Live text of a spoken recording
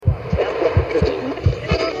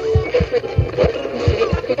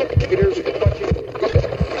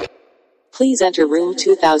Please enter room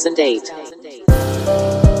 2008.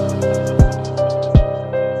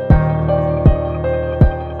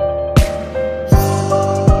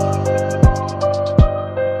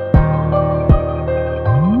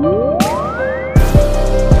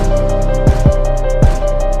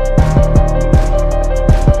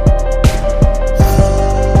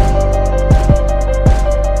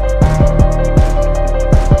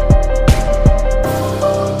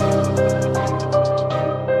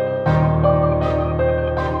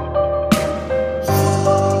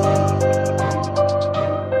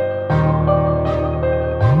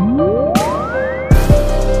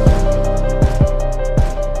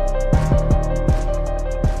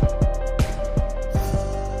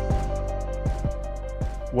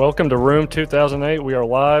 Welcome to Room 2008. We are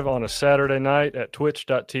live on a Saturday night at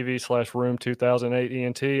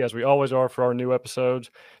twitch.tv/room2008ENT, as we always are for our new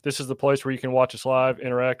episodes. This is the place where you can watch us live,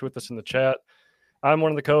 interact with us in the chat. I'm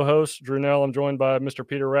one of the co-hosts, Drew Nell. I'm joined by Mr.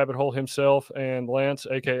 Peter Rabbit Hole himself and Lance,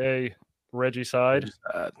 a.k.a. Reggie Side.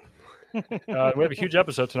 We have a huge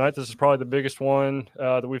episode tonight. This is probably the biggest one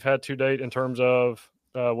that we've had to date in terms of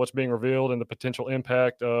what's being revealed and the potential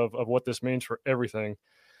impact of what this means for everything.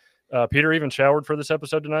 Peter even showered for this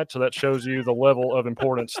episode tonight, so that shows you the level of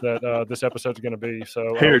importance that this episode is going to be.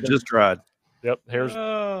 So hair just dried. Yep, hair's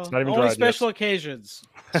it's not even only dried special yet. Occasions.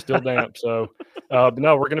 Still damp. So, but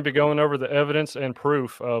no, we're going to be going over the evidence and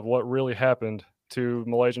proof of what really happened to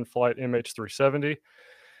Malaysian flight MH370.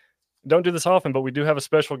 Don't do this often, but we do have a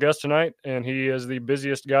special guest tonight, and he is the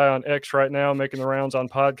busiest guy on X right now, making the rounds on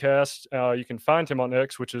podcasts. You can find him on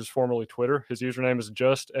X, which is formerly Twitter. His username is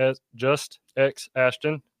just X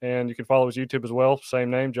Ashton, and you can follow his YouTube as well. Same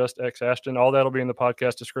name, Just X Ashton. All that'll be in the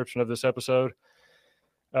podcast description of this episode.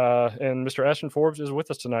 And Mr. Ashton Forbes is with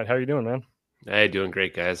us tonight. How are you doing, man? Hey, doing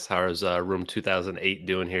great, guys. How's Room 2008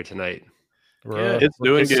 doing here tonight? It's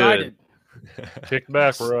doing Excited. good. Kick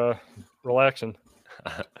back. We're relaxing.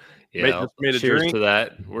 Yeah, made a cheers drink. to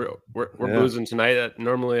that. We're boozing tonight.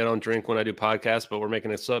 Normally, I don't drink when I do podcasts, but we're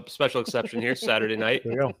making a special exception here Saturday night.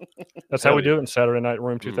 There you go. That's how we do it in Saturday Night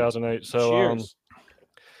Room 2008. So, Cheers.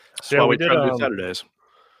 That's why we try to do Saturdays.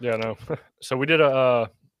 Yeah, no. So we did a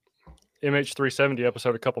MH370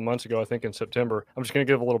 episode a couple months ago, I think in September. I'm just going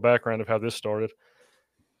to give a little background of how this started.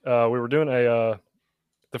 We were doing the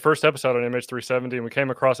first episode on MH370, and we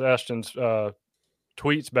came across Ashton's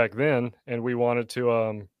tweets back then, and we wanted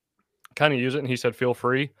to kind of use it, and he said feel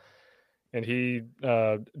free, and he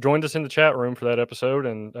joined us in the chat room for that episode,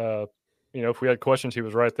 and if we had questions, he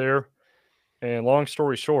was right there. And long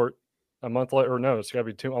story short, a month later, or no, it's got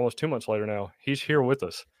to be almost 2 months later now, he's here with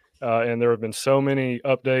us, and there have been so many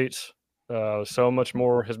updates, so much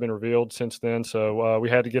more has been revealed since then, so we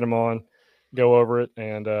had to get him on, go over it,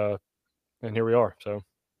 and here we are. So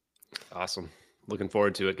Awesome. Looking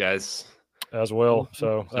forward to it, guys. As well.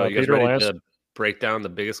 So you guys Peter, ready Lance, to break down the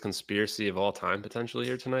biggest conspiracy of all time potentially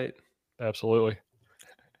here tonight? absolutely.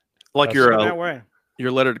 Like That way.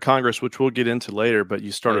 your letter to Congress, which we'll get into later, but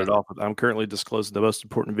you started off with, I'm currently disclosing the most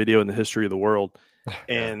important video in the history of the world.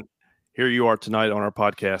 And here you are tonight on our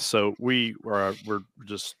podcast. So we're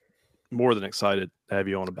just more than excited to have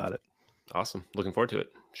you on about it. Awesome. Looking forward to it.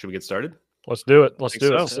 Should we get started? Let's do it. Let's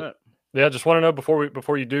do it. so. Yeah, just want to know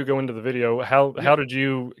before you do go into the video, how did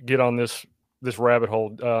you get on this rabbit hole?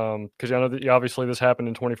 Because I know that obviously this happened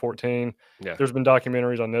in 2014. Yeah. There's been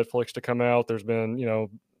documentaries on Netflix to come out. There's been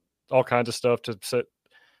all kinds of stuff to set.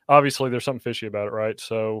 Obviously, there's something fishy about it, right?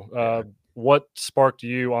 So, what sparked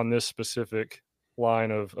you on this specific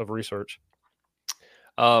line of research?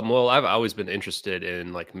 Well, I've always been interested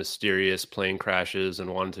in like mysterious plane crashes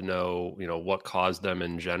and wanted to know, what caused them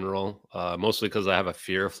in general. Mostly because I have a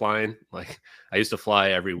fear of flying. Like I used to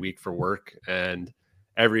fly every week for work, and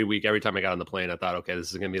every week, every time I got on the plane, I thought, okay,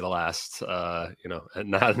 this is going to be the last, and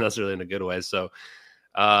not necessarily in a good way. So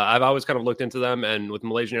I've always kind of looked into them, and with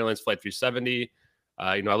Malaysian Airlines Flight 370,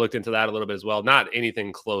 I looked into that a little bit as well. Not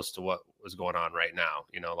anything close to what was going on right now,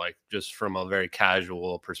 like just from a very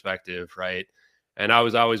casual perspective, right? And I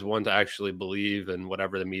was always one to actually believe in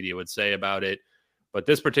whatever the media would say about it. But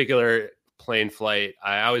this particular plane flight,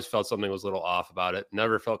 I always felt something was a little off about it.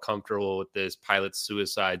 Never felt comfortable with this pilot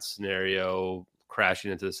suicide scenario,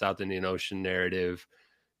 crashing into the South Indian Ocean narrative.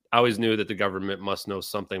 I always knew that the government must know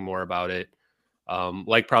something more about it.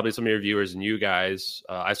 Like probably some of your viewers and you guys,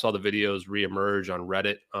 I saw the videos reemerge on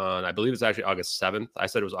Reddit on, I believe it's actually August 7th. I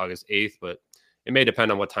said it was August 8th, but it may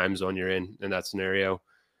depend on what time zone you're in that scenario.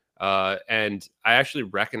 And I actually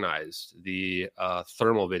recognized the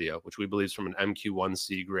thermal video, which we believe is from an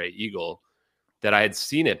MQ-1C Gray Eagle, that I had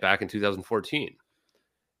seen it back in 2014.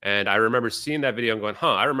 And I remember seeing that video and going,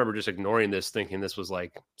 I remember just ignoring this, thinking this was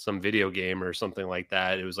like some video game or something like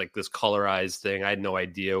that. It was like this colorized thing. I had no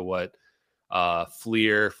idea what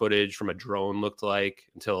FLIR footage from a drone looked like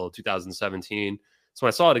until 2017. So when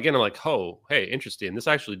I saw it again, I'm like, hey, interesting. This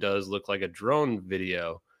actually does look like a drone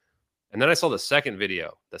video. And then I saw the second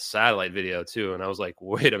video, the satellite video too. And I was like,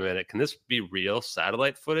 wait a minute, can this be real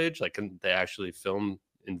satellite footage? Like, can they actually film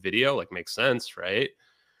in video? Like, makes sense, right?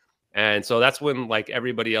 And so that's when, like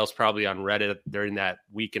everybody else probably on Reddit during that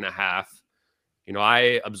week and a half,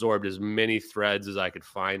 I absorbed as many threads as I could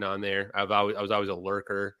find on there. I was always a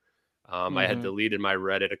lurker. I had deleted my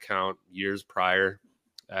Reddit account years prior.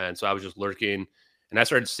 And so I was just lurking, and I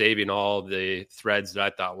started saving all the threads that I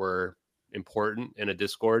thought were important in a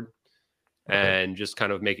Discord. And just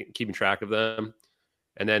kind of keeping track of them.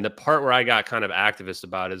 And then the part where I got kind of activist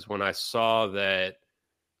about is when I saw that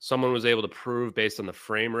someone was able to prove based on the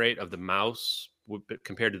frame rate of the mouse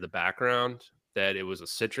compared to the background that it was a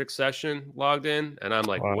Citrix session logged in. And I'm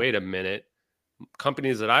like, wait a minute.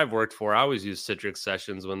 Companies that I've worked for, I always use Citrix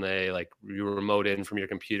sessions when they like you remote in from your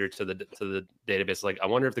computer to the database. Like, I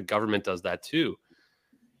wonder if the government does that too.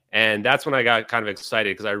 And that's when I got kind of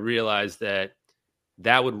excited, because I realized that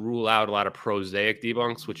would rule out a lot of prosaic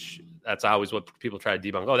debunks, which that's always what people try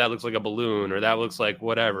to debunk. Oh, that looks like a balloon, or that looks like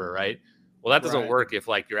whatever, right? Well, that doesn't work if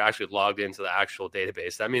like you're actually logged into the actual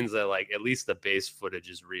database. That means that like at least the base footage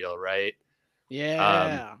is real, right?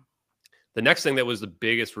 Yeah. The next thing that was the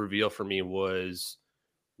biggest reveal for me was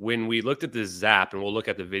when we looked at the Zap, and we'll look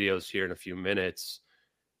at the videos here in a few minutes.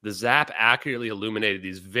 The Zap accurately illuminated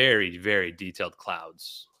these very, very detailed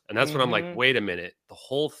clouds. And that's when I'm like, wait a minute, the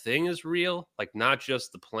whole thing is real? Like, not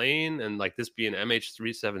just the plane, and like this being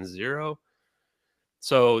MH370.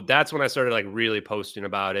 So that's when I started like really posting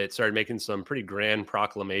about it, started making some pretty grand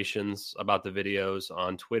proclamations about the videos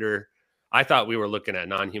on Twitter. I thought we were looking at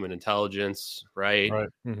non-human intelligence, right?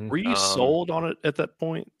 Mm-hmm. Were you sold on it at that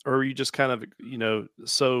point? Or were you just kind of,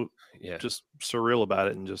 just surreal about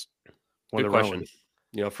it and just Good question.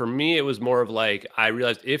 For me, it was more of like, I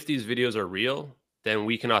realized if these videos are real, then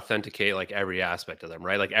we can authenticate like every aspect of them,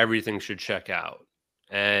 right? Like everything should check out.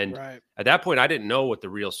 And at that point, I didn't know what the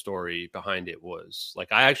real story behind it was.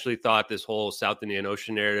 Like, I actually thought this whole South Indian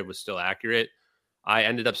Ocean narrative was still accurate. I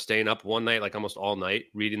ended up staying up one night, like almost all night,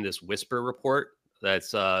 reading this Whisper report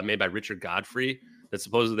that's made by Richard Godfrey that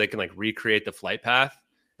supposedly they can like recreate the flight path.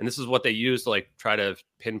 And this is what they use to like try to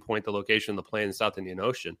pinpoint the location of the plane in the South Indian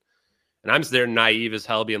Ocean. And I'm there naive as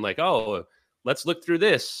hell being like, oh, let's look through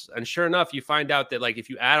this. And sure enough, you find out that like if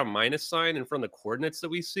you add a minus sign in front of the coordinates that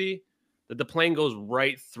we see, that the plane goes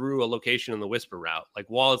right through a location in the Whisper route, like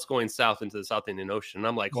while it's going south into the South Indian Ocean. And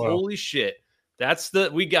I'm like, holy shit,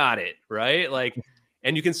 we got it, right? Like,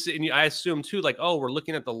 and you can see, and I assume too, like, oh, we're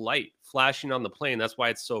looking at the light flashing on the plane. That's why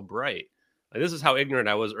it's so bright. Like, this is how ignorant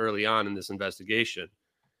I was early on in this investigation.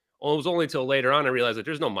 Well, it was only till later on I realized that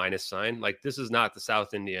there's no minus sign. Like, this is not the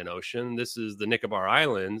South Indian Ocean. This is the Nicobar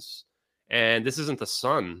Islands. And this isn't the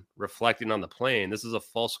sun reflecting on the plane. This is a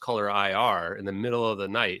false color IR in the middle of the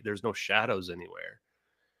night. There's no shadows anywhere.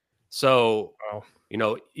 So,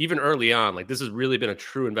 even early on, like, this has really been a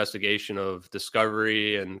true investigation of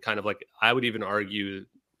discovery, and kind of like, I would even argue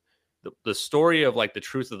the story of like the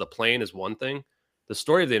truth of the plane is one thing. The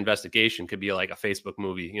story of the investigation could be like a Facebook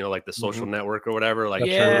movie, like The Social Network or whatever, like,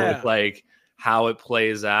 like how it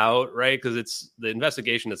plays out, right? Because it's the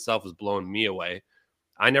investigation itself is blowing me away.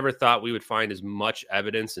 I never thought we would find as much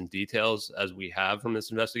evidence and details as we have from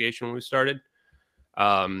this investigation when we started.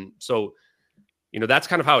 So, that's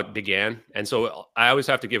kind of how it began. And so I always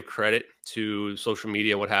have to give credit to social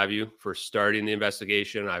media, what have you, for starting the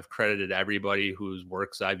investigation. I've credited everybody whose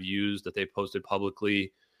works I've used that they've posted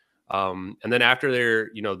publicly. And then after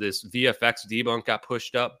this VFX debunk got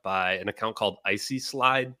pushed up by an account called Icy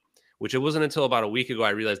Slide, which it wasn't until about a week ago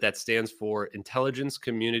I realized that stands for Intelligence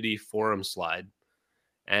Community Forum Slide.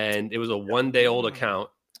 And it was a 1 day old account.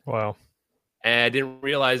 Wow. And I didn't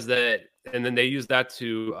realize that. And then they used that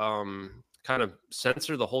to kind of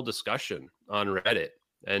censor the whole discussion on Reddit.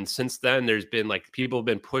 And since then, there's been like people have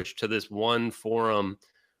been pushed to this one forum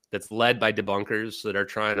that's led by debunkers that are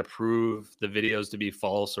trying to prove the videos to be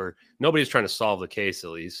false, or nobody's trying to solve the case, at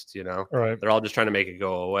least, Right. They're all just trying to make it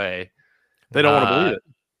go away. They don't want to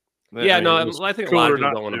believe it. I think a lot of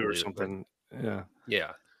people don't want to believe something. It.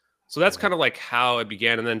 Yeah. So that's kind of like how it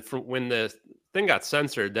began. And then when the thing got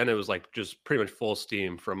censored, then it was like just pretty much full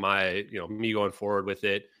steam from me going forward with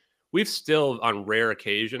it. We've still, on rare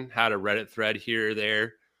occasion, had a Reddit thread here or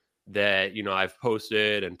there that, I've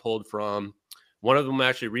posted and pulled from. One of them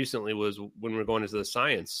actually recently was when we were going into the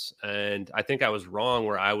science. And I think I was wrong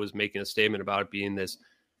where I was making a statement about it being this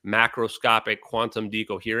macroscopic quantum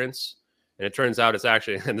decoherence. And it turns out it's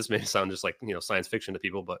actually, and this may sound just like, science fiction to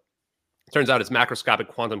people, but it turns out it's macroscopic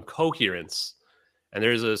quantum coherence. And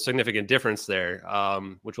there's a significant difference there,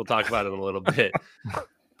 which we'll talk about in a little bit.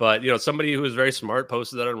 But, somebody who was very smart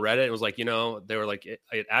posted that on Reddit and was like, they were like,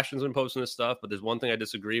 Ashton's been posting this stuff, but there's one thing I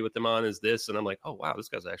disagree with him on is this. And I'm like, oh, wow, this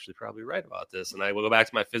guy's actually probably right about this. And I will go back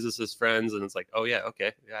to my physicist friends and it's like, oh, yeah,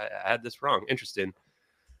 okay, I had this wrong. Interesting.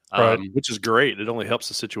 Right. Which is great. It only helps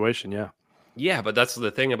the situation. Yeah. Yeah, but that's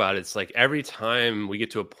the thing about it. It's like every time we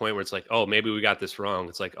get to a point where it's like, oh, maybe we got this wrong.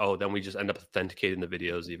 It's like, oh, then we just end up authenticating the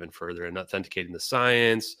videos even further and authenticating the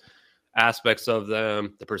science aspects of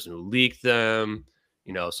them, the person who leaked them.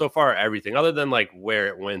 So far everything other than like where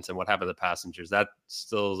it went and what happened to the passengers, that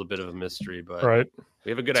still is a bit of a mystery. But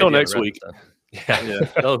we have a good idea next week. Yeah.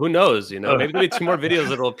 No, who knows? Maybe there'll be 2 more videos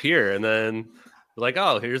that'll appear, and then like,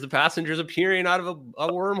 oh, here's the passengers appearing out of a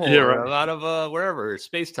wormhole, or out of wherever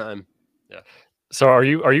space time. Yeah. So are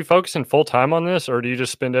you focusing full time on this, or do you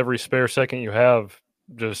just spend every spare second you have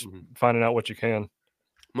just finding out what you can?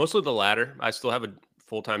 Mostly the latter. I still have a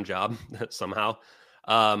full-time job somehow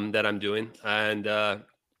that I'm doing. And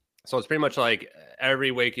so it's pretty much like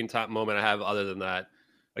every waking time moment I have other than that.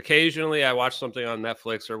 Occasionally I watch something on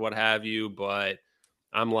Netflix or what have you, but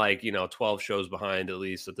I'm like, 12 shows behind at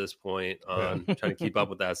least at this point on trying to keep up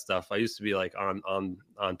with that stuff. I used to be like on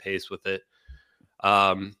pace with it.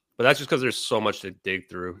 But that's just because there's so much to dig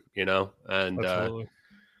through, and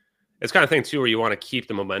it's kind of thing too, where you want to keep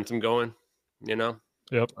the momentum going,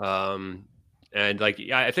 Yep. And like,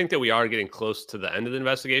 I think that we are getting close to the end of the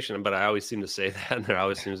investigation, but I always seem to say that, and there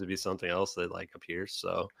always seems to be something else that like appears.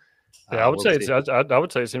 So yeah, I would say I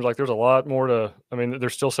would say it seems like there's a lot more to. I mean,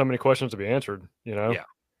 there's still so many questions to be answered. Yeah.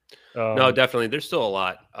 No, definitely. There's still a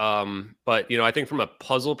lot. But I think from a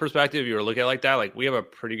puzzle perspective, you were looking at it like that, like we have a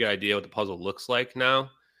pretty good idea what the puzzle looks like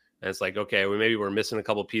now. And it's like, okay, we're missing a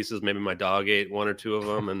couple pieces. Maybe my dog ate 1 or 2 of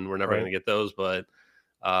them and we're never going to get those. But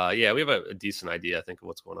yeah, we have a decent idea, I think, of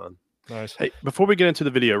what's going on. Nice. Hey, before we get into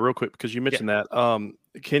the video real quick, because you mentioned that,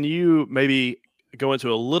 can you maybe go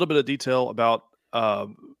into a little bit of detail about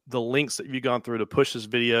the links that you've gone through to push this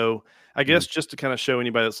video? I guess just to kind of show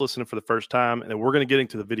anybody that's listening for the first time, and we're going to get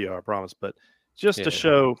into the video, I promise, but just to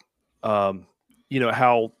show, how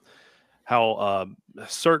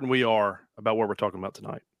certain we are about what we're talking about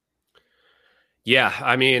tonight. Yeah,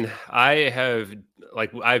 I mean, I've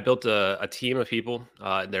built a team of people.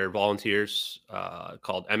 They're volunteers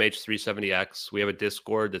called MH370X. We have a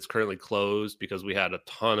Discord that's currently closed because we had a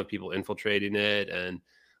ton of people infiltrating it and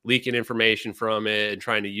leaking information from it and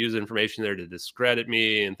trying to use information there to discredit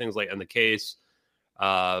me and things like in the case.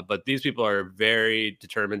 But these people are very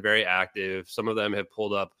determined, very active. Some of them have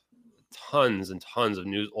pulled up tons and tons of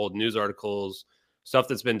old news articles, stuff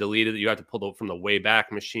that's been deleted that you have to pull from the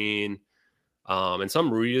Wayback Machine. And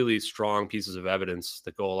some really strong pieces of evidence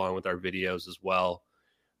that go along with our videos as well.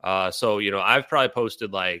 So, I've probably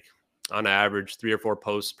posted like on average 3 or 4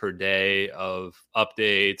 posts per day of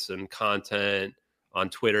updates and content on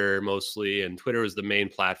Twitter mostly. And Twitter is the main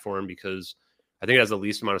platform because I think it has the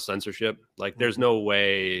least amount of censorship. Like there's no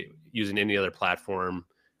way using any other platform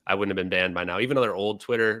I wouldn't have been banned by now. Even other old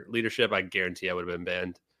Twitter leadership, I guarantee I would have been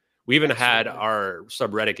banned. We even had our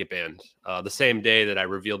subreddit get banned the same day that I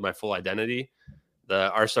revealed my full identity.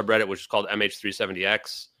 Our subreddit, which is called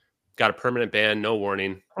MH370X, got a permanent ban, no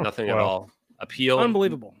warning, nothing at all. Appeal.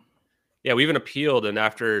 Unbelievable. Yeah, we even appealed, and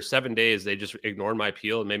after 7 days, they just ignored my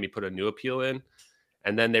appeal and made me put a new appeal in.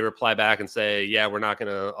 And then they reply back and say, yeah, we're not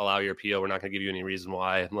going to allow your appeal. We're not going to give you any reason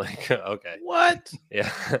why. I'm like, okay. What?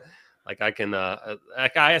 Yeah. Like I can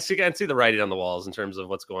see the writing on the walls in terms of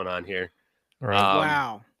what's going on here. Right.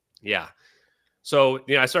 Wow. Yeah. So,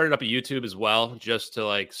 I started up a YouTube as well, just to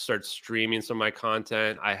like start streaming some of my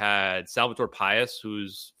content. I had Salvatore Pius,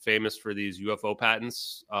 who's famous for these UFO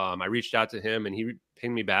patents. I reached out to him and he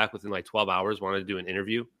pinged me back within like 12 hours, wanted to do an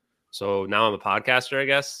interview. So now I'm a podcaster, I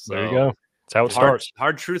guess. So there you go. That's how it starts.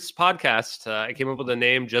 Hard Truths Podcast. I came up with a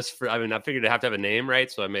name I figured I'd have to have a name,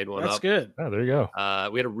 right? So I made one up. That's good. Oh, there you go.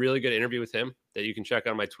 We had a really good interview with him that you can check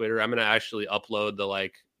out on my Twitter. I'm going to actually upload the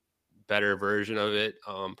better version of it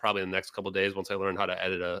probably in the next couple of days once I learn how to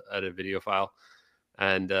edit a video file.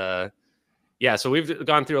 And so we've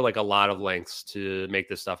gone through a lot of lengths to make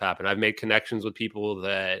this stuff happen. I've made connections with people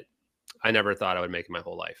that I never thought I would make in my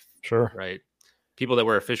whole life. Sure. Right. People that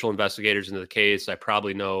were official investigators into the case. I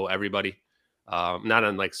probably know everybody. Not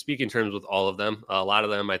on speaking terms with all of them. A lot of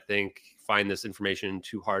them, I think, find this information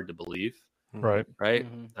too hard to believe. Right. Right.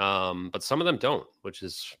 Mm-hmm. But some of them don't, which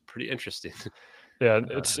is pretty interesting. Yeah,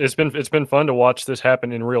 it's been fun to watch this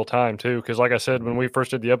happen in real time too. Because like I said, when we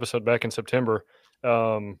first did the episode back in September,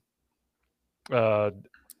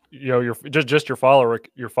 your just your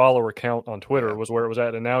follower count on Twitter was where it was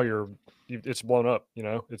at, and now it's blown up.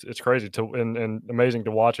 It's crazy and amazing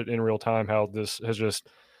to watch it in real time. How this has just,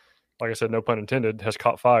 like I said, no pun intended, has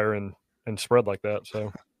caught fire and spread like that.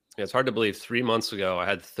 So. Yeah, it's hard to believe. 3 months ago, I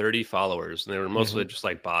had 30 followers, and they were mostly just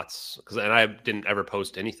like bots. And I didn't ever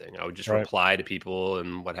post anything. I would just reply to people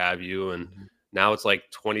and what have you. And now it's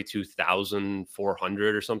like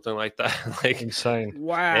 22,400 or something like that. Like insane.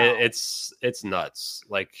 Wow, it's nuts.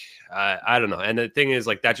 Like I don't know. And the thing is,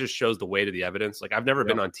 like, that just shows the weight of the evidence. Like, I've never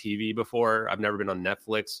been on TV before. I've never been on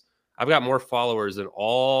Netflix. I've got more followers than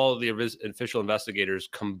all the official investigators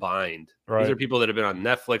combined. Right. These are people that have been on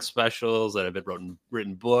Netflix specials, that have been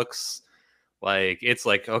written books. Like, it's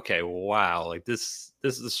like, okay, wow, like this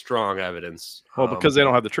is strong evidence. Well, because they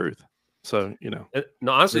don't have the truth. So, no,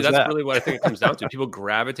 honestly, that's really what I think it comes down to. People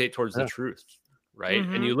gravitate towards the truth, right?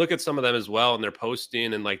 Mm-hmm. And you look at some of them as well, and they're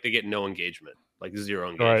posting, and like they get no engagement, like zero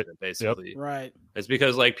engagement, basically. Yep. Right. It's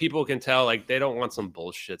because like people can tell, like, they don't want some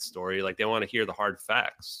bullshit story. Like, they want to hear the hard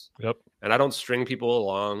facts. Yep. And I don't string people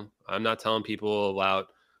along. I'm not telling people about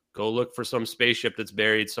go look for some spaceship that's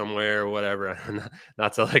buried somewhere or whatever.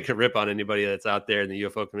 Not to like rip on anybody that's out there in the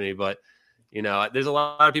UFO community, but there's a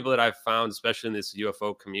lot of people that I've found, especially in this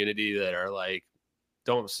UFO community, that are like,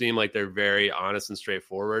 don't seem like they're very honest and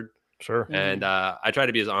straightforward. Sure. And I try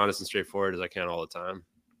to be as honest and straightforward as I can all the time.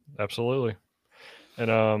 Absolutely.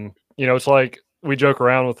 And it's like we joke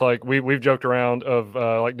around with, like, we've joked around of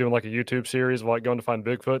like doing like a YouTube series of like going to find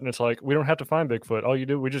Bigfoot, and it's like we don't have to find Bigfoot. All you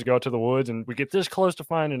do, we just go out to the woods and we get this close to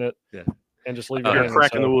finding it, and just leave it you're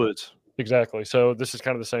cracking the woods. Exactly. So this is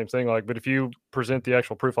kind of the same thing. Like, but if you present the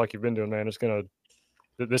actual proof like you've been doing, man,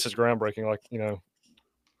 this is groundbreaking. Like,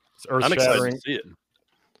 it's earth I'm shattering. excited to see it.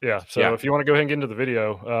 Yeah. So if you want to go ahead and get into the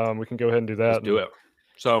video, we can go ahead and do that. Let's do it.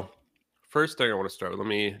 So first thing I want to start with, let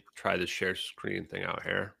me try this share screen thing out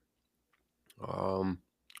here.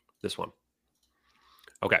 This one.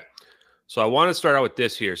 Okay. So I want to start out with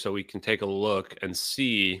this here so we can take a look and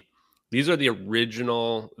see. These are the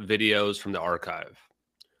original videos from the archive.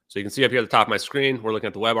 So you can see up here at the top of my screen, we're looking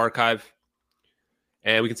at the web archive.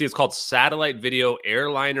 And we can see it's called Satellite Video,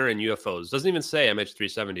 Airliner, and UFOs. It doesn't even say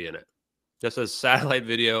MH370 in it. It just says Satellite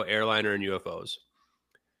Video, Airliner, and UFOs.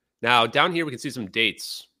 Now, down here, we can see some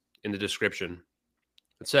dates in the description.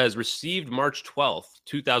 It says, received March 12th,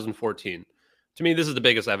 2014. To me, this is the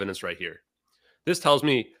biggest evidence right here. This tells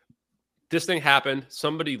me this thing happened.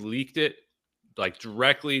 Somebody leaked it, like,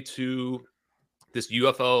 directly to this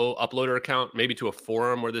UFO uploader account, maybe to a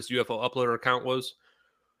forum where this UFO uploader account was.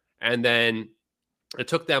 And then it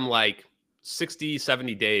took them like 60,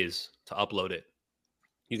 70 days to upload it.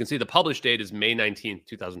 You can see the published date is May 19th,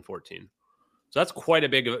 2014. So that's quite a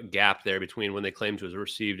big gap there between when they claimed to have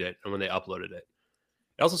received it and when they uploaded it.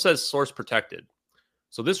 It also says source protected.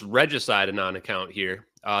 So this Regicide Anon account here,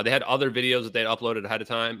 they had other videos that they'd uploaded ahead of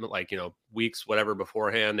time, like, weeks, whatever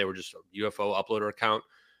beforehand. They were just a UFO uploader account.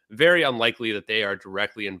 Very unlikely that they are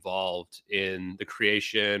directly involved in the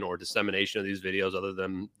creation or dissemination of these videos other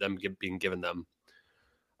than them being given them.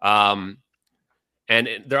 And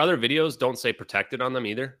their other videos don't say protected on them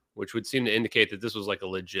either, which would seem to indicate that this was like a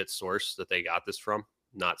legit source that they got this from,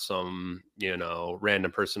 not some,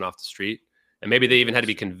 random person off the street. And maybe they even had to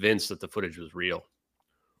be convinced that the footage was real.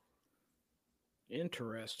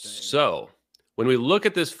 Interesting. So when we look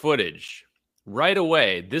at this footage right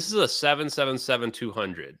away, this is a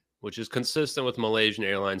 777-200, which is consistent with Malaysian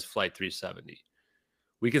Airlines Flight 370.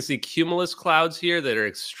 We can see cumulus clouds here that are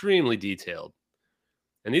extremely detailed.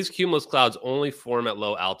 And these cumulus clouds only form at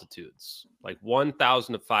low altitudes, like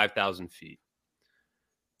 1,000 to 5,000 feet.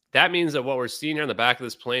 That means that what we're seeing here on the back of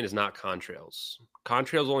this plane is not contrails.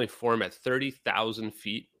 Contrails only form at 30,000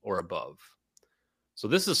 feet or above. So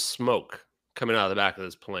this is smoke coming out of the back of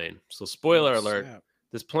this plane. So spoiler alert,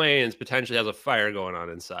 this plane potentially has a fire going on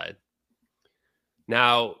inside.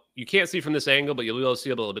 Now, you can't see from this angle, but you'll be able to see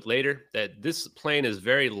a little bit later that this plane is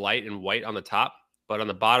very light and white on the top, but on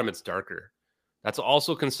the bottom it's darker. That's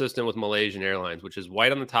also consistent with Malaysian Airlines, which is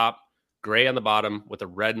white on the top, gray on the bottom, with a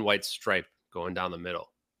red and white stripe going down the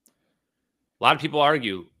middle. A lot of people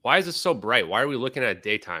argue, why is this so bright? Why are we looking at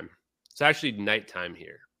daytime? It's actually nighttime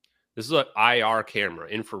here. This is an IR camera,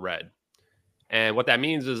 infrared. And what that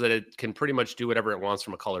means is that it can pretty much do whatever it wants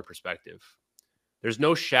from a color perspective. There's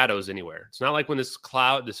no shadows anywhere. It's not like when this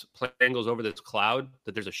plane goes over this cloud,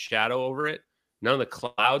 that there's a shadow over it. None of the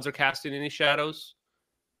clouds are casting any shadows.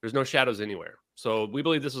 There's no shadows anywhere. So we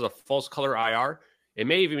believe this is a false color IR. It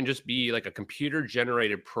may even just be like a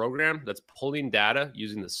computer-generated program that's pulling data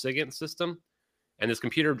using the SIGINT system. And this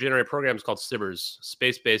computer-generated program is called SBIRS,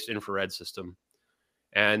 Space-Based Infrared System.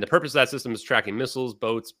 And the purpose of that system is tracking missiles,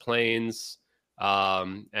 boats, planes,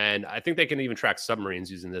 and I think they can even track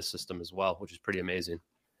submarines using this system as well, which is pretty amazing.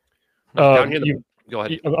 Down here, go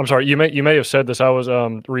ahead. I'm sorry. You may have said this. I was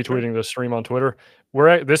retweeting the stream on Twitter.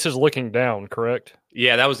 This is looking down, correct?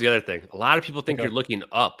 Yeah, that was the other thing. A lot of people think you're looking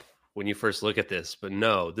up when you first look at this, but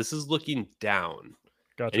no, this is looking down.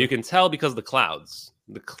 Gotcha. And you can tell because of the clouds.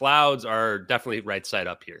 The clouds are definitely right side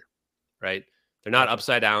up here, right? They're not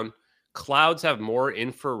upside down. Clouds have more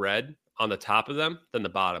infrared on the top of them than the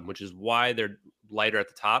bottom, which is why they're lighter at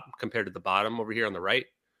the top compared to the bottom over here on the right.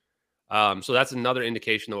 So that's another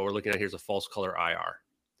indication that what we're looking at here is a false color IR.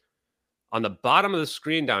 On the bottom of the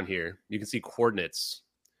screen down here, you can see coordinates.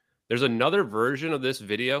 There's another version of this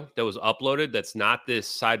video that was uploaded that's not this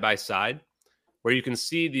side-by-side, where you can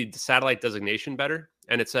see the satellite designation better,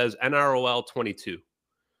 and it says NROL 22.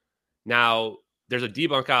 Now, there's a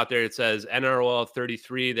debunk out there that says NROL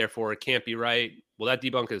 33, therefore it can't be right. Well, that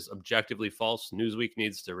debunk is objectively false. Newsweek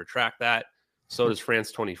needs to retract that. So does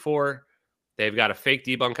France 24. They've got a fake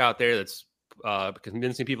debunk out there that's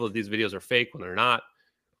convincing people that these videos are fake when they're not.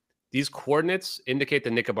 These coordinates indicate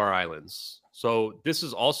the Nicobar Islands. So this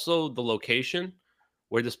is also the location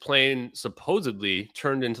where this plane supposedly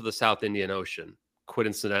turned into the South Indian Ocean,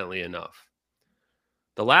 coincidentally enough.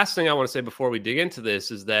 The last thing I want to say before we dig into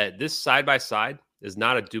this is that this side-by-side is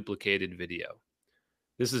not a duplicated video.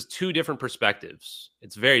 This is two different perspectives.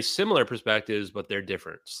 It's very similar perspectives, but they're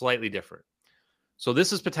different, slightly different. So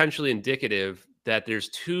this is potentially indicative that there's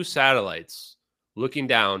two satellites looking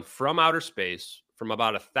down from outer space from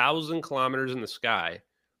about 1,000 kilometers in the sky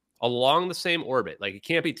along the same orbit. Like it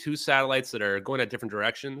can't be two satellites that are going at different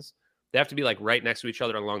directions. They have to be like right next to each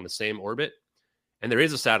other along the same orbit. And there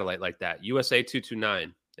is a satellite like that, USA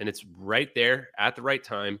 229, and it's right there at the right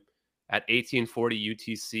time at 1840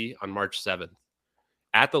 UTC on March 7th,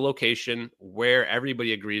 at the location where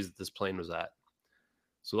everybody agrees that this plane was at.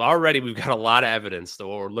 So already we've got a lot of evidence that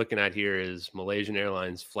what we're looking at here is Malaysian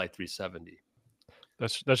Airlines Flight 370.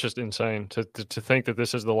 That's just insane to think that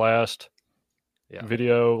this is the last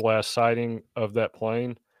video, last sighting of that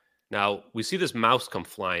plane. Now, we see this mouse come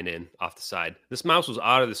flying in off the side. This mouse was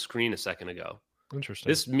out of the screen a second ago. Interesting.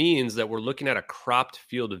 This means that we're looking at a cropped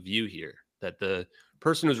field of view here, that the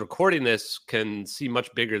person who's recording this can see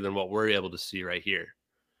much bigger than what we're able to see right here.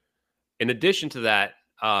 In addition to that,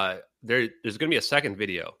 there's going to be a second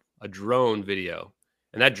video, a drone video,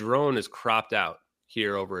 and that drone is cropped out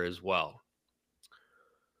here over as well.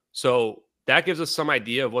 So that gives us some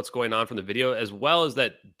idea of what's going on from the video, as well as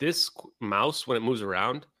that this mouse, when it moves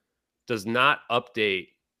around, does not update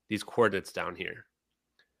these coordinates down here.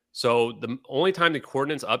 So the only time the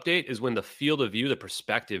coordinates update is when the field of view, the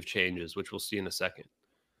perspective changes, which we'll see in a second.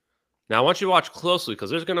 Now, I want you to watch closely because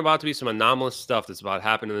there's about to be some anomalous stuff that's about to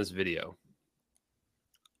happen in this video.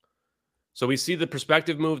 So we see the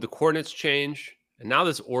perspective move, the coordinates change, and now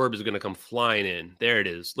this orb is going to come flying in. There it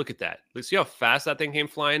is. Look at that. Let's see how fast that thing came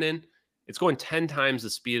flying in. It's going 10 times the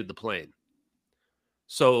speed of the plane.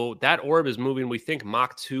 So that orb is moving, we think,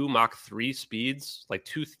 Mach 2, Mach 3 speeds, like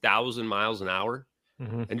 2,000 miles an hour.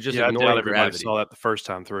 Mm-hmm. And just ignoring gravity. Saw that the first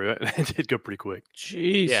time through it. It did go pretty quick.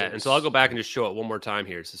 Jesus. Yeah, and so I'll go back and just show it one more time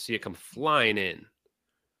here to see it come flying in.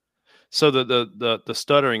 So the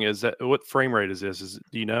stuttering is that, what frame rate is this?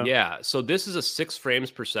 Do you know? Yeah, so this is a 6 frames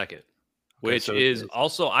per second, which is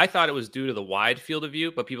also, I thought it was due to the wide field of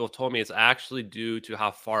view, but people have told me it's actually due to how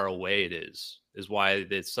far away it is why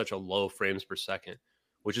it's such a low frames per second,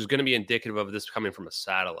 which is going to be indicative of this coming from a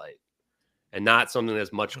satellite and not something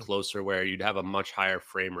that's much closer where you'd have a much higher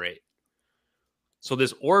frame rate. So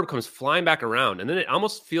this orb comes flying back around, and then it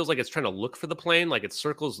almost feels like it's trying to look for the plane, like it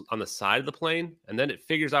circles on the side of the plane, and then it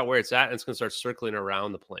figures out where it's at, and it's going to start circling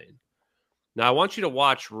around the plane. Now, I want you to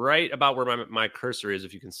watch right about where my cursor is,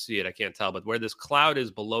 if you can see it. I can't tell, but where this cloud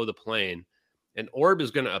is below the plane, an orb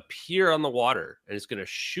is going to appear on the water, and it's going to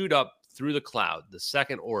shoot up through the cloud, the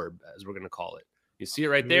second orb, as we're going to call it. You see it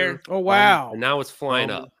right there? Oh, wow. And now it's flying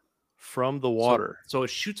up. From the water. So it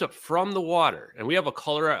shoots up from the water. And we have a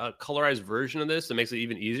colorized version of this that makes it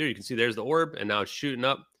even easier. You can see there's the orb, and now it's shooting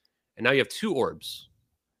up. And now you have 2 orbs.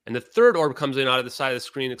 And the third orb comes in out of the side of the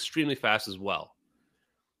screen extremely fast as well.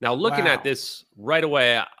 Now, looking at this right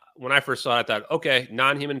away, when I first saw it, I thought, okay,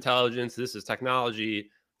 non-human intelligence, this is technology,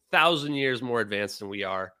 1,000 years more advanced than we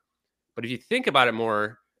are. But if you think about it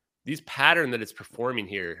more, these pattern that it's performing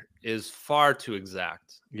here is far too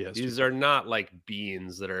exact. Yes. These are not like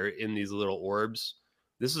beans that are in these little orbs.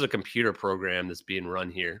 This is a computer program that's being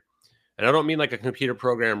run here. And I don't mean like a computer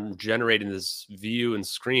program generating this view and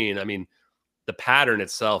screen. I mean, the pattern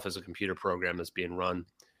itself is a computer program that's being run.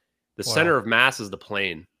 The center of mass is the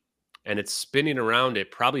plane, and it's spinning around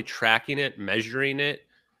it, probably tracking it, measuring it.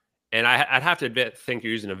 And I'd have to think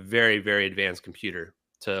you're using a very, very advanced computer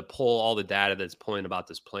to pull all the data that's pulling about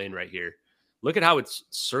this plane right here. Look at how it's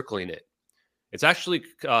circling it. It's actually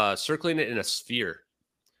circling it in a sphere.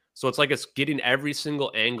 So it's like it's getting every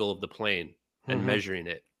single angle of the plane and measuring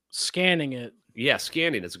it. Scanning it. Yeah,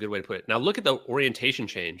 scanning is a good way to put it. Now look at the orientation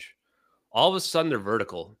change. All of a sudden they're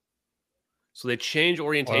vertical. So they change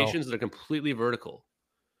orientations that are completely vertical.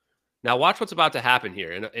 Now watch what's about to happen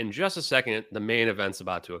here. In just a second, the main event's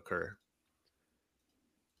about to occur.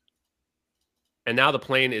 And now the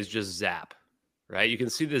plane is just zap, right? You can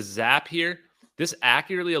see the zap here. This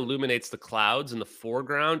accurately illuminates the clouds in the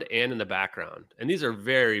foreground and in the background. And these are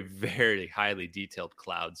very, very highly detailed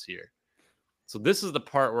clouds here. So this is the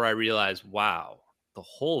part where I realized, wow, the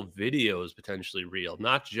whole video is potentially real.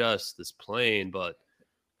 Not just this plane, but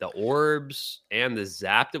the orbs and the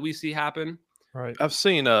zap that we see happen. Right. I've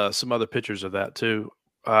seen some other pictures of that too.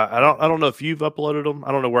 I don't know if you've uploaded them.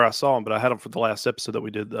 I don't know where I saw them, but I had them for the last episode that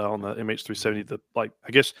we did on the MH370. I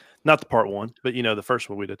guess not the part one, but the first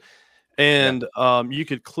one we did. And you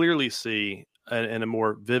could clearly see in a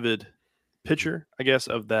more vivid picture, I guess,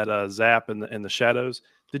 of that zap and the shadows.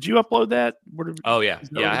 Did you upload that? Oh yeah,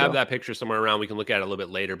 I have that picture somewhere around. We can look at it a little bit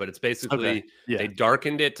later, but it's basically they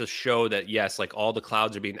darkened it to show that yes, like all the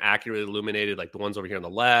clouds are being accurately illuminated, like the ones over here on the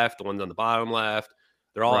left, the ones on the bottom left,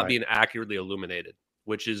 they're all being accurately illuminated,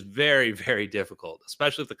 which is very, very difficult,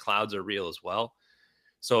 especially if the clouds are real as well.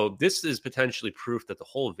 So this is potentially proof that the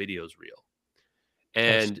whole video is real.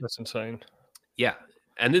 And that's insane. Yeah.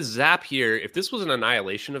 And this zap here, if this was an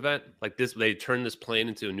annihilation event, like this, they turned this plane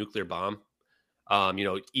into a nuclear bomb.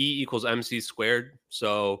 E equals mc squared.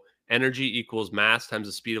 So energy equals mass times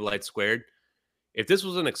the speed of light squared. If this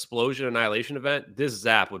was an explosion annihilation event, this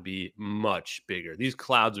zap would be much bigger. These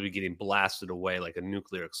clouds would be getting blasted away like a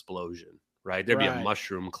nuclear explosion, right? There'd be a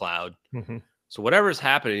mushroom cloud. So whatever's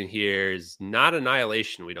happening here is not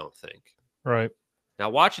annihilation, we don't think. Right. Now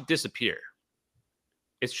watch it disappear.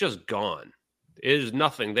 It's just gone. There's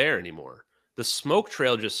nothing there anymore. The smoke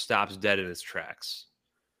trail just stops dead in its tracks.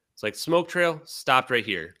 It's like smoke trail stopped right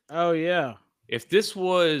here. Oh, yeah. If this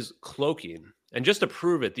was cloaking, and just to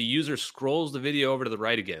prove it, the user scrolls the video over to the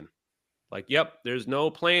right again. Like, yep, there's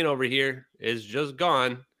no plane over here. It's just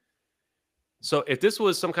gone. So if this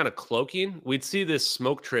was some kind of cloaking, we'd see this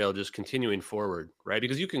smoke trail just continuing forward, right?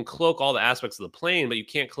 Because you can cloak all the aspects of the plane, but you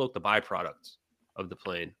can't cloak the byproducts of the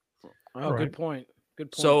plane. Oh, good point.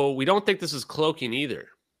 Good point. So we don't think this is cloaking either.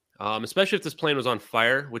 Especially if this plane was on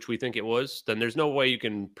fire, which we think it was, then there's no way you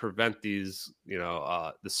can prevent these,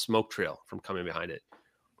 the smoke trail from coming behind it.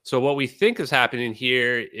 So what we think is happening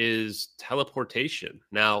here is teleportation.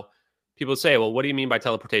 Now, people say, well, what do you mean by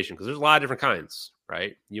teleportation? Because there's a lot of different kinds,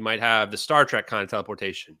 right? You might have the Star Trek kind of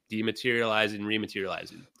teleportation, dematerializing,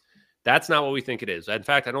 rematerializing. That's not what we think it is. In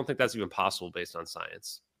fact, I don't think that's even possible based on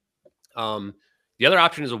science. The other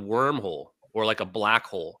option is a wormhole or like a black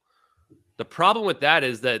hole. The problem with that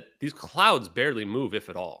is that these clouds barely move, if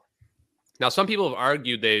at all. Now, some people have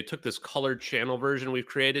argued they took this colored channel version we've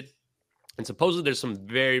created, and supposedly there's some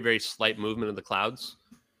very, very slight movement of the clouds.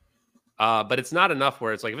 But it's not enough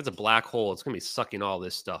where it's like if it's a black hole, it's going to be sucking all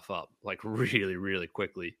this stuff up like really, really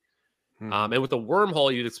quickly. And with a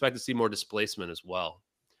wormhole, you'd expect to see more displacement as well.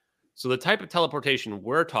 So the type of teleportation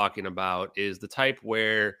we're talking about is the type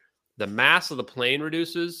where the mass of the plane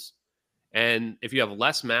reduces. And if you have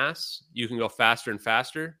less mass, you can go faster and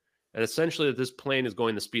faster. And essentially this plane is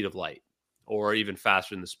going the speed of light or even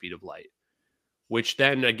faster than the speed of light, which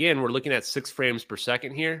then again, we're looking at 6 frames per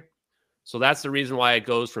second here. So that's the reason why it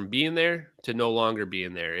goes from being there to no longer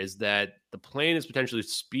being there, is that the plane is potentially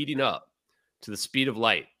speeding up to the speed of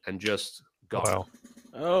light and just gone. Wow.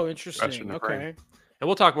 Oh, interesting. Okay. And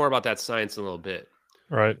we'll talk more about that science in a little bit.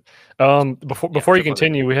 Right. Before you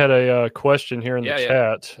continue, we had a question here in the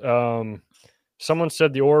chat. Someone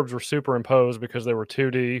said the orbs were superimposed because they were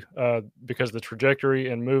 2D, because the trajectory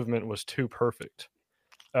and movement was too perfect.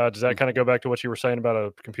 Does that kind of go back to what you were saying about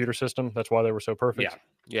a computer system? That's why they were so perfect?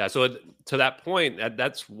 Yeah. So to that point,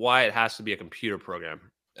 that's why it has to be a computer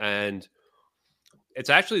program. And it's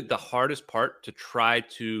actually the hardest part to try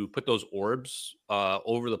to put those orbs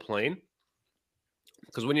over the plane.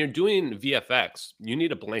 Because when you're doing VFX, you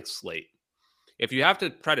need a blank slate. If you have to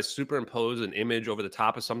try to superimpose an image over the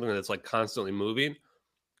top of something that's like constantly moving,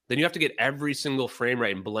 then you have to get every single frame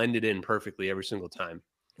right and blend it in perfectly every single time.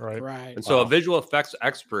 Right. And so a visual effects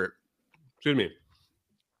expert, that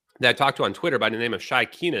I talked to on Twitter by the name of Shai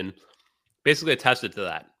Keenan, basically attested to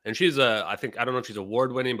that. And she's I don't know if she's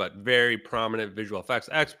award-winning, but very prominent visual effects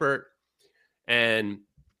expert. And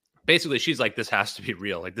basically she's like, this has to be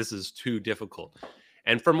real. Like, this is too difficult.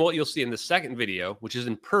 And from what you'll see in the second video, which is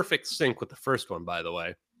in perfect sync with the first one, by the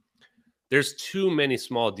way, there's too many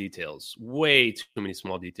small details, way too many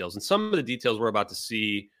small details. And some of the details we're about to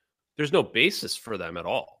see, there's no basis for them at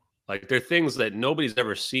all. Like, they're things that nobody's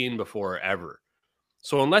ever seen before, ever.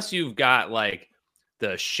 So unless you've got like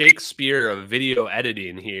the Shakespeare of video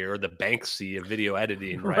editing here, or the Banksy of video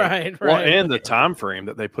editing, right? Well, and the time frame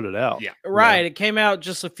that they put it out. Yeah. Right. It came out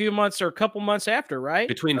just a few months or a couple months after, right?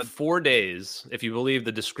 Between 4 days, if you believe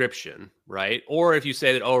the description, right? Or if you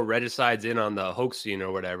say that, Regicide's in on the hoaxing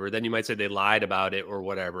or whatever, then you might say they lied about it or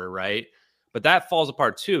whatever, right? But that falls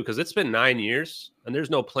apart too, because it's been 9 years and there's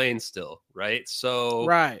no plane still, right? So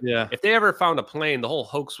if they ever found a plane, the whole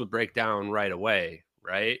hoax would break down right away,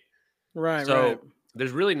 right? So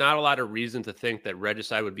there's really not a lot of reason to think that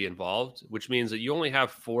Regicide would be involved, which means that you only have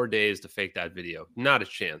 4 days to fake that video. Not a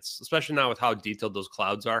chance, especially now with how detailed those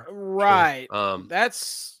clouds are. Right.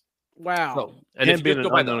 That's wow. So, and it's been an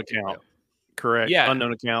unknown account. Correct. Yeah.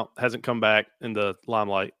 Unknown account hasn't come back in the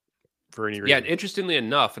limelight for any reason. Yeah. And interestingly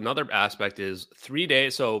enough, another aspect is 3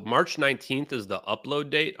 days. So March 19th is the upload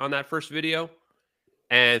date on that first video.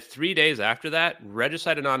 And 3 days after that,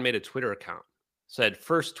 Regicide Anon made a Twitter account, said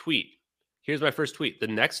first tweet. Here's my first tweet. The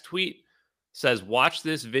next tweet says, watch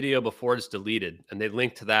this video before it's deleted. And they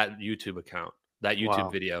link to that YouTube account, that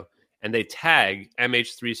YouTube video. And they tag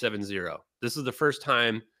MH370. This is the first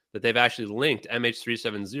time that they've actually linked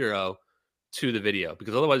MH370 to the video,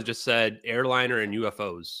 because otherwise it just said airliner and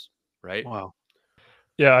UFOs, right? Wow.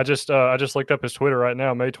 Yeah, I just looked up his Twitter right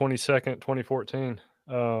now, May 22nd, 2014.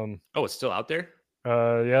 It's still out there?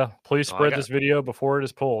 Yeah. Please spread this video before it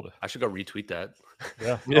is pulled. I should go retweet that.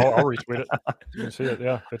 Yeah, I'll retweet it. You can see it.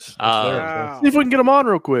 Yeah, it's there. Wow. See if we can get them on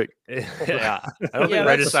real quick. Yeah, I don't think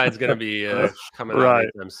Regicide's going to be coming out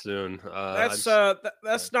anytime soon.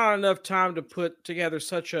 That's not enough time to put together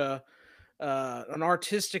such an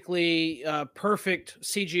artistically perfect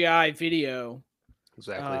CGI video.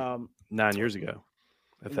 Exactly. 9 years ago.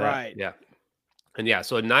 Right. Yeah. And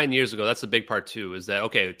so 9 years ago, that's the big part too, is that,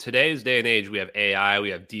 okay, today's day and age, we have AI, we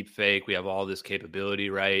have deep fake, we have all this capability,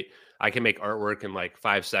 right? I can make artwork in like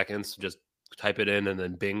 5 seconds, just type it in and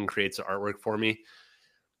then Bing creates the artwork for me.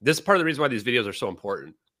 This is part of the reason why these videos are so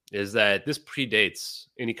important, is that this predates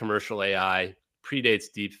any commercial AI,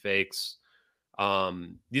 predates deep fakes.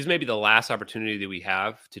 These may be the last opportunity that we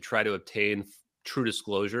have to try to obtain true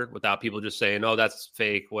disclosure without people just saying, oh, that's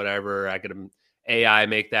fake, whatever. I could AI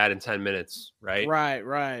make that in 10 minutes, right?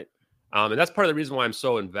 Right. And that's part of the reason why I'm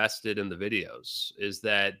so invested in the videos, is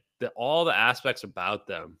that all the aspects about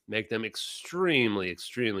them make them extremely,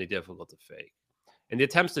 extremely difficult to fake. And the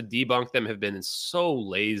attempts to debunk them have been so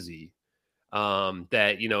lazy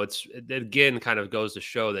that, it again kind of goes to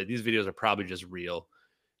show that these videos are probably just real.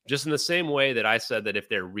 Just in the same way that I said that if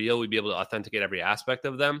they're real, we'd be able to authenticate every aspect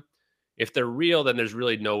of them. If they're real, then there's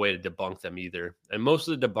really no way to debunk them either. And most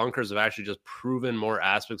of the debunkers have actually just proven more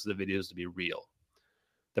aspects of the videos to be real.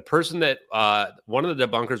 The person that, one of the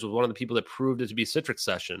debunkers was one of the people that proved it to be Citrix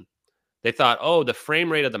Session. They thought, the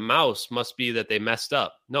frame rate of the mouse must be that they messed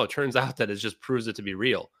up. No, it turns out that it just proves it to be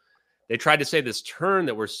real. They tried to say this turn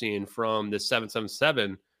that we're seeing from this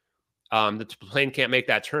 777, the plane can't make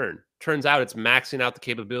that turn. Turns out it's maxing out the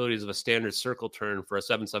capabilities of a standard circle turn for a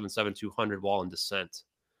 777-200 while in descent.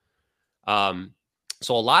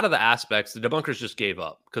 So a lot of the aspects, the debunkers just gave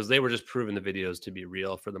up because they were just proving the videos to be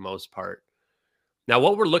real for the most part. Now,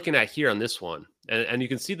 what we're looking at here on this one, and you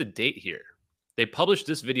can see the date here. They published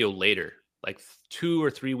this video later, like 2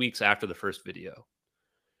 or 3 weeks after the first video.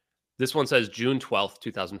 This one says June 12th,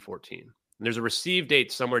 2014. And there's a received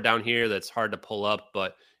date somewhere down here that's hard to pull up,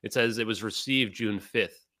 but it says it was received June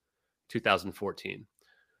 5th, 2014.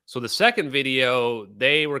 So the second video,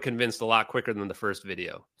 they were convinced a lot quicker than the first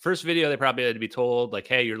video. First video, they probably had to be told, like,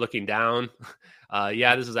 hey, you're looking down.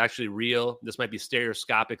 This is actually real. This might be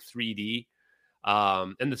stereoscopic 3D.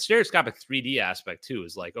 And the stereoscopic 3D aspect, too,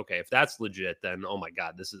 is like, okay, if that's legit, then, oh, my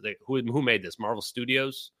God, this is who made this? Marvel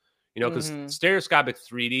Studios? Because stereoscopic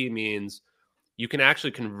 3D means you can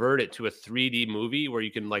actually convert it to a 3D movie where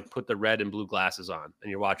you can, like, put the red and blue glasses on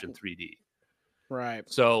and you're watching 3D. Right.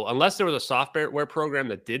 So unless there was a software program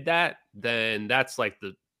that did that, then that's like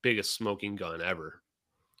the biggest smoking gun ever.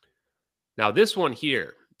 Now, this one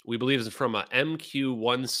here, we believe is from a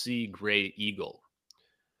MQ-1C Gray Eagle.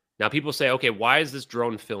 Now, people say, okay, why is this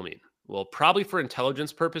drone filming? Well, probably for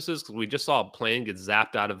intelligence purposes, because we just saw a plane get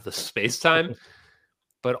zapped out of the space-time.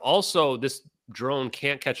 But also, this drone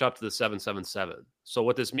can't catch up to the 777. So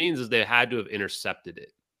what this means is they had to have intercepted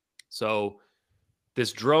it. So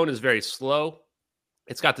this drone is very slow.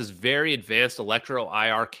 It's got this very advanced electro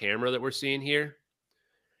IR camera that we're seeing here,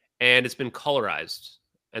 and it's been colorized.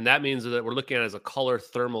 And that means that we're looking at it as a color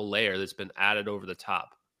thermal layer that's been added over the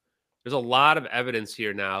top. There's a lot of evidence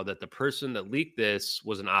here now that the person that leaked this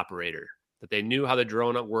was an operator, that they knew how the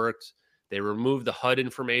drone worked. They removed the HUD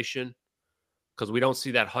information, because we don't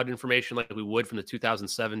see that HUD information like we would from the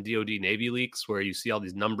 2007 DoD Navy leaks, where you see all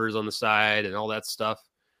these numbers on the side and all that stuff.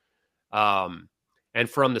 And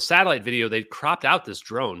from the satellite video, they cropped out this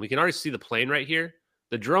drone. We can already see the plane right here.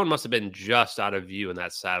 The drone must have been just out of view in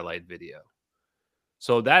that satellite video.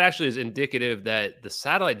 So that actually is indicative that the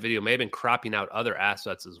satellite video may have been cropping out other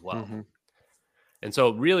assets as well. Mm-hmm. And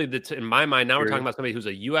so really, in my mind, now we're talking about somebody who's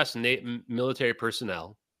a U.S. military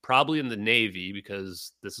personnel, probably in the Navy,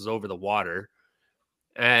 because this is over the water.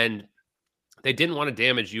 And they didn't want to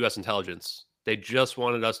damage U.S. intelligence. They just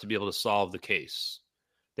wanted us to be able to solve the case.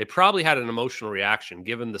 They probably had an emotional reaction,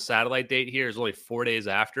 given the satellite date here is only 4 days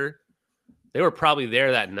after. They were probably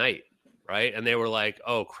there that night, right? And they were like,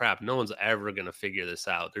 oh, crap, no one's ever going to figure this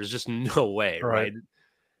out. There's just no way, right?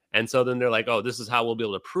 And so then they're like, oh, this is how we'll be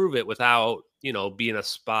able to prove it without, being a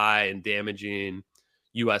spy and damaging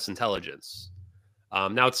U.S. intelligence.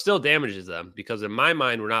 Now, it still damages them, because in my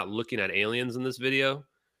mind, we're not looking at aliens in this video.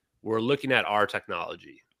 We're looking at our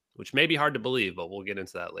technology, which may be hard to believe, but we'll get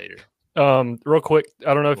into that later. Real quick,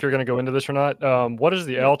 I don't know if you're going to go into this or not. What is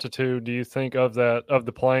the altitude, do you think, of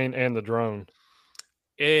the plane and the drone?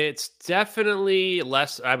 It's definitely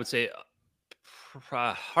less, I would say,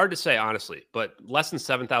 hard to say, honestly, but less than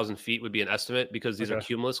 7,000 feet would be an estimate, because these are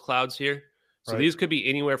cumulus clouds here. So these could be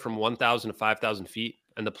anywhere from 1,000 to 5,000 feet,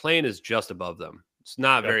 and the plane is just above them. It's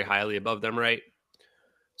not very highly above them, right?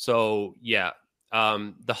 So, yeah.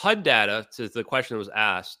 The HUD data, to the question that was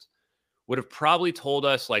asked, would have probably told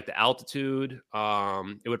us like the altitude.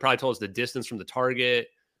 It would probably tell us the distance from the target.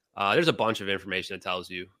 There's a bunch of information that tells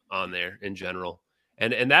you on there in general.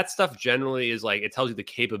 And that stuff generally is like, it tells you the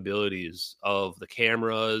capabilities of the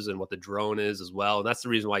cameras and what the drone is as well. And that's the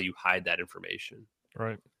reason why you hide that information.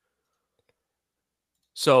 Right.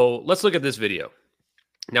 So let's look at this video.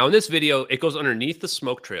 Now in this video, it goes underneath the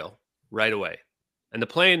smoke trail right away. And the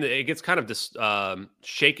plane, it gets kind of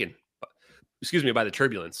shaken, by the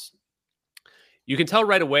turbulence. You can tell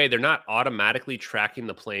right away they're not automatically tracking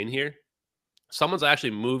the plane here. Someone's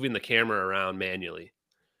actually moving the camera around manually,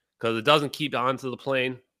 because it doesn't keep onto the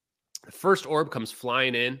plane. The first orb comes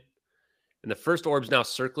flying in, and the first orb's now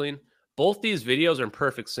circling. Both these videos are in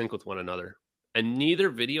perfect sync with one another, and neither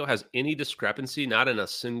video has any discrepancy, not in a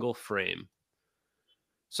single frame.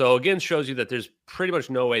 So again, shows you that there's pretty much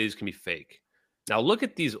no way these can be fake. Now look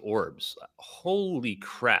at these orbs. Holy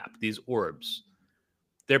crap, these orbs.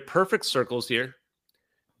 They're perfect circles here.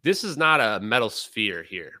 This is not a metal sphere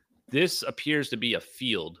here. This appears to be a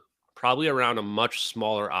field, probably around a much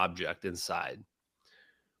smaller object inside.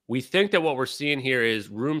 We think that what we're seeing here is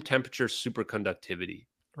room temperature superconductivity.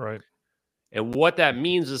 Right. And what that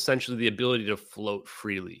means is essentially the ability to float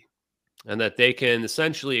freely, and that they can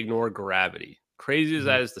essentially ignore gravity. Crazy as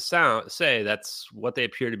that is to say, that's what they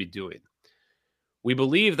appear to be doing. We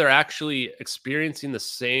believe they're actually experiencing the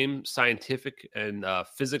same scientific and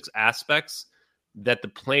physics aspects that the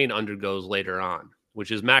plane undergoes later on,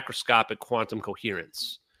 which is macroscopic quantum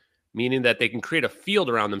coherence, meaning that they can create a field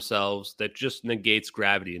around themselves that just negates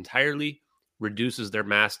gravity entirely, reduces their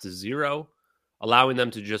mass to zero, allowing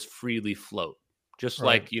them to just freely float. Just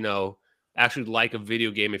like, actually like a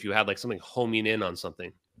video game, if you had like something homing in on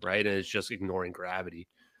something, right? And it's just ignoring gravity.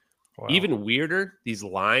 Wow. Even weirder, these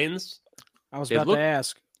lines. I was about to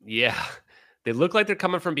ask. Yeah. They look like they're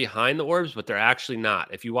coming from behind the orbs, but they're actually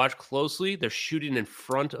not. If you watch closely, they're shooting in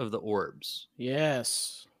front of the orbs.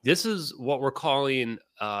 Yes. This is what we're calling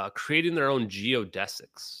creating their own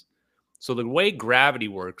geodesics. So the way gravity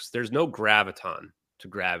works, there's no graviton to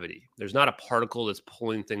gravity. There's not a particle that's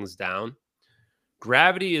pulling things down.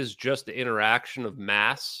 Gravity is just the interaction of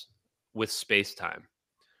mass with space-time.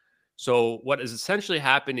 So what is essentially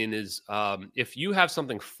happening is if you have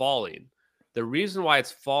something falling, the reason why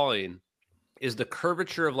it's falling is the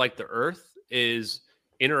curvature of like the Earth is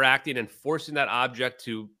interacting and forcing that object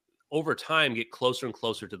to, over time, get closer and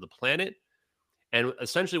closer to the planet. And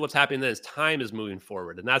essentially what's happening then is time is moving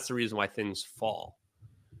forward. And that's the reason why things fall.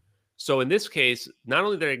 So in this case, not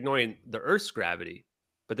only they're ignoring the Earth's gravity,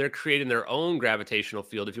 but they're creating their own gravitational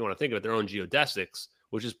field, if you want to think of it, their own geodesics,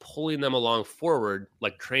 which is pulling them along forward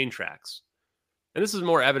like train tracks. And this is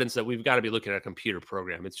more evidence that we've got to be looking at a computer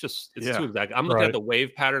program. It's too exact. I'm looking at the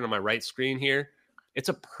wave pattern on my right screen here. It's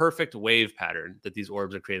a perfect wave pattern that these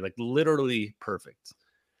orbs are creating, like literally perfect.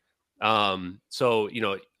 So,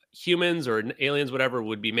 humans or aliens, whatever,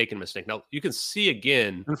 would be making a mistake. Now, you can see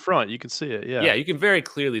again. In front, you can see it. Yeah. Yeah, you can very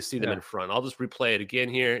clearly see them Yeah. in front. I'll just replay it again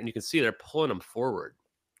here, and you can see they're pulling them forward.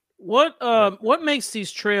 What makes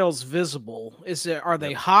these trails visible? Are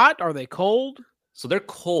they hot? Are they cold? So they're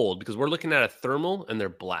cold because we're looking at a thermal, and they're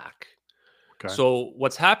black. Okay. So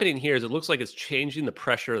what's happening here is it looks like it's changing the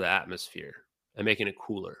pressure of the atmosphere and making it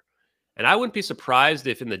cooler. And I wouldn't be surprised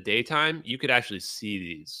if in the daytime you could actually see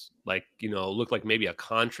these, like, look like maybe a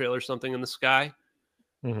contrail or something in the sky.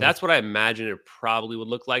 Mhm. That's what I imagine it probably would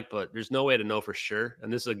look like, but there's no way to know for sure.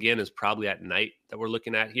 And this, again, is probably at night that we're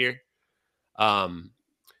looking at here.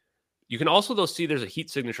 You can also, though, see there's a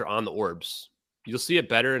heat signature on the orbs. You'll see it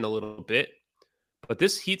better in a little bit. But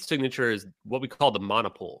this heat signature is what we call the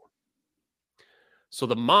monopole. So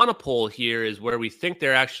the monopole here is where we think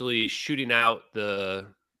they're actually shooting out the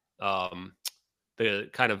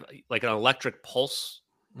kind of like an electric pulse,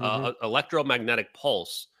 electromagnetic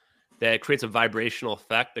pulse that creates a vibrational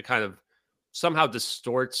effect that kind of somehow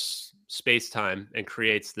distorts space-time and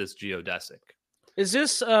creates this geodesic. Is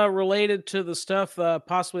this related to the stuff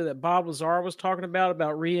possibly that Bob Lazar was talking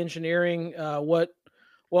about re-engineering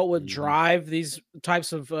what would drive these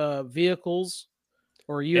types of vehicles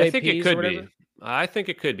or UAPs? Yeah, I think it could or whatever? be. I think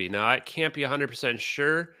it could be. Now, I can't be 100%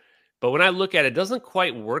 sure, but when I look at it, it doesn't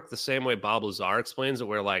quite work the same way Bob Lazar explains it,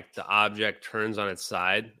 where like the object turns on its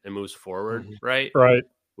side and moves forward, right? Right.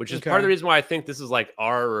 Which is part of the reason why I think this is like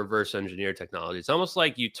our reverse engineer technology. It's almost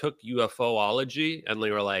like you took UFOlogy and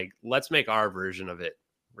you were like, let's make our version of it,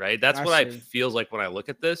 right? That's what it feels like when I look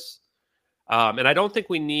at this. And I don't think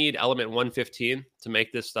we need element 115 to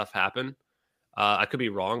make this stuff happen. I could be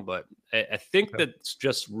wrong, but I think that it's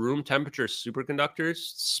just room temperature superconductors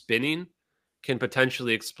spinning can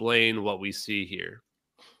potentially explain what we see here.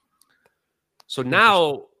 So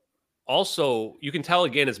now, also, you can tell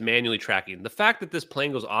again it's manually tracking. The fact that this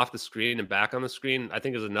plane goes off the screen and back on the screen, I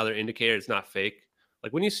think, is another indicator it's not fake.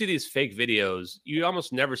 Like when you see these fake videos, you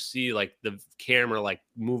almost never see like the camera like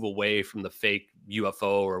move away from the fake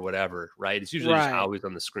UFO or whatever, right? It's usually just always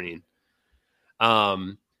on the screen.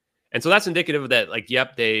 And so that's indicative of that, like,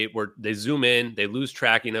 yep, they zoom in, they lose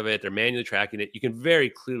tracking of it, they're manually tracking it. You can very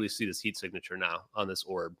clearly see this heat signature now on this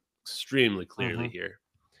orb, extremely clearly here.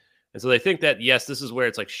 And so they think that, yes, this is where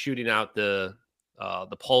it's like shooting out the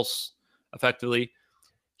pulse effectively.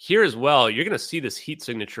 Here as well, you're going to see this heat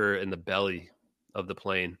signature in the belly of the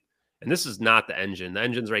plane. And this is not the engine. The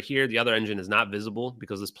engine's right here. The other engine is not visible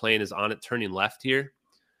because this plane is on it turning left here.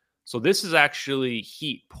 So this is actually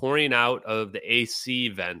heat pouring out of the AC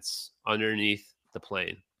vents underneath the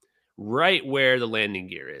plane, right where the landing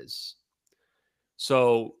gear is.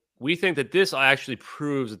 So we think that this actually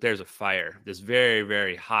proves that there's a fire, this very,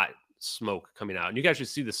 very hot smoke coming out. And you can actually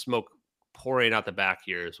see the smoke pouring out the back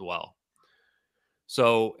here as well.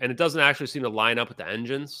 So, and it doesn't actually seem to line up with the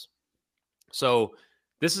engines. So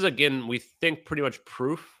this is, again, we think pretty much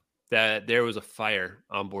proof that there was a fire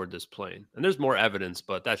on board this plane. And there's more evidence,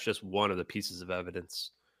 but that's just one of the pieces of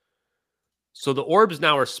evidence. So the orbs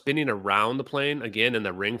now are spinning around the plane, again, in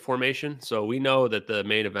the ring formation. So we know that the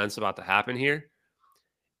main event's about to happen here.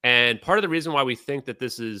 And part of the reason why we think that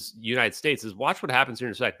this is United States is watch what happens here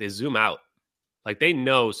in a sec. They zoom out. Like they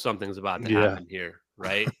know something's about to happen here,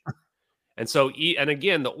 right? And so, and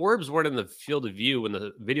again, the orbs weren't in the field of view when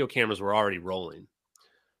the video cameras were already rolling.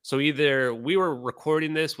 So either we were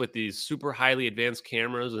recording this with these super highly advanced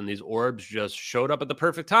cameras and these orbs just showed up at the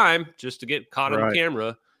perfect time just to get caught on the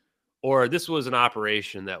camera, or this was an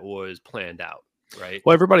operation that was planned out, right?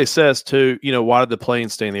 Well, everybody says too, why did the plane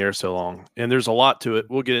stay in the air so long? And there's a lot to it.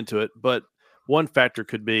 We'll get into it. But one factor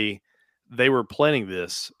could be they were planning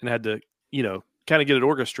this and had to, kind of get it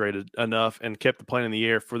orchestrated enough and kept the plane in the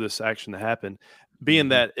air for this action to happen. Being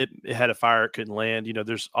that it had a fire, it couldn't land.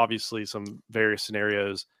 There's obviously some various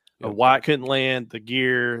scenarios of why it couldn't land. The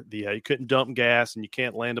gear, you couldn't dump gas, and you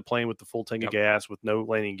can't land a plane with the full tank of gas with no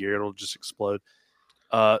landing gear; it'll just explode.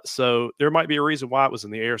 So there might be a reason why it was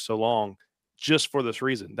in the air so long, just for this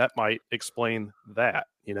reason. That might explain that.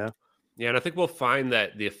 Yeah, and I think we'll find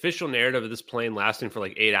that the official narrative of this plane lasting for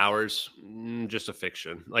like 8 hours, just a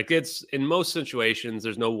fiction. Like it's in most situations,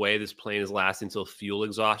 there's no way this plane is lasting until fuel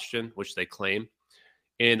exhaustion, which they claim.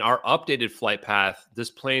 In our updated flight path,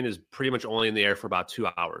 this plane is pretty much only in the air for about 2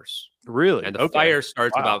 hours. Really? And the fire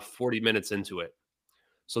starts about 40 minutes into it.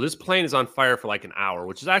 So this plane is on fire for like an hour,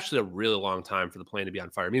 which is actually a really long time for the plane to be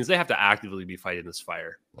on fire. It means they have to actively be fighting this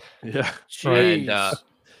fire. Yeah. And,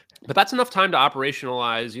 but that's enough time to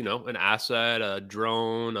operationalize, an asset, a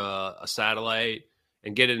drone, a satellite,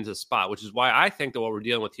 and get it into the spot, which is why I think that what we're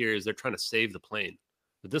dealing with here is they're trying to save the plane.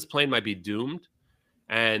 That this plane might be doomed,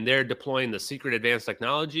 and they're deploying the secret advanced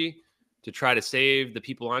technology to try to save the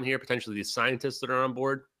people on here, potentially these scientists that are on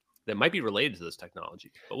board that might be related to this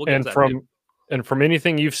technology. But we'll get And to that. And from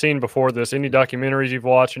anything you've seen before this, any documentaries you've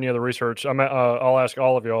watched, any other research, I'll ask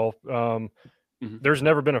all of y'all. There's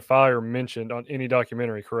never been a fire mentioned on any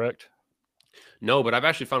documentary, correct? No, but I've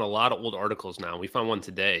actually found a lot of old articles now. We found one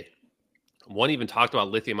today. One even talked about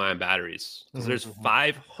lithium-ion batteries, because there's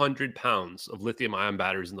 500 pounds of lithium-ion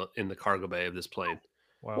batteries in the cargo bay of this plane.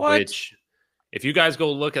 Wow. What? Which, if you guys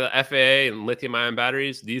go look at the FAA and lithium-ion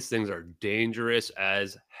batteries, these things are dangerous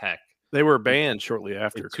as heck. They were banned shortly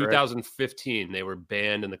after. In 2015, they were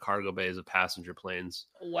banned in the cargo bays of passenger planes.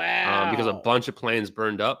 Wow. Because a bunch of planes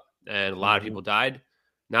burned up and a lot of people died.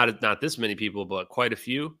 Not this many people, but quite a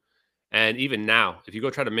few. And even now, if you go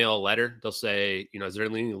try to mail a letter, they'll say, is there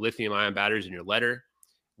any lithium-ion batteries in your letter?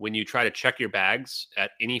 When you try to check your bags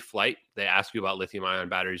at any flight, they ask you about lithium-ion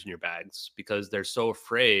batteries in your bags because they're so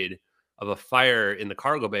afraid of a fire in the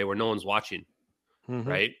cargo bay where no one's watching,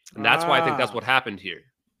 right? And that's why I think that's what happened here,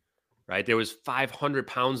 right? There was 500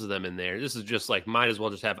 pounds of them in there. This is just like, might as well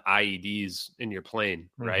just have IEDs in your plane,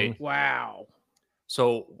 right? Wow.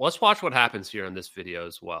 So let's watch what happens here on this video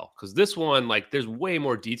as well. Because this one, there's way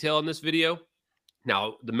more detail in this video.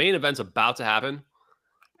 Now, the main event's about to happen.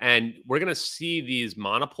 And we're going to see these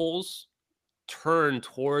monopoles turn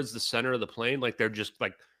towards the center of the plane. Like they're just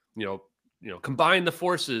combine the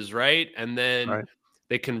forces, right? And then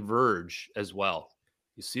they converge as well.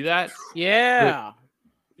 You see that? Yeah.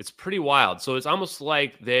 It's pretty wild. So it's almost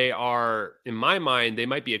like they are, in my mind, they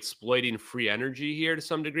might be exploiting free energy here to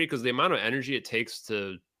some degree, because the amount of energy it takes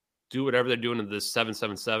to do whatever they're doing to this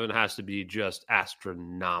 777 has to be just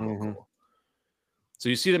astronomical. So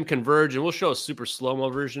you see them converge, and we'll show a super slow-mo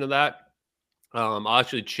version of that. I'll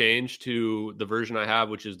actually change to the version I have,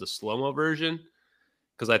 which is the slow-mo version,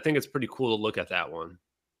 because I think it's pretty cool to look at that one.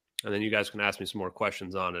 And then you guys can ask me some more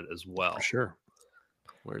questions on it as well. For sure.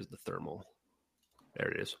 Where's the thermal? There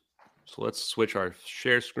it is. So let's switch our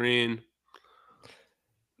share screen.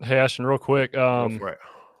 Hey, Ashton, real quick. Go for it.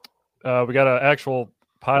 We got an actual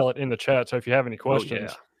pilot in the chat, so if you have any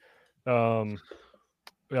questions, to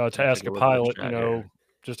ask a pilot,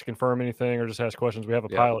 just to confirm anything or just ask questions, we have a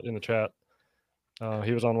pilot in the chat.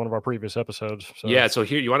 He was on one of our previous episodes. So. Yeah, so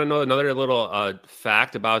here, you want to know another little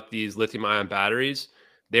fact about these lithium-ion batteries?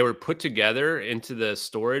 They were put together into the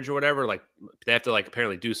storage or whatever. Like, they have to,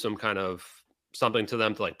 apparently do some kind of something to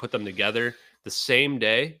them to, put them together the same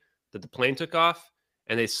day that the plane took off,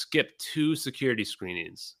 and they skipped 2 security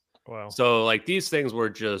screenings. Wow. So, these things were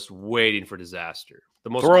just waiting for disaster. The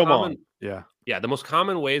most common, the most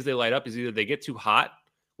common ways they light up is either they get too hot,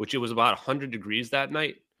 which it was about 100 degrees that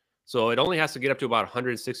night. So it only has to get up to about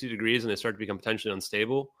 160 degrees and they start to become potentially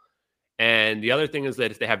unstable. And the other thing is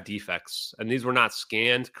that if they have defects, and these were not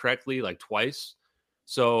scanned correctly, twice.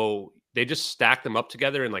 So they just stacked them up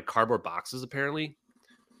together in cardboard boxes, apparently.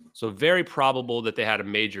 So very probable that they had a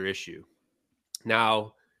major issue.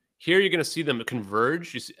 Now, here you're going to see them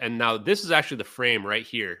converge. And now this is actually the frame right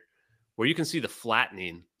here where you can see the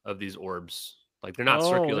flattening of these orbs. They're not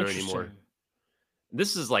circular anymore.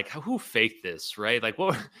 This is who faked this, right?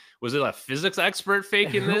 What was it, a physics expert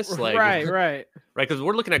faking this? Right. Because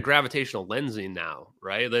we're looking at gravitational lensing now,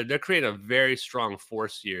 right? They're creating a very strong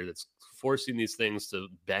force here that's forcing these things to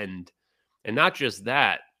bend. And not just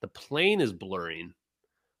that, the plane is blurring.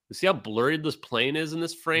 You see how blurred this plane is in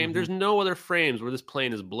this frame? There's no other frames where this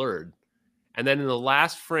plane is blurred. And then in the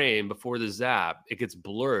last frame before the zap, it gets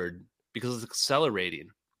blurred because it's accelerating.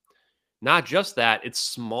 Not just that, it's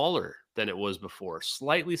smaller than it was before,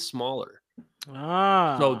 slightly smaller.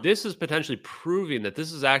 So this is potentially proving that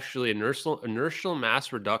this is actually inertial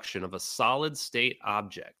mass reduction of a solid state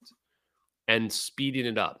object and speeding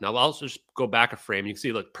it up. Now, I'll just go back a frame. You can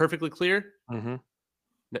see, look, perfectly clear. Mm-hmm.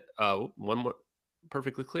 One more,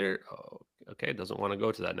 perfectly clear. Oh, okay, it doesn't want to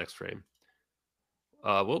go to that next frame.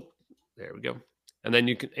 Well, there we go. And then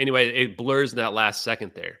you can, anyway, it blurs in that last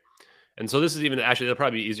second there. And so this is even, actually, it'll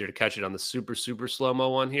probably be easier to catch it on the super, super slow-mo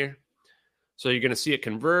one here. So you're going to see it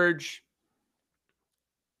converge.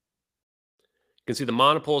 You can see the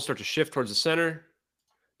monopole start to shift towards the center.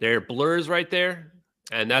 There are blurs right there.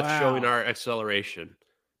 And that's showing our acceleration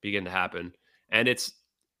begin to happen. And it's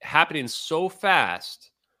happening so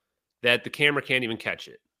fast that the camera can't even catch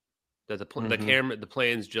it. That the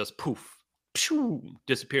plane's just poof,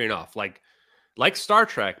 disappearing off. Like Star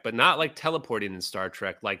Trek, but not like teleporting in Star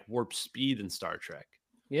Trek, like warp speed in Star Trek.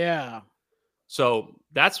 Yeah. So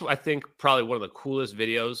that's, I think, probably one of the coolest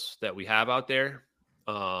videos that we have out there.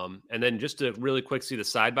 And then just to really quick see the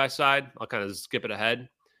side by side, I'll kind of skip it ahead.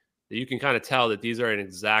 That you can kind of tell that these are in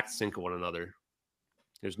exact sync of one another.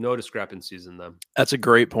 There's no discrepancies in them. That's a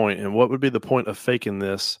great point. And what would be the point of faking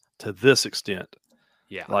this to this extent?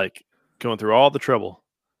 Yeah. Like going through all the trouble.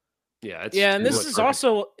 Yeah. And this is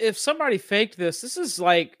also, if somebody faked this is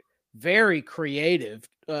like very creative.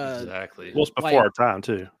 Exactly. Well, it's before our time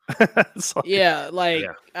too. I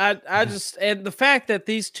just, and the fact that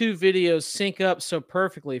these two videos sync up so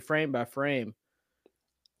perfectly frame by frame.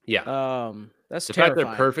 Yeah. That's the terrifying.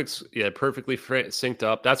 fact they're perfectly synced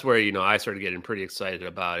up. That's where, I started getting pretty excited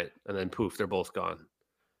about it. And then poof, they're both gone.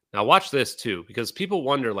 Now watch this too, because people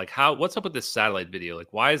wonder like what's up with this satellite video?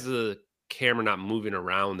 Like, why is the camera not moving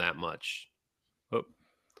around that much? Oh.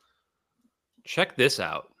 Check this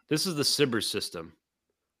out. This is the Sibber system.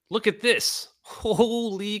 Look at this.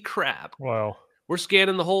 Holy crap. Wow. We're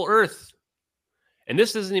scanning the whole Earth. And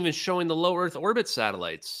this isn't even showing the low Earth orbit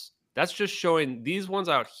satellites. That's just showing these ones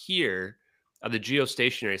out here are the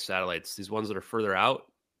geostationary satellites, these ones that are further out.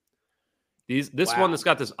 This one that's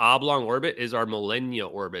got this oblong orbit is our Millennia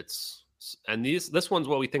orbits. And this one's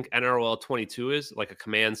what we think NROL 22 is, like a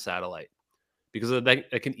command satellite, because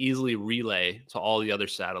it can easily relay to all the other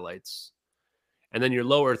satellites. And then your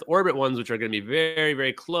low Earth orbit ones, which are going to be very,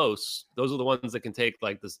 very close, those are the ones that can take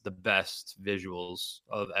like the best visuals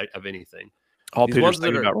of anything. All Peter's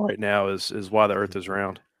thinking about right now is why the Earth is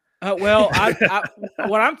round. Well,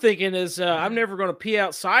 what I'm thinking is I'm never going to pee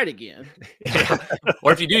outside again.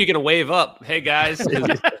 Or if you do, you're going to wave up. Hey, guys.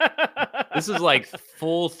 This is like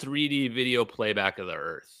full 3D video playback of the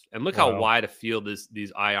Earth. And look how wide a field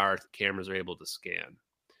these IR cameras are able to scan.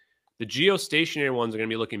 The geostationary ones are going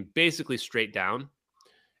to be looking basically straight down.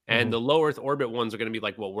 And the low Earth orbit ones are going to be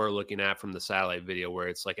like what we're looking at from the satellite video, where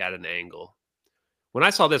it's like at an angle. When I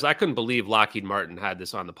saw this, I couldn't believe Lockheed Martin had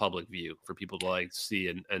this on the public view for people to like see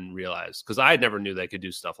and realize, because I never knew they could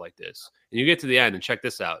do stuff like this. And you get to the end and check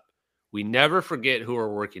this out. We never forget who we're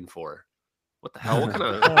working for. What the hell? What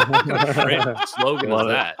kind of slogan is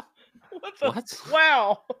that? What?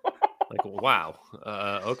 Wow. Like, wow.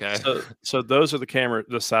 Okay. So those are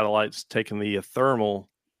the satellites taking the thermal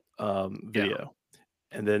video. Yeah.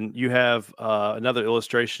 And then you have another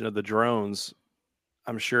illustration of the drones.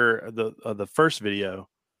 I'm sure the first video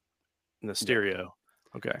in the stereo.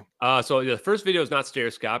 Okay. So the first video is not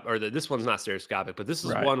stereoscopic, or this one's not stereoscopic, but this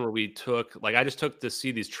is one where we took, like, I just took to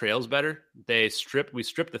see these trails better. We stripped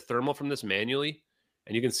the thermal from this manually,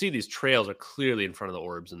 and you can see these trails are clearly in front of the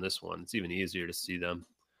orbs in this one. It's even easier to see them.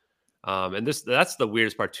 And that's the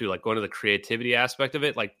weirdest part too, like going to the creativity aspect of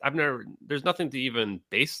it. Like there's nothing to even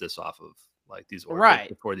base this off of, like these orbs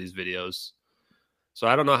before these videos. So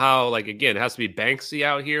I don't know how, like, again, it has to be Banksy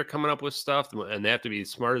out here coming up with stuff, and they have to be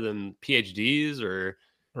smarter than PhDs, or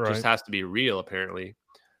just has to be real, apparently.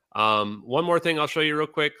 One more thing I'll show you real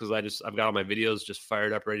quick, because I've got all my videos just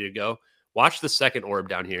fired up, ready to go. Watch the second orb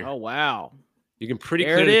down here. Oh, wow. You can pretty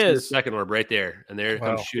clearly see the second orb right there, and there it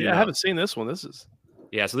comes shooting out. I haven't seen this one. So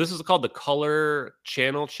this is called the color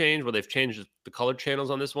channel change, where they've changed the color channels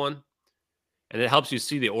on this one, and it helps you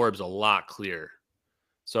see the orbs a lot clearer.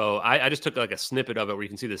 So I just took like a snippet of it where you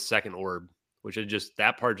can see the second orb, which is just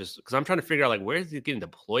that part, just because I'm trying to figure out, like, where is it getting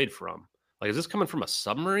deployed from? Like, is this coming from a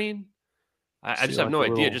submarine? I just have no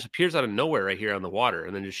idea. It just appears out of nowhere right here on the water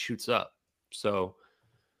and then just shoots up. So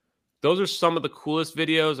those are some of the coolest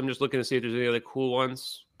videos. I'm just looking to see if there's any other cool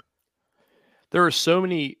ones. There are so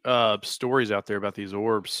many stories out there about these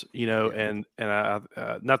orbs, and I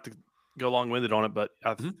not to go long-winded on it, but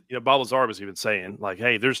Bob Lazar was even saying, like,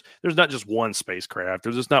 hey, there's not just one spacecraft.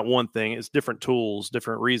 There's just not one thing. It's different tools,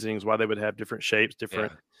 different reasonings why they would have different shapes,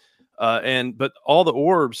 different. But all the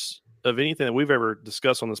orbs of anything that we've ever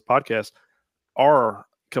discussed on this podcast are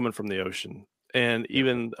coming from the ocean. And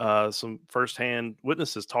even some firsthand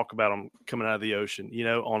witnesses talk about them coming out of the ocean,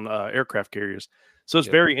 on aircraft carriers. So it's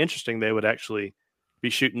very interesting. They would actually be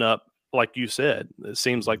shooting up, like you said. It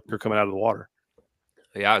seems like they're coming out of the water.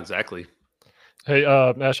 Yeah, exactly. Hey,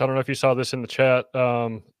 Ash, I don't know if you saw this in the chat.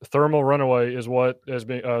 Thermal runaway is what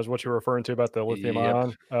you're referring to about the lithium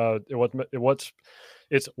ion.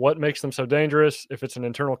 It's what makes them so dangerous. If it's an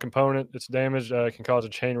internal component, it's damaged. It can cause a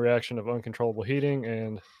chain reaction of uncontrollable heating,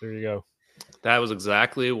 and there you go. That was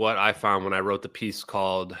exactly what I found when I wrote the piece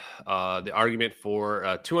called "The Argument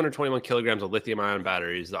for 221 kilograms of lithium-ion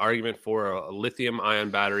batteries: The Argument for a Lithium-Ion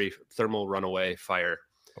Battery Thermal Runaway Fire."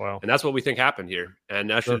 Wow. And that's what we think happened here. And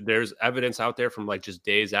actually, there's evidence out there from like just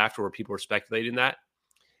days after where people were speculating that.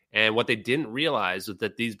 And what they didn't realize is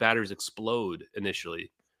that these batteries explode initially.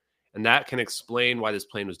 And that can explain why this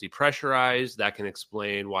plane was depressurized. That can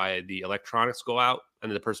explain why the electronics go out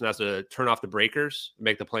and the person has to turn off the breakers,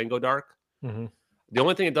 make the plane go dark. Mm-hmm. The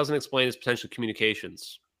only thing it doesn't explain is potential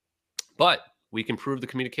communications. But we can prove the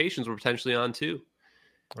communications were potentially on too.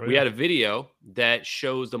 Oh, We yeah. had a video that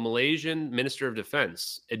shows the Malaysian Minister of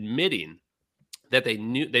Defense admitting that they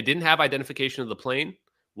didn't have identification of the plane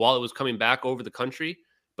while it was coming back over the country,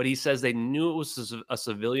 but he says they knew it was a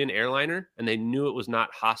civilian airliner and they knew it was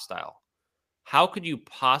not hostile. How could you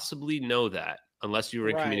possibly know that unless you were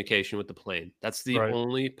in Right. communication with the plane? That's the Right.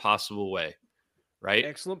 only possible way, right?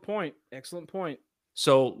 Excellent point. Excellent point.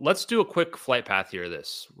 So let's do a quick flight path here of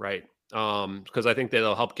this, right? Because I think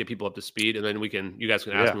that'll help get people up to speed, and then you guys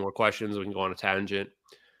can ask me more questions. We can go on a tangent.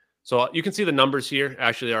 So you can see the numbers here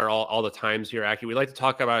actually are all the times here accurate. We like to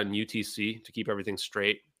talk about in UTC to keep everything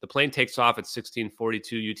straight. The plane takes off at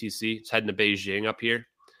 1642 UTC. It's heading to Beijing up here.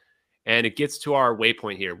 And it gets to our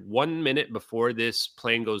waypoint here. 1 minute before this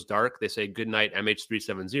plane goes dark, they say, good night,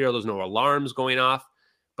 MH370. There's no alarms going off.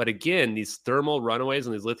 But again, these thermal runaways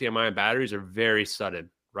and these lithium-ion batteries are very sudden,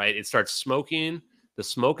 right? It starts smoking. The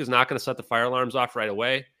smoke is not going to set the fire alarms off right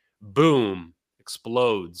away. Boom,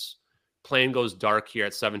 explodes. Plane goes dark here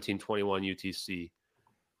at 1721 UTC.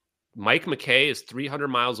 Mike McKay is 300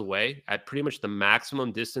 miles away at pretty much the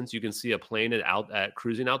maximum distance you can see a plane at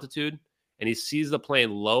cruising altitude. And he sees the plane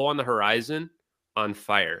low on the horizon on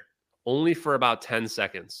fire, only for about 10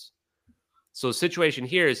 seconds. So the situation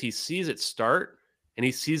here is he sees it start and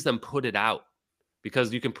he sees them put it out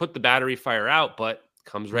because you can put the battery fire out, but it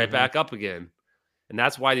comes right back up again. And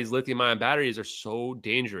that's why these lithium-ion batteries are so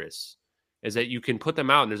dangerous, is that you can put them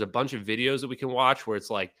out. And there's a bunch of videos that we can watch where it's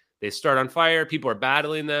like they start on fire, people are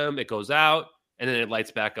battling them, it goes out, and then it lights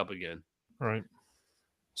back up again. Right.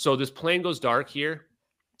 So this plane goes dark here.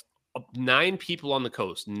 9 people on the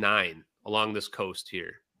coast, 9 along this coast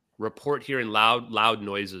here, report hearing loud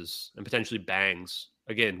noises and potentially bangs.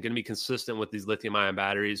 Again, going to be consistent with these lithium-ion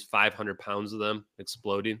batteries, 500 pounds of them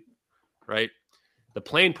exploding, right? The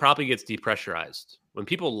plane probably gets depressurized. When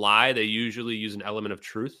people lie, they usually use an element of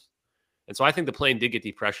truth. And so I think the plane did get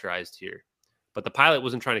depressurized here. But the pilot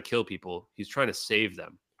wasn't trying to kill people. He's trying to save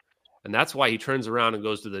them. And that's why he turns around and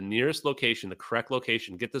goes to the nearest location, the correct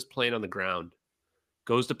location, get this plane on the ground.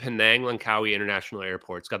 Goes to Penang Langkawi International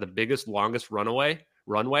Airport. It's got the biggest, longest runway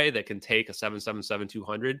that can take a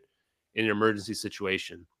 777-200 in an emergency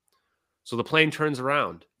situation. So the plane turns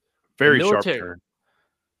around. Very sharp turn.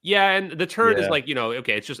 Yeah, and the turn is like,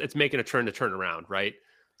 okay, it's making a turn to turn around, right?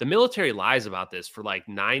 The military lies about this for like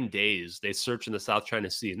 9 days. They search in the South China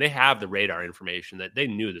Sea, and they have the radar information that they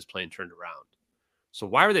knew this plane turned around. So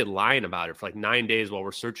why are they lying about it for like 9 days while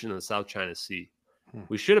we're searching in the South China Sea?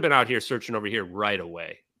 We should have been out here searching over here right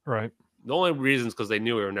away. Right. The only reason is because they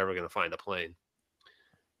knew we were never going to find the plane.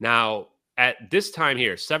 Now, at this time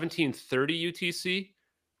here, 1730 UTC,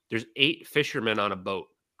 there's 8 fishermen on a boat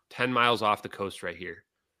 10 miles off the coast right here.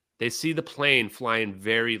 They see the plane flying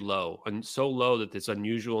very low, and so low that it's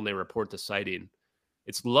unusual, and they report the sighting.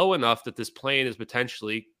 It's low enough that this plane is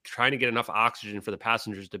potentially trying to get enough oxygen for the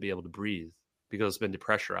passengers to be able to breathe because it's been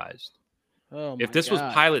depressurized. Oh, if this was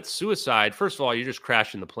pilot suicide, first of all, you're just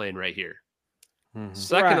crashing the plane right here. Mm-hmm.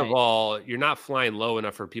 Second of all, you're not flying low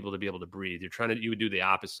enough for people to be able to breathe. You would do the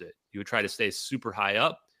opposite. You would try to stay super high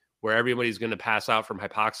up where everybody's going to pass out from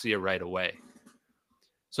hypoxia right away.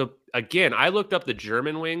 So again, I looked up the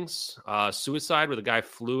German wings suicide where the guy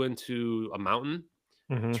flew into a mountain.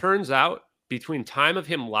 Mm-hmm. Turns out between time of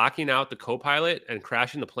him locking out the co-pilot and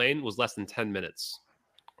crashing the plane was less than 10 minutes.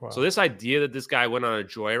 Wow. So this idea that this guy went on a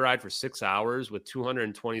joyride for 6 hours with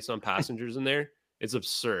 220 some passengers in there, it's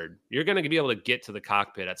absurd. You're going to be able to get to the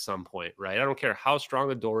cockpit at some point, right? I don't care how strong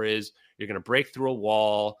the door is. You're going to break through a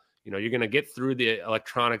wall. You're going to get through the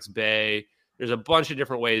electronics bay. There's a bunch of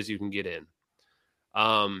different ways you can get in.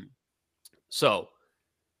 So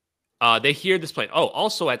they hear this plane. Oh,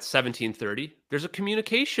 also at 1730, there's a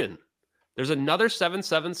communication. There's another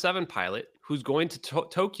 777 pilot who's going to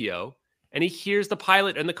Tokyo, and he hears the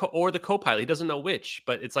pilot and the co-pilot. He doesn't know which,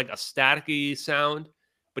 but it's like a staticky sound.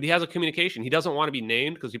 But he has a communication. He doesn't want to be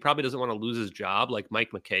named because he probably doesn't want to lose his job like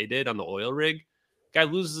Mike McKay did on the oil rig. Guy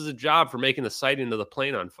loses his job for making the sighting of the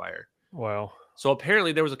plane on fire. Wow. So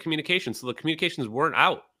apparently there was a communication. So the communications weren't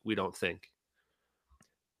out, we don't think.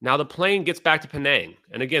 Now the plane gets back to Penang.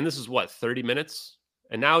 And again, this is 30 minutes?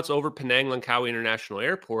 And now it's over Penang Langkawi International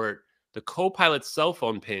Airport. The co-pilot's cell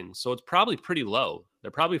phone pings. So it's probably pretty low.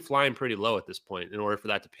 They're probably flying pretty low at this point in order for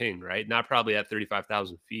that to ping, right? Not probably at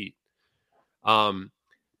 35,000 feet.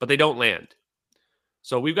 But they don't land.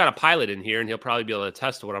 So we've got a pilot in here, and he'll probably be able to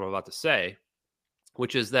attest to what I'm about to say.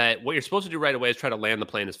 which is that what you're supposed to do right away is try to land the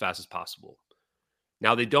plane as fast as possible.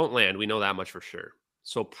 Now, they don't land. We know that much for sure.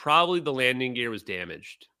 So probably the landing gear was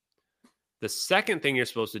damaged. The second thing you're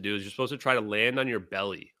supposed to do is you're supposed to try to land on your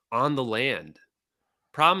belly on the land.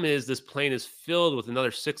 Problem is, this plane is filled with another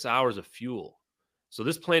 6 hours of fuel. So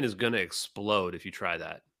this plane is going to explode if you try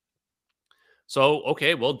that. So,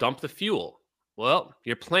 okay, well, dump the fuel. Well,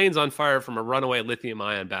 your plane's on fire from a runaway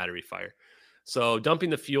lithium-ion battery fire. So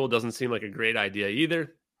dumping the fuel doesn't seem like a great idea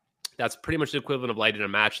either. That's pretty much the equivalent of lighting a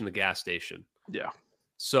match in the gas station. Yeah.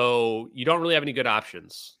 So you don't really have any good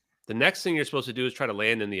options. The next thing you're supposed to do is try to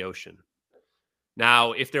land in the ocean.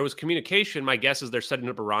 Now, if there was communication, my guess is they're setting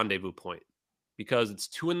up a rendezvous point because it's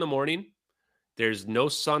 2 a.m. There's no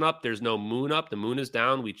sun up. There's no moon up. The moon is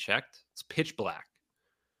down. We checked. It's pitch black.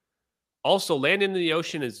 Also, landing in the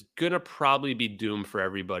ocean is going to probably be doomed for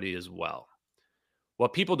everybody as well.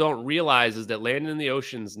 What people don't realize is that landing in the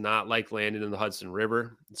ocean is not like landing in the Hudson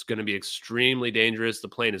River. It's going to be extremely dangerous. The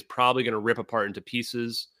plane is probably going to rip apart into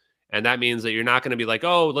pieces. And that means that you're not going to be like,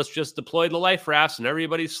 oh, let's just deploy the life rafts and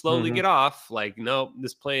everybody slowly get off. Like, no,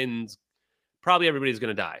 this plane's probably everybody's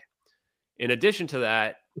going to die. In addition to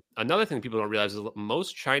that, another thing people don't realize is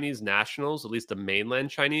most Chinese nationals, at least the mainland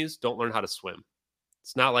Chinese, don't learn how to swim.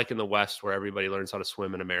 It's not like in the West where everybody learns how to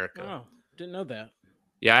swim in America. Oh, didn't know that.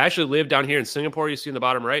 Yeah, I actually lived down here in Singapore. You see in the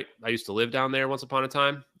bottom right. I used to live down there once upon a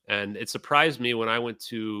time. And it surprised me when I went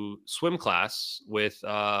to swim class with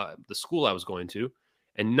the school I was going to.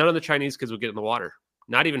 And none of the Chinese kids would get in the water,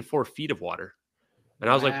 not even 4 feet of water. And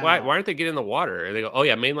I was like, why aren't they getting in the water? And they go, oh,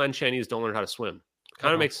 yeah, mainland Chinese don't learn how to swim.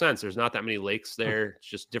 Kind of makes sense. There's not that many lakes there. It's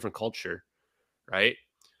just different culture, right?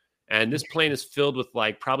 And this plane is filled with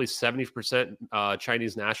like probably 70%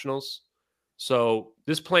 Chinese nationals. So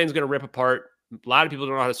this plane's going to rip apart. A lot of people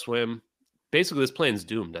don't know how to swim. Basically, this plane's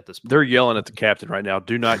doomed at this point. They're yelling at the captain right now.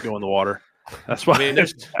 Do not go in the water. That's why. I mean,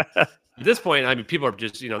 at this point, I mean, people are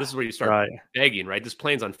just, this is where you start begging, right? This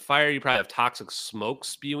plane's on fire. You probably have toxic smoke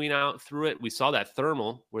spewing out through it. We saw that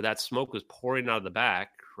thermal where that smoke was pouring out of the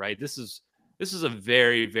back, right? This is a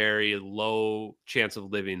very, very low chance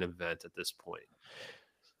of living event at this point.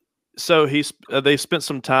 So they spent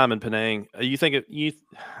some time in Penang. You think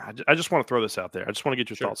I just want to throw this out there. I just want to get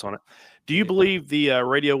your thoughts on it. Do you believe the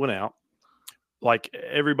radio went out like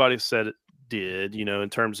everybody said it did, in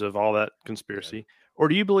terms of all that conspiracy? Yeah. Or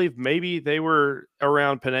do you believe maybe they were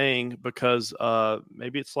around Penang because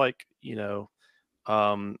maybe it's like, we're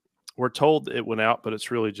told it went out, but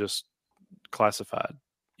it's really just classified,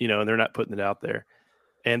 and they're not putting it out there.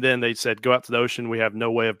 And then they said, go out to the ocean. We have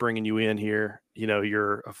no way of bringing you in here.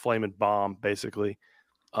 You're a flaming bomb, basically.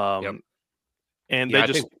 And they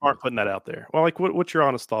just aren't putting that out there. Well, like, what's your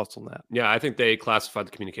honest thoughts on that? Yeah, I think they classified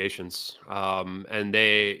the communications. And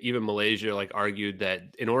even Malaysia, argued that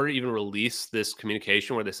in order to even release this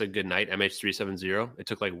communication where they said goodnight, MH370, it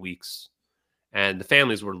took weeks. And the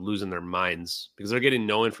families were losing their minds because they're getting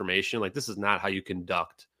no information. This is not how you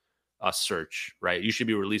conduct a search, right? You should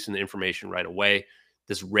be releasing the information right away.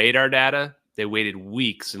 This radar data, they waited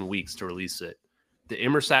weeks and weeks to release it. The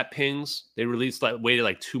Inmarsat pings, they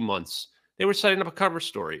waited 2 months. They were setting up a cover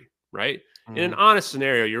story, right? In an honest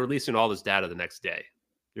scenario, you're releasing all this data the next day.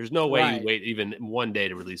 There's no way you wait even 1 day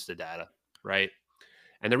to release the data, right?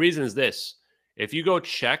 And the reason is this. If you go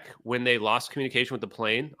check when they lost communication with the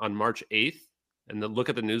plane on March 8th and look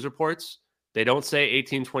at the news reports, they don't say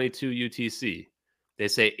 1822 UTC. They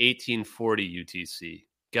say 1840 UTC.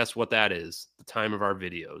 Guess what that is? The time of our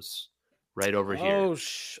videos right over here.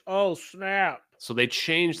 Oh, snap. So they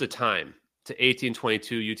changed the time to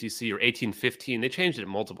 1822 UTC or 1815. They changed it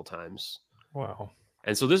multiple times. Wow.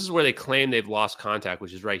 And so this is where they claim they've lost contact,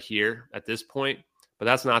 which is right here at this point. But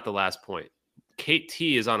that's not the last point. Kate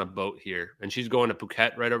T is on a boat here, and she's going to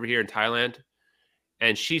Phuket right over here in Thailand.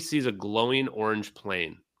 And she sees a glowing orange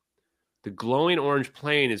plane. The glowing orange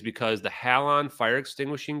plane is because the halon fire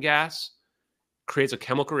extinguishing gas creates a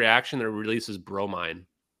chemical reaction that releases bromine,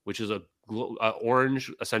 which is a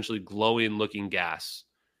orange, essentially glowing looking gas.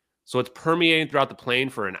 So it's permeating throughout the plane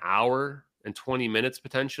for an hour and 20 minutes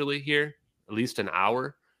potentially here, at least an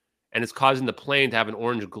hour. And it's causing the plane to have an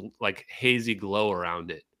orange, hazy glow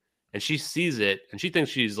around it. And she sees it and she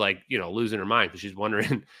thinks she's losing her mind because she's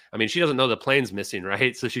wondering, she doesn't know the plane's missing,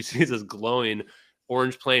 right? So she sees this glowing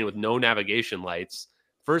orange plane with no navigation lights.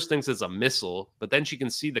 First thinks it's a missile, but then she can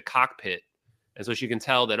see the cockpit. And so she can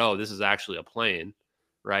tell that, oh, this is actually a plane,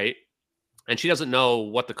 right? And she doesn't know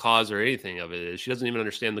what the cause or anything of it is. She doesn't even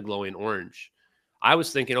understand the glowing orange. I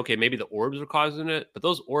was thinking, okay, maybe the orbs are causing it, but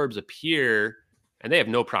those orbs appear and they have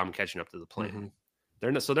no problem catching up to the plane.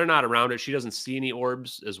 Mm-hmm. They're not around it. She doesn't see any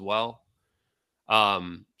orbs as well.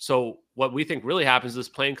 So what we think really happens, this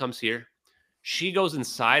plane comes here. She goes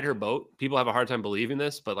inside her boat. People have a hard time believing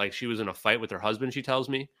this, but like she was in a fight with her husband, she tells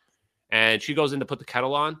me. And she goes in to put the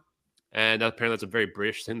kettle on. And apparently that's a very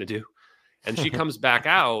British thing to do. And she comes back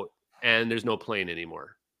out and there's no plane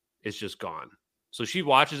anymore. It's just gone. So she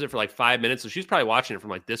watches it for like 5 minutes. So she's probably watching it from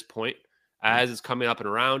like this point as it's coming up and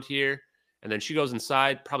around here. And then she goes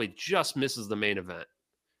inside, probably just misses the main event.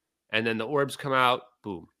 And then the orbs come out,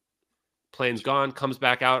 boom. Plane's gone, comes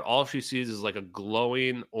back out. All she sees is like a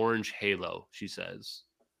glowing orange halo, she says.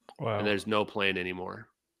 Wow. And there's no plane anymore.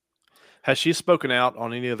 Has she spoken out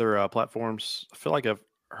on any other platforms? I feel like I've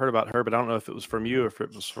heard about her, but I don't know if it was from you or if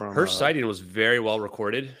it was from her sighting was very well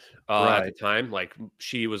recorded at the time. Like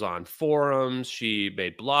she was on forums, she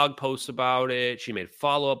made blog posts about it, she made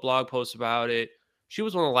follow-up blog posts about it. She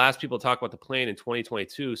was one of the last people to talk about the plane in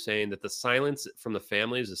 2022, saying that the silence from the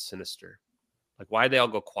families is sinister. Like, why did they all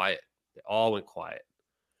go quiet? They all went quiet.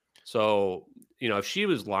 So, you know, if she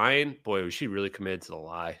was lying, boy, was she really committed to the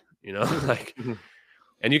lie, you know, like.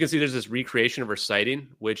 And you can see there's this recreation of her sighting,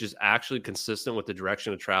 which is actually consistent with the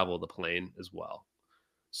direction of travel of the plane as well.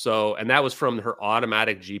 So, and that was from her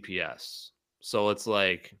automatic GPS. So it's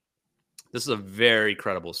like, this is a very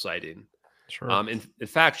credible sighting. Sure. In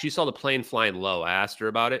fact, she saw the plane flying low. I asked her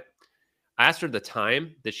about it. I asked her the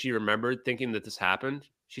time that she remembered thinking that this happened.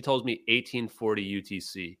 She told me 1840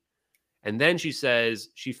 UTC. And then she says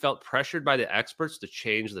she felt pressured by the experts to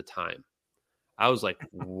change the time. I was like,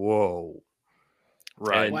 whoa.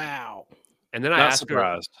 Right. And, Wow. And then I Not asked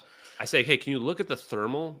surprised. her, I say, hey, can you look at the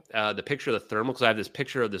thermal, the picture of the thermal? Because I have this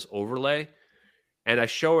picture of this overlay. And I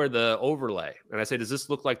show her the overlay. And I say, does this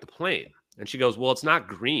look like the plane? And she goes, well, it's not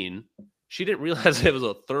green. She didn't realize it was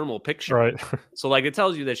a thermal picture. Right. So like it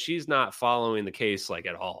tells you that she's not following the case like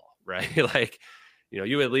at all. Right. Like, you know,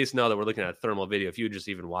 you at least know that we're looking at a thermal video if you just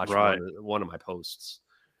even watch one of my posts.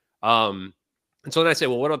 And so then I say,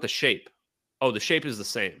 well, what about the shape? Oh, the shape is the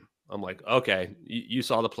same. I'm like, okay, you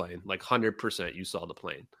saw the plane, like 100% you saw the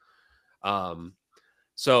plane.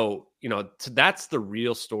 So, you know, that's the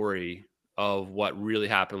real story of what really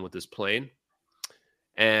happened with this plane.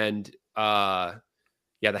 And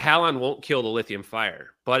yeah, the halon won't kill the lithium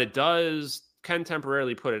fire, but it can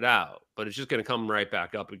temporarily put it out, but it's just going to come right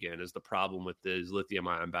back up again is the problem with these lithium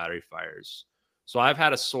ion battery fires. So I've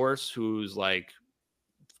had a source who's like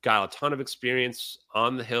got a ton of experience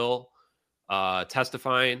on the Hill,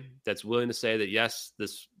 testifying, that's willing to say that yes,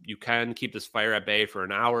 you can keep this fire at bay for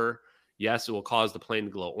an hour. Yes, it will cause the plane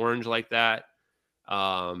to glow orange like that.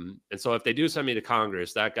 And so if they do send me to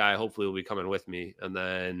Congress, that guy hopefully will be coming with me, and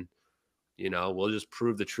then, you know, we'll just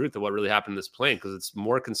prove the truth of what really happened to this plane, because it's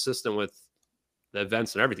more consistent with the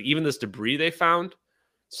events and everything. Even this debris they found,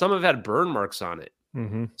 some have had burn marks on it.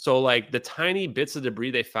 Mm-hmm. So like the tiny bits of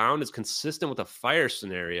debris they found is consistent with a fire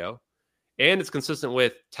scenario. And it's consistent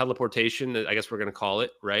with teleportation, I guess we're going to call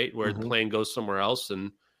it, right? Where the plane goes somewhere else,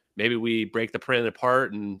 and maybe we break the plane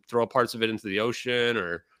apart and throw parts of it into the ocean,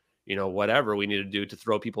 or, you know, whatever we need to do to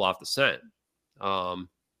throw people off the scent.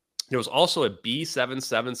 There was also a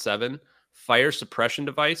B777 fire suppression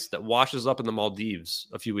device that washes up in the Maldives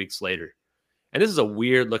a few weeks later. And this is a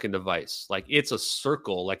weird looking device. Like it's a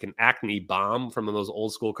circle, like an Acme bomb from those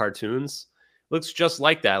old school cartoons. Looks just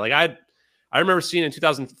like that. Like I remember seeing in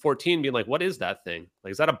 2014 being like, what is that thing?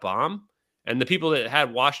 Like, is that a bomb? And the people that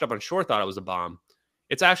had washed up on shore thought it was a bomb.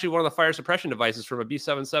 It's actually one of the fire suppression devices from a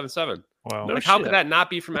B777. Wow. Like, how could that not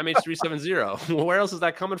be from MH370? Well, where else is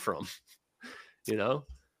that coming from? You know?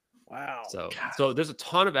 Wow. So there's a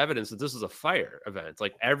ton of evidence that this is a fire event.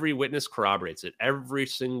 Like every witness corroborates it. Every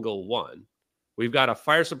single one. We've got a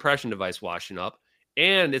fire suppression device washing up,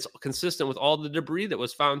 and it's consistent with all the debris that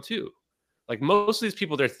was found too. Like most of these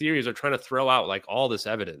people, their theories are trying to throw out like all this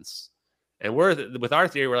evidence. And with our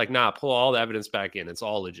theory, we're like, nah, pull all the evidence back in. It's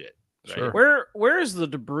all legit. Right? Sure. Where is the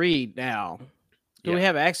debris now? Do we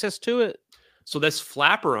have access to it? So this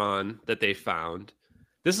flaperon that they found,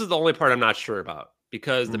 this is the only part I'm not sure about,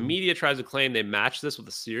 because the media tries to claim they matched this with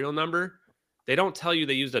a serial number. They don't tell you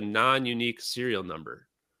they used a non-unique serial number.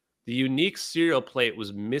 The unique serial plate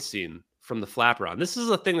was missing from the flaperon. This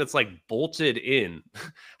is a thing that's like bolted in.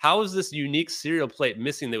 How is this unique serial plate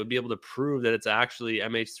missing that would be able to prove that it's actually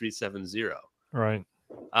MH370? Right.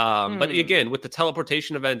 But again, with the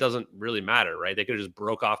teleportation event, it doesn't really matter, right? They could have just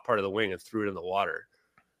broke off part of the wing and threw it in the water.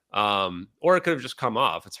 Or it could have just come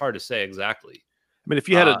off. It's hard to say exactly. I mean, if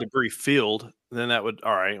you had a debris field, then that would,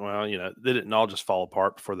 all right, well, you know, they didn't all just fall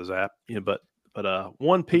apart before the zap, you know, but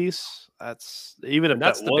one piece, that's, even if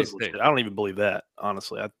that's that was legit, I don't even believe that,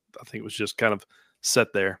 honestly. I think it was just kind of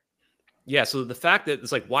set there. Yeah, so the fact that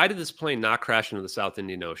it's like, why did this plane not crash into the South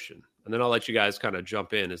Indian Ocean? and then I'll let you guys kind of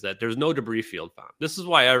jump in, is that there's no debris field found. This is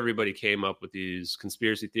why everybody came up with these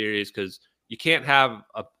conspiracy theories, because you can't have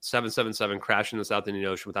a 777 crash in the South Indian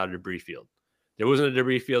Ocean without a debris field. There wasn't a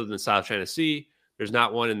debris field in the South China Sea. There's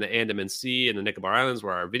not one in the Andaman Sea and the Nicobar Islands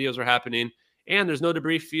where our videos are happening. And there's no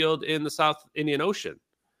debris field in the South Indian Ocean.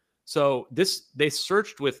 So they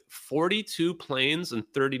searched with 42 planes and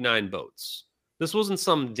 39 boats. This wasn't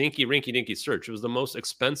some rinky-dinky search. It was the most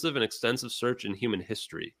expensive and extensive search in human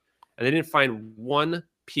history. And they didn't find one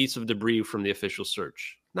piece of debris from the official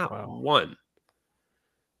search. Not one.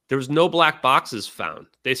 There was no black boxes found.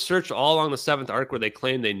 They searched all along the 7th arc where they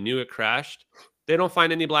claimed they knew it crashed. They don't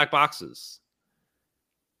find any black boxes.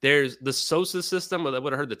 There's the SOSA system where they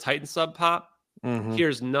would have heard the Titan sub pop. Mm-hmm.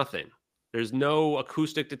 Here's nothing. There's no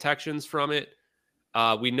acoustic detections from it.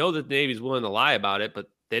 We know that the Navy's willing to lie about it, but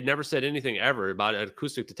they'd never said anything ever about an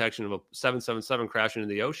acoustic detection of a 777 crashing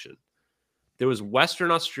into the ocean. There was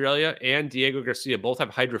Western Australia and Diego Garcia both have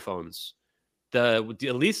hydrophones. At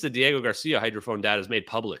least the Diego Garcia hydrophone data is made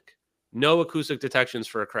public. No acoustic detections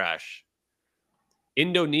for a crash.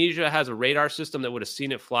 Indonesia has a radar system that would have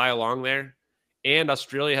seen it fly along there. And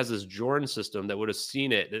Australia has this Jordan system that would have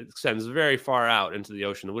seen it. It extends very far out into the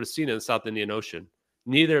ocean. It would have seen it in the South Indian Ocean.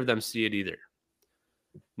 Neither of them see it either.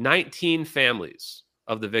 19 families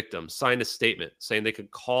of the victims signed a statement saying they could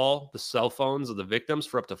call the cell phones of the victims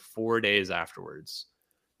for up to 4 days afterwards.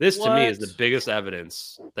 This to me is the biggest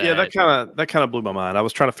evidence. That kind of blew my mind. I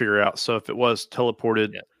was trying to figure out. So if it was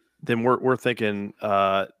teleported, then we're thinking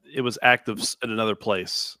it was active in another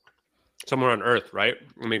place. Somewhere on Earth, right?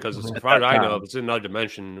 I mean, because as far as I know, if it's in another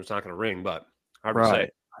dimension, it's not going to ring, but hard to say.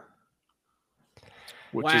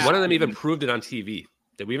 Which is one of them even proved it on TV.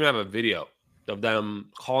 That we even have a video of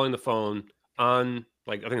them calling the phone on,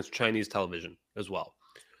 like, I think it's Chinese television as well.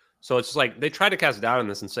 So it's like they try to cast doubt on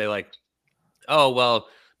this and say, like, oh, well,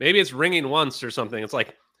 maybe it's ringing once or something. It's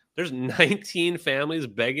like there's 19 families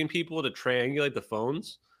begging people to triangulate the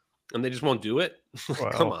phones, and they just won't do it.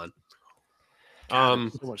 Come on.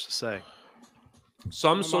 God, so much to say.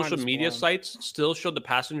 Some social media sites still showed the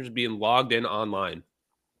passengers being logged in online.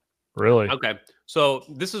 Really? Okay. So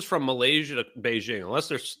this is from Malaysia to Beijing.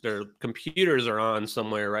 Unless their computers are on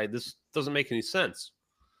somewhere, right? This doesn't make any sense.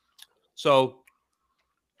 So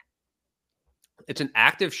it's an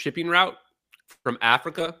active shipping route from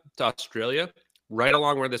Africa to Australia, right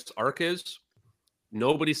along where this arc is.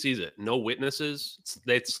 Nobody sees it. No witnesses.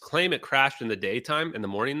 They claim it crashed in the daytime, in the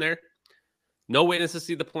morning there. No witnesses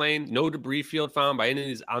see the plane. No debris field found by any of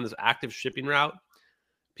these on this active shipping route.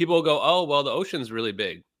 People will go, oh, well, the ocean's really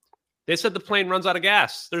big. They said the plane runs out of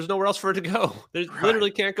gas. There's nowhere else for it to go. They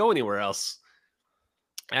literally can't go anywhere else.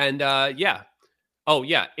 And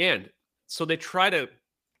and so they try to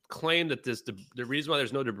claim that the reason why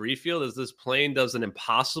there's no debris field is this plane does an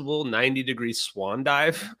impossible 90-degree swan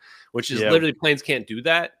dive, which is literally planes can't do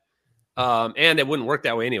that. And it wouldn't work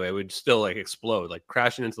that way anyway. It would still like explode. Like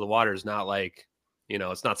crashing into the water is not like,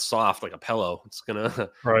 it's not soft like a pillow. It's gonna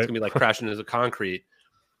be like crashing into concrete.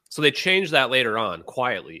 So they changed that later on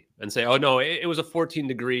quietly and say, oh no, it was a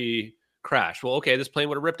 14-degree crash. Well, okay, this plane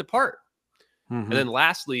would have ripped apart. Mm-hmm. And then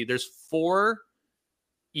lastly, there's 4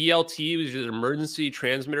 ELT, which is emergency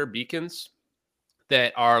transmitter beacons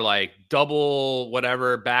that are like double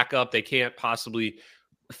whatever backup. They can't possibly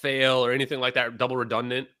fail or anything like that, double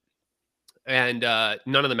redundant. And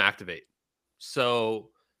none of them activate. So,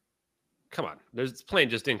 come on. This plane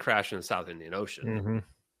just didn't crash in the South Indian Ocean,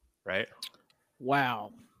 right?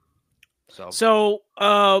 Wow. So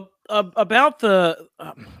about the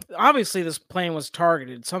obviously this plane was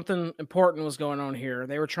targeted. Something important was going on here.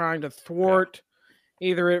 They were trying to thwart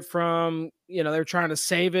either it from, they were trying to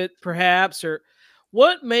save it perhaps, or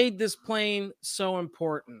what made this plane so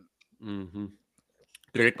important? Mm-hmm.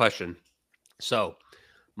 Great question. So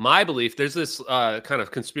my belief, there's this kind of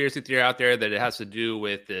conspiracy theory out there that it has to do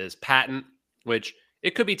with this patent, which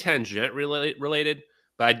it could be tangent related,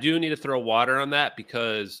 but I do need to throw water on that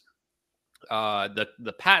because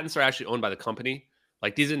the patents are actually owned by the company.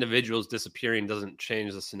 Like these individuals disappearing doesn't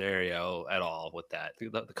change the scenario at all with that.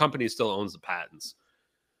 The company still owns the patents.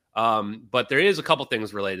 But there is a couple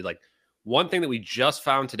things related. Like one thing that we just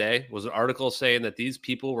found today was an article saying that these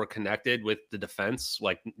people were connected with the defense,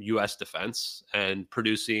 like U.S. defense, and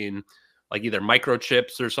producing like either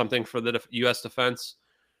microchips or something for the U.S. defense.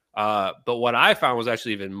 But what I found was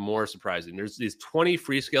actually even more surprising. There's these 20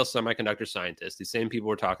 Freescale semiconductor scientists, these same people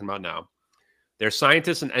we're talking about now. They're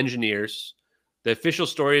scientists and engineers. The official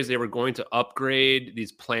story is they were going to upgrade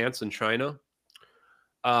these plants in China.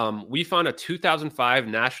 We found a 2005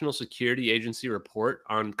 National Security Agency report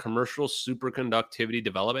on commercial superconductivity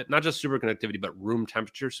development, not just superconductivity, but room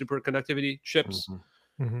temperature superconductivity chips.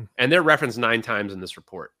 And they're referenced 9 times in this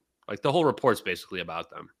report. Like the whole report's basically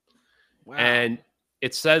about them. Wow. And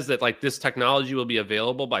it says that like this technology will be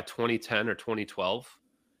available by 2010 or 2012.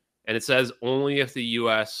 And it says only if the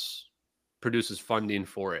US produces funding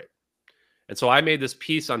for it. And so I made this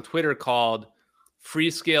piece on Twitter called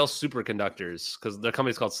Free Scale Superconductors, because the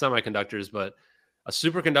company's called Semiconductors, but a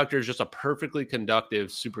superconductor is just a perfectly conductive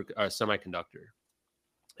semiconductor.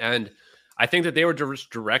 And I think that they were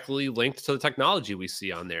directly linked to the technology we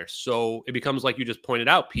see on there. So it becomes, like you just pointed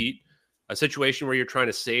out, Pete, a situation where you're trying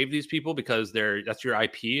to save these people because that's your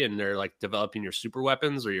IP and they're like developing your super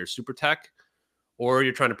weapons or your super tech, or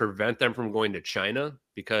you're trying to prevent them from going to China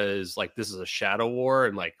because like this is a shadow war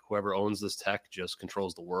and like whoever owns this tech just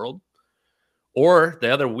controls the world. Or the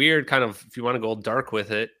other weird kind of, if you want to go dark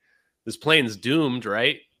with it, this plane's doomed,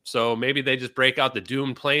 right? So maybe they just break out the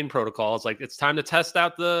doomed plane protocol. It's like, it's time to test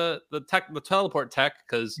out the teleport tech,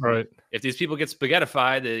 because if these people get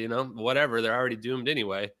spaghettified, whatever, they're already doomed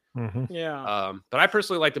anyway. Yeah. But I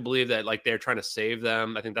personally like to believe that like they're trying to save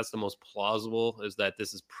them. I think that's the most plausible, is that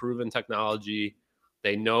this is proven technology.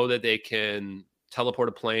 They know that they can teleport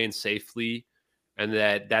a plane safely, and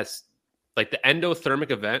that's like the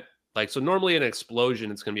endothermic event. Like, so normally in an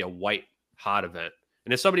explosion, it's going to be a white hot event.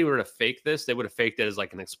 And if somebody were to fake this, they would have faked it as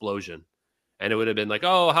like an explosion. And it would have been like,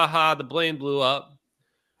 oh, haha, the plane blew up.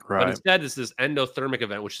 Right. But instead, it's this endothermic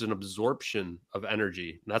event, which is an absorption of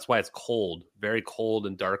energy. And that's why it's cold, very cold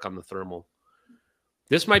and dark on the thermal.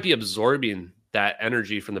 This might be absorbing that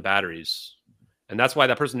energy from the batteries. And that's why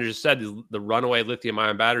that person who just said the runaway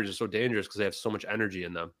lithium-ion batteries are so dangerous, because they have so much energy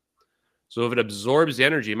in them. So if it absorbs the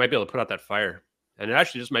energy, it might be able to put out that fire. And it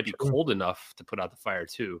actually just might be cold enough to put out the fire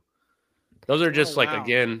too. Those are just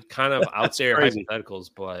again, kind of out there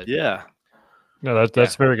hypotheticals, but yeah. No,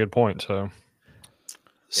 that's a very good point. So,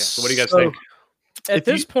 so what do you guys think? At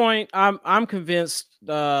this point, I'm convinced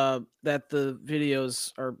that the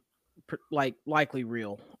videos are likely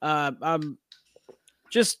real. I'm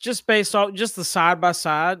just based off just the side by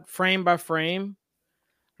side, frame by frame.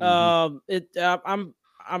 I'm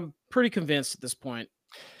pretty convinced at this point.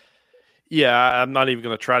 Yeah, I'm not even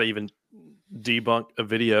going to try to even debunk a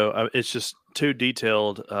video. It's just too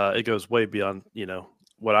detailed. It goes way beyond,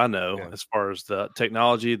 what I know as far as the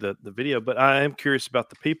technology, the video. But I am curious about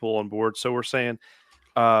the people on board. So we're saying,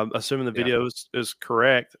 assuming the video is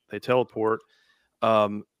correct, they teleport.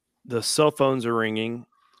 The cell phones are ringing.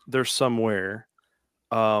 They're somewhere.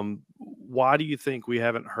 Why do you think we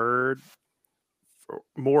haven't heard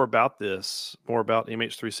more about this, more about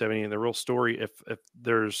MH370 and the real story? If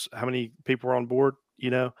there's how many people are on board,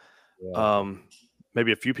 maybe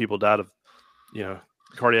a few people died of,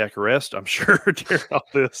 cardiac arrest, I'm sure, during all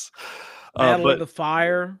this. But the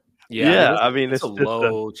fire. I mean, it's a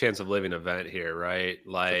low chance of living event here, right?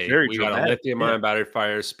 Like we got a lithium-ion battery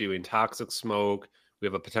fire spewing toxic smoke. We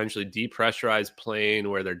have a potentially depressurized plane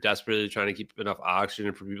where they're desperately trying to keep enough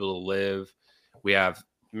oxygen for people to live. We have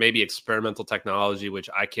maybe experimental technology, which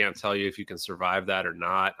I can't tell you if you can survive that or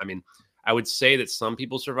not. I mean, I would say that some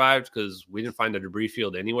people survived because we didn't find a debris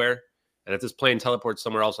field anywhere. And if this plane teleports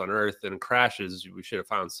somewhere else on Earth and crashes, we should have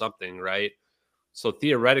found something, right? So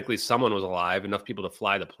theoretically, someone was alive, enough people to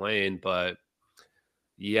fly the plane. But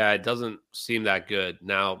yeah, it doesn't seem that good.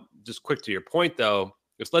 Now, just quick to your point, though,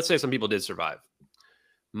 if let's say some people did survive,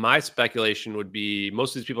 my speculation would be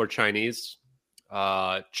most of these people are Chinese.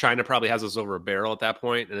 China probably has us over a barrel at that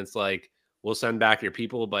point, and it's like, we'll send back your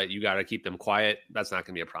people, but you got to keep them quiet. That's not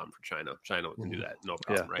going to be a problem for China. China can do that, no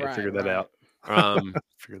problem, right? Figure that out.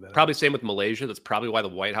 Probably same with Malaysia. That's probably why the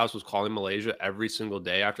White House was calling Malaysia every single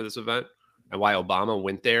day after this event, and why Obama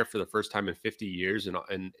went there for the first time in 50 years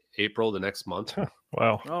in April the next month.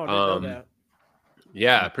 Wow. Oh, I didn't know that.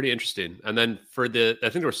 Yeah, pretty interesting. And then I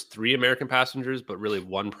think there was 3 American passengers, but really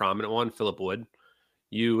one prominent one, Philip Wood.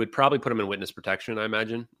 You would probably put him in witness protection, I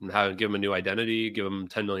imagine, and give him a new identity, give him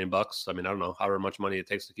 $10 million. I mean, I don't know however much money it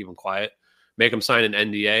takes to keep him quiet. Make him sign an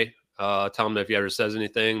NDA. Tell him that if he ever says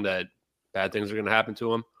anything that bad things are going to happen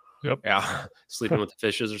to him. Yep. Yeah, sleeping with the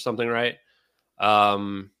fishes or something, right? I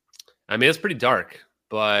mean, it's pretty dark,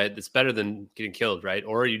 but it's better than getting killed, right?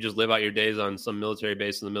 Or you just live out your days on some military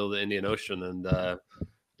base in the middle of the Indian Ocean, and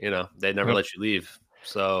they never let you leave.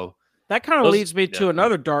 So that kind of leads me to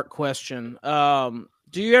another dark question.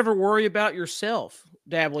 Do you ever worry about yourself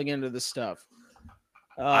dabbling into this stuff?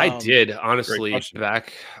 I did, honestly,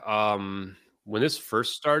 back when this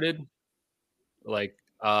first started. Like,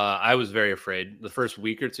 I was very afraid the first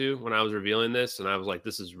week or two when I was revealing this, and I was like,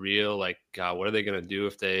 this is real. Like, God, what are they going to do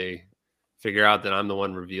if they figure out that I'm the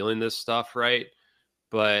one revealing this stuff, right?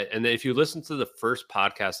 And then if you listen to the first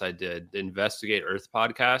podcast I did, the Investigate Earth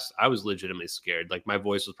podcast, I was legitimately scared. Like, my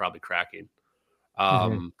voice was probably cracking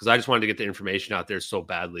because I just wanted to get the information out there so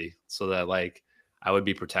badly so that, like, I would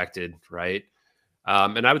be protected, right?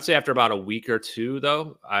 And I would say after about a week or two,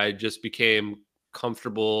 though, I just became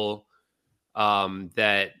comfortable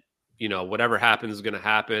that, you know, whatever happens is going to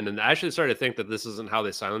happen. And I actually started to think that this isn't how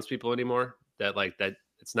they silence people anymore. That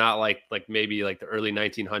it's not like maybe like the early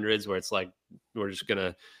 1900s where it's like, we're just going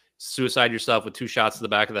to suicide yourself with 2 shots to the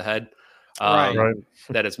back of the head. Right.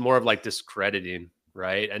 That it's more of like discrediting.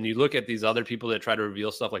 Right. And you look at these other people that try to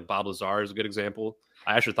reveal stuff, like Bob Lazar is a good example.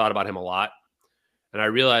 I actually thought about him a lot. And I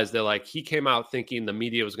realized that, like, he came out thinking the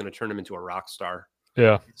media was going to turn him into a rock star.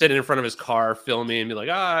 Yeah. Sitting in front of his car filming and be like,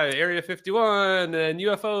 Area 51 and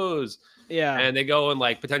UFOs. Yeah. And they go and,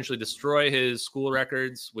 like, potentially destroy his school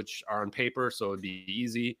records, which are on paper, so it'd be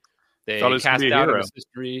easy. They cast out of his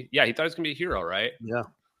history. Yeah, he thought he was going to be a hero, right? Yeah.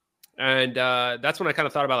 And that's when I kind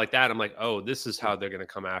of thought about like that. I'm like, oh, this is how they're going to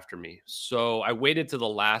come after me. So I waited to the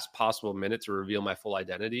last possible minute to reveal my full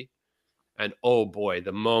identity. And oh boy,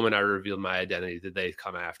 the moment I revealed my identity, did they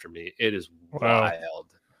come after me? It is wild.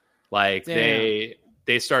 Like they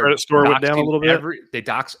start credit score went down a little bit. They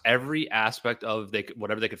dox every aspect of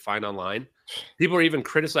whatever they could find online. People are even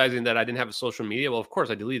criticizing that I didn't have a social media. Well, of course,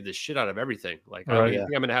 I deleted the shit out of everything. Like, I think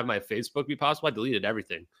I'm going to have my Facebook be possible. I deleted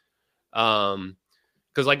everything.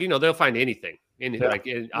 Because, like, you know, they'll find anything like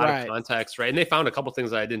out of context, right? And they found a couple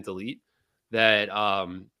things that I didn't delete that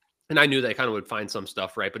and I knew they kind of would find some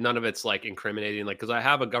stuff, right? But none of it's like incriminating, like, because I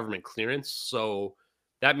have a government clearance. So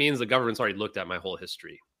that means the government's already looked at my whole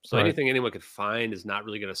history. So anything anyone could find is not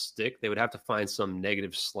really going to stick. They would have to find some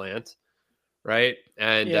negative slant, right?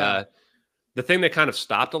 And the thing that kind of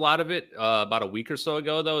stopped a lot of it about a week or so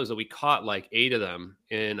ago, though, is that we caught like 8 of them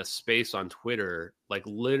in a space on Twitter, like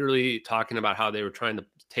literally talking about how they were trying to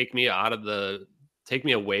take me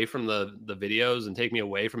away from the videos and take me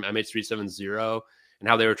away from MH370. And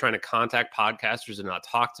how they were trying to contact podcasters and not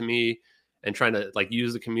talk to me and trying to like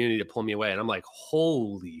use the community to pull me away. And I'm like,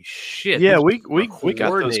 holy shit. Yeah, we got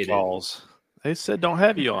those calls. They said, don't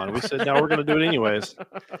have you on. We said, no, we're going to do it anyways.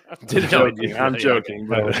 I'm joking.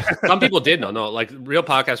 But some people did know. Like real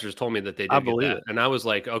podcasters told me that they did get that. And I was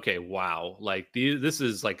like, okay, wow. Like this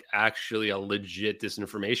is like actually a legit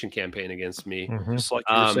disinformation campaign against me. Just like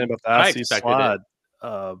you were saying about the IC slide.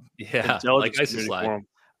 Like IC slide.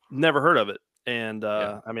 Never heard of it. And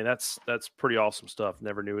I mean, that's pretty awesome stuff.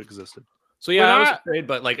 Never knew it existed. So I was afraid,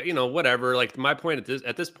 but like, you know, whatever. Like my point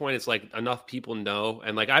at this point, it's like enough people know,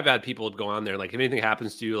 and like I've had people go on there, like if anything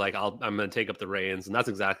happens to you, like I'm going to take up the reins, and that's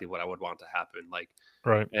exactly what I would want to happen. Like,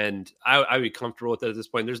 right. And I'd be comfortable with it at this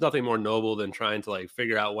point. There's nothing more noble than trying to like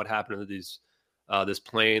figure out what happened to these this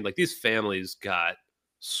plane. Like these families got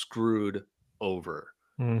screwed over.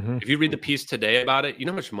 If you read the piece today about it, you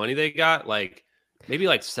know how much money they got? Like maybe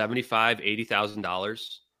like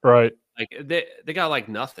 $75,000-$80,000. Right. Like they got like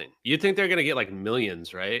nothing. You'd think they're gonna get like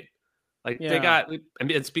millions, right? Like they got. I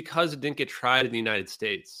mean, it's because it didn't get tried in the United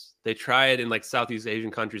States. They try it in like Southeast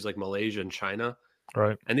Asian countries like Malaysia and China.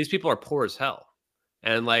 Right. And these people are poor as hell,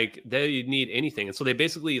 and like they need anything, and so they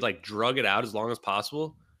basically like drug it out as long as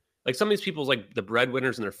possible. Like some of these people's like the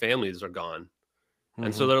breadwinners and their families are gone,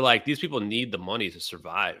 and so they're like these people need the money to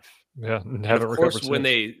survive. Yeah. And of course, when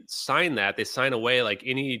they sign that, they sign away like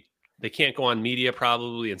they can't go on media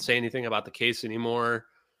probably and say anything about the case anymore.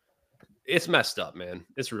 It's messed up, man.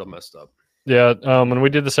 It's real messed up. Yeah. When we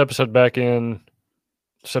did this episode back in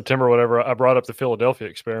September or whatever, I brought up the Philadelphia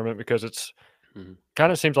experiment because it's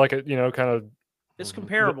kind of seems like it, you know, kind of it's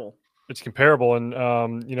comparable. It's comparable.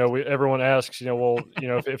 And, you know, everyone asks, you know, well, you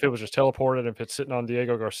know, if it was just teleported, if it's sitting on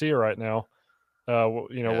Diego Garcia right now,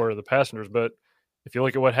 you know, where are the passengers? But if you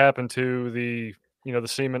look at what happened to the, you know, the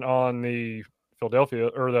seamen on the Philadelphia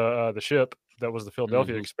or the ship that was the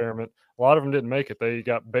Philadelphia experiment, a lot of them didn't make it. They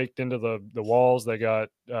got baked into the walls. They got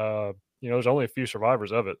you know, there's only a few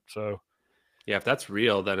survivors of it. So yeah, if that's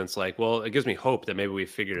real, then it's like, well, it gives me hope that maybe we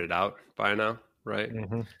figured it out by now, right?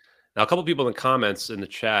 Now a couple people in the comments in the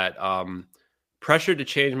chat pressured to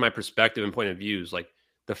change my perspective and point of views. Like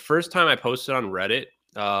the first time I posted on Reddit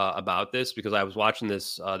about this, because I was watching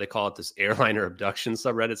this, they call it this airliner abduction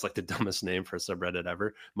subreddit. It's like the dumbest name for a subreddit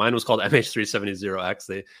ever. Mine was called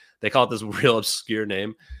MH370X. They call it this real obscure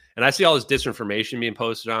name. And I see all this disinformation being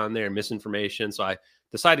posted on there, misinformation. So I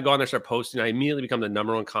decided to go on there, start posting. I immediately become the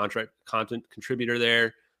 #1 content contributor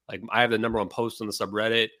there. Like I have the #1 post on the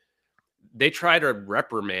subreddit. They try to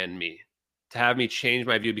reprimand me to have me change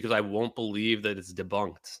my view because I won't believe that it's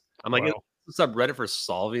debunked. I'm like, Wow. it's the subreddit for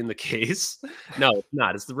solving the case. No, it's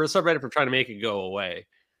not. It's the subreddit for trying to make it go away.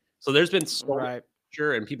 So there's been so much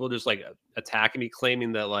pressure and people just like attacking me,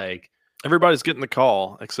 claiming that like everybody's getting the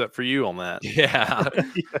call except for you on that. Yeah.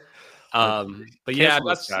 But yeah,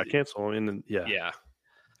 cancel him. And yeah.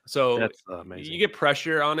 So that's amazing. You get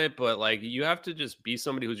pressure on it, but like you have to just be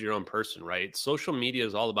somebody who's your own person, right? Social media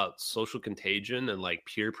is all about social contagion and like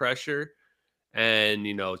peer pressure. And,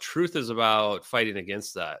 you know, truth is about fighting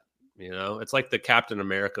against that. You know, it's like the Captain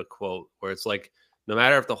America quote where it's like, no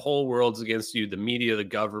matter if the whole world's against you, the media, the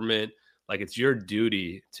government, like it's your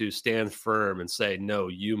duty to stand firm and say, no,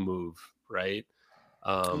 you move. Right.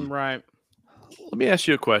 Right. Let me ask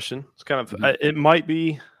you a question. It's kind of, it might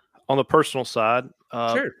be on the personal side.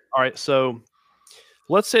 Sure. All right. So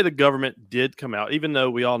let's say the government did come out, even though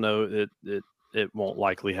we all know it won't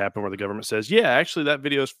likely happen where the government says, yeah, actually that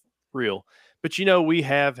video is real. But, you know, we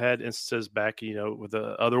have had instances back, you know, with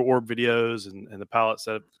the other orb videos and the pilots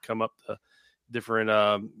that have come up to different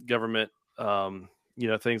government, you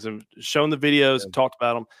know, things and shown the videos and talked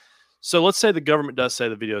about them. So let's say the government does say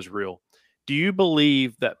the video is real. Do you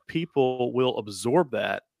believe that people will absorb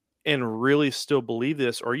that and really still believe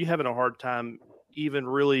this? Or are you having a hard time even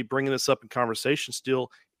really bringing this up in conversation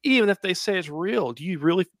still, even if they say it's real? Do you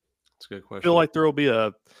really That's a good question. feel like there will be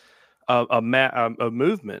a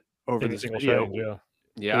movement over this video? Change,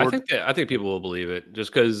 yeah, I think people will believe it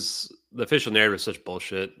just because the official narrative is such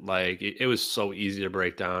bullshit. Like it was so easy to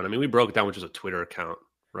break down. I mean, we broke it down with just a Twitter account,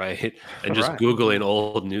 right? And just Googling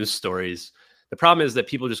old news stories. The problem is that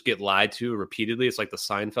people just get lied to repeatedly. It's like the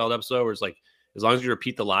Seinfeld episode where it's like, as long as you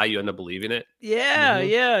repeat the lie, you end up believing it.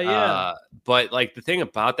 Yeah. But like the thing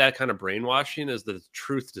about that kind of brainwashing is that the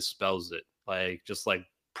truth dispels it. Like just like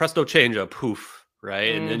presto change poof,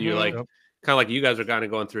 right? And then you're like, kind of like you guys are kind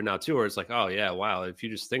of going through now too, where it's like, oh yeah, wow. If you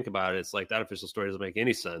just think about it, it's like that official story doesn't make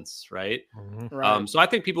any sense, right? Right. So I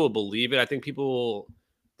think people will believe it. I think they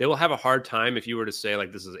will have a hard time if you were to say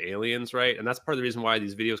like this is aliens, right? And that's part of the reason why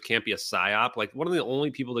these videos can't be a psyop. Like one of the only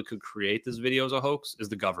people that could create this video as a hoax is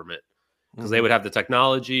the government, because they would have the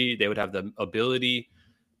technology, they would have the ability.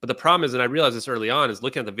 But the problem is, and I realized this early on, is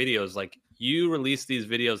looking at the videos, like you release these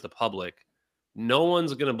videos to public, no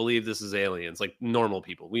one's going to believe this is aliens. Like normal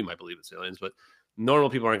people, we might believe it's aliens, but normal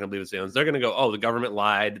people aren't going to believe it's aliens. They're going to go, oh, the government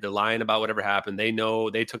lied. They're lying about whatever happened. They know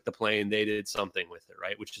they took the plane. They did something with it,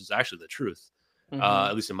 right? Which is actually the truth.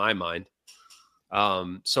 At least in my mind.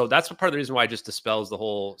 So that's part of the reason why it just dispels the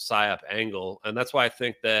whole psyop angle. And that's why I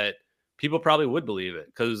think that people probably would believe it,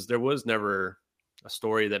 because there was never a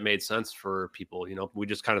story that made sense for people. You know, we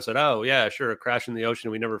just kind of said, oh yeah, sure, a crash in the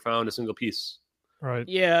ocean. We never found a single piece. Right.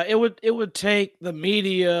 Yeah, it would take the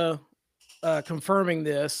media confirming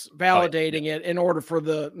this, validating it in order for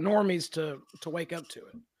the normies to wake up to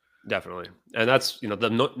it. Definitely. And that's, you know,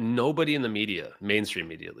 nobody in the media, mainstream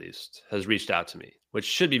media at least, has reached out to me, which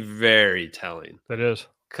should be very telling. That is.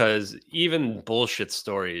 Because even bullshit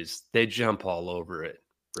stories, they jump all over it,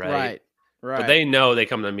 right? Right. But they know they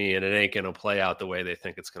come to me and it ain't going to play out the way they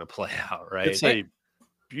think it's going to play out, right? It's a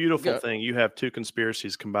beautiful thing. You have two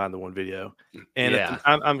conspiracies combined in one video. And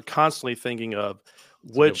I'm constantly thinking of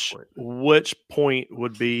which point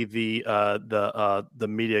would be the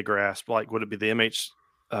media grasp. Like, would it be the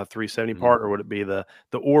MH370 part, or would it be the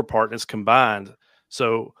orb part? And it's combined.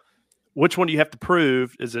 So which one do you have to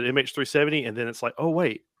prove? Is it MH370? And then it's like, oh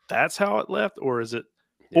wait, that's how it left? Or is it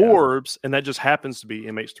orbs and that just happens to be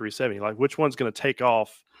MH370? Like, which one's going to take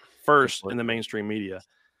off first in the mainstream media?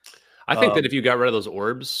 I think that if you got rid of those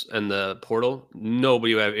orbs and the portal,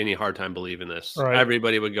 nobody would have any hard time believing this. Right.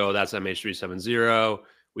 Everybody would go, that's MH370.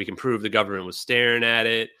 We can prove the government was staring at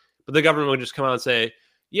it. But the government would just come out and say,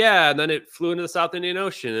 yeah, and then it flew into the South Indian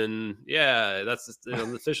Ocean, and yeah, that's the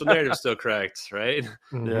official narrative is still correct, right?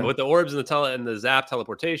 Yeah. With the orbs and the zap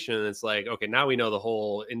teleportation, it's like, okay, now we know the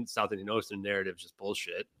whole South Indian Ocean narrative is just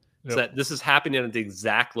bullshit. So that this is happening at the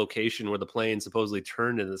exact location where the plane supposedly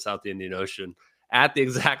turned into the South Indian Ocean at the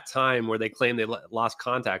exact time where they claim they lost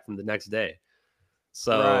contact from the next day.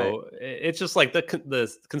 So it's just like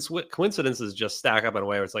the coincidences just stack up in a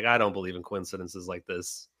way where it's like, I don't believe in coincidences like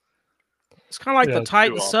this. It's kind of like the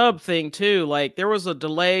Titan sub thing too. Like there was a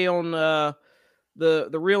delay on the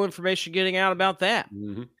real information getting out about that.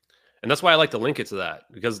 Mm-hmm. And that's why I like to link it to that,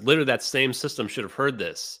 because literally that same system should have heard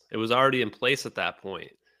this. It was already in place at that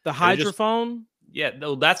point. The hydrophone?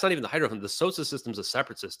 No, that's not even the hydrophone. The SOSA system's a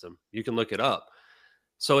separate system. You can look it up.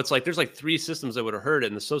 So it's like there's like 3 systems that would have heard it,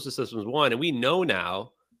 and the SOSA system's one. And we know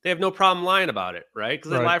now they have no problem lying about it, right?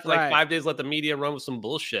 Because they lie for like 5 days, let the media run with some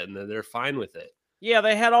bullshit, and then they're fine with it. Yeah,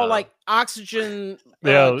 they had all like oxygen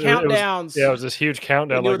countdowns. It was this huge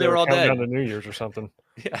countdown, like they were all counting dead. down to New Year's or something.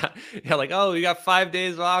 Yeah, like, oh, you got 5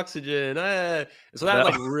 days of oxygen. So that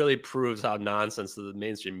like really proves how nonsense the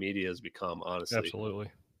mainstream media has become, honestly.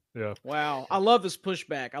 Absolutely. Yeah. Wow. I love this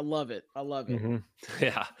pushback. I love it. Mm-hmm.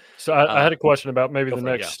 Yeah. So I had a question about maybe the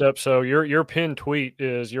next step. So your pinned tweet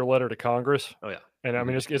is your letter to Congress. Oh, yeah. And I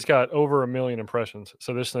mean, it's got over 1 million impressions.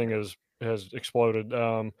 So this thing has exploded.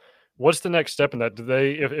 What's the next step in that? Do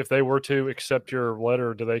they, if they were to accept your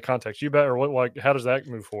letter, do they contact you back, or what? Like, how does that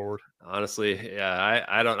move forward? Honestly, yeah,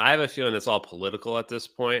 I don't. I have a feeling it's all political at this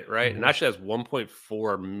point, right? Mm-hmm. And actually has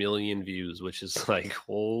 1.4 million views, which is like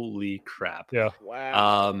holy crap. Yeah.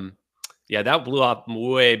 Wow. Yeah, that blew up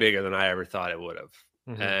way bigger than I ever thought it would have.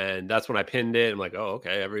 Mm-hmm. And that's when I pinned it. I'm like, oh,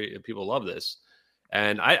 okay, people love this.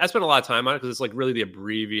 And I spent a lot of time on it because it's like really the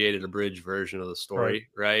abbreviated, abridged version of the story,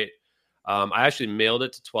 right? I actually mailed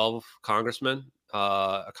it to 12 congressmen,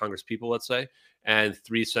 Congress people, let's say, and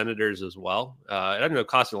 3 senators as well. It ended up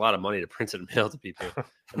costing a lot of money to print it and mail to people.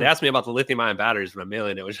 And they asked me about the lithium-ion batteries when I'm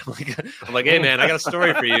mailing it, which I'm like, hey man, I got a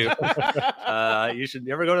story for you.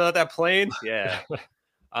 You ever go to that plane? Yeah.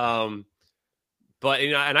 But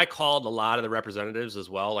and I called a lot of the representatives as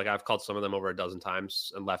well. Like I've called some of them over a dozen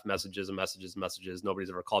times and left messages and messages and messages.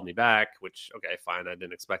 Nobody's ever called me back, which okay, fine. I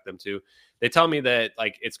didn't expect them to. They tell me that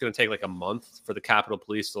like it's going to take like a month for the Capitol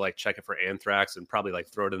Police to like check it for anthrax and probably like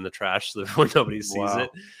throw it in the trash so that nobody sees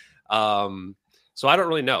it. So I don't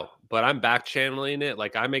really know, but I'm back channeling it.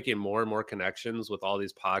 Like I'm making more and more connections with all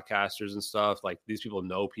these podcasters and stuff. Like these people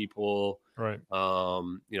know people, right?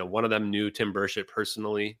 One of them knew Tim Burchett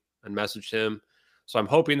personally and messaged him. So I'm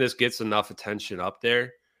hoping this gets enough attention up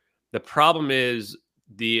there. The problem is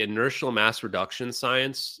the inertial mass reduction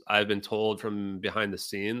science, I've been told from behind the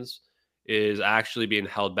scenes, is actually being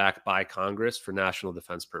held back by Congress for national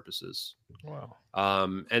defense purposes. Wow.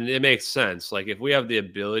 And it makes sense. Like if we have the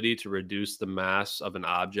ability to reduce the mass of an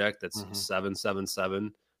object that's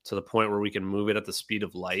 777 to the point where we can move it at the speed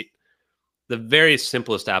of light, the very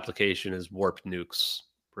simplest application is warp nukes,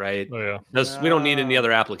 right? Oh, yeah. We don't need any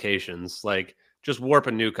other applications. Like just warp a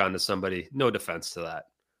nuke onto somebody. No defense to that.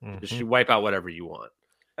 Just you wipe out whatever you want.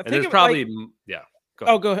 And there's probably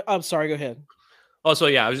go ahead. I'm sorry. Go ahead. Oh, so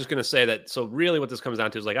yeah, I was just going to say that. So really what this comes down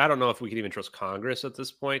to is like, I don't know if we can even trust Congress at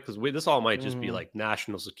this point, because this all might just be like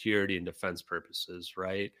national security and defense purposes.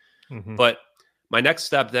 Right. But my next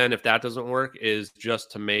step then, if that doesn't work, is just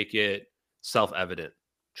to make it self-evident.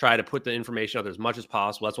 Try to put the information out there as much as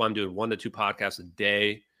possible. That's why I'm doing 1 to 2 podcasts a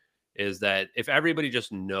day. Is that if everybody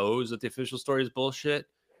just knows that the official story is bullshit,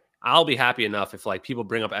 I'll be happy enough if like people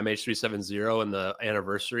bring up MH370 and the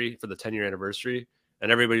anniversary for the 10-year anniversary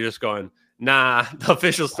and everybody just going, nah, the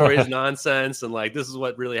official story is nonsense. And like, this is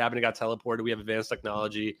what really happened. It got teleported. We have advanced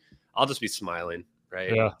technology. I'll just be smiling.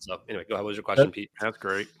 Right. Yeah. So anyway, go ahead. What was your question, Pete? That's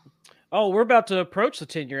great. Oh, we're about to approach the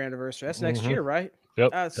 10-year anniversary. That's next year, right?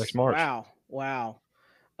 Yep. Next March. Wow.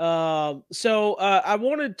 So I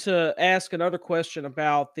wanted to ask another question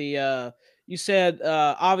about the, you said,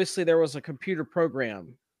 obviously there was a computer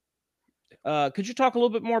program. Could you talk a little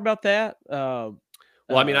bit more about that? Well,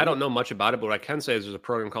 I mean, I don't know much about it, but what I can say is there's a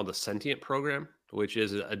program called the Sentient Program, which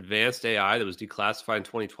is an advanced AI that was declassified in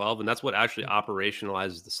 2012. And that's what actually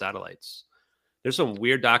operationalizes the satellites. There's some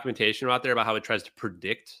weird documentation out there about how it tries to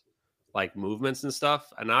predict like movements and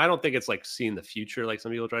stuff. And I don't think it's like seeing the future, like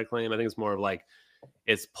some people try to claim. I think it's more of like,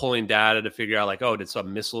 it's pulling data to figure out like, oh, did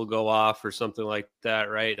some missile go off or something like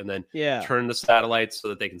that, right? And then turn the satellites so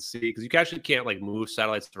that they can see, because you actually can't like move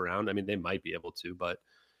satellites around. I mean, they might be able to, but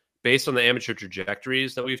based on the amateur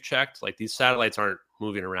trajectories that we've checked, like these satellites aren't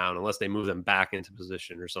moving around unless they move them back into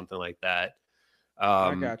position or something like that.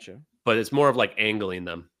 I gotcha. But it's more of like angling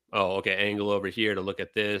them. Oh, okay, angle over here to look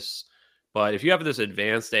at this. But if you have this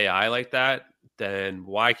advanced AI like that, then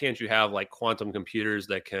why can't you have like quantum computers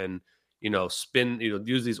that can spin,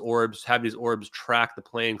 use these orbs, have these orbs track the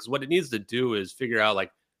plane? Because what it needs to do is figure out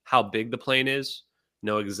like how big the plane is,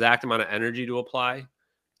 know exact amount of energy to apply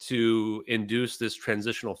to induce this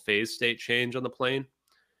transitional phase state change on the plane.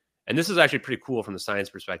 And this is actually pretty cool from the science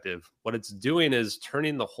perspective. What it's doing is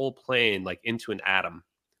turning the whole plane like into an atom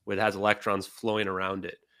where it has electrons flowing around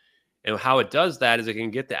it. And how it does that is it can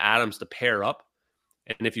get the atoms to pair up.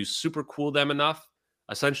 And if you super cool them enough,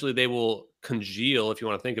 essentially they will congeal, if you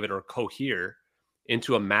want to think of it, or cohere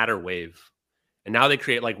into a matter wave. And now they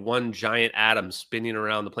create like one giant atom spinning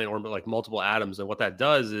around the plane, or like multiple atoms. And what that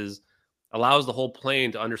does is allows the whole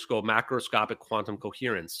plane to undergo macroscopic quantum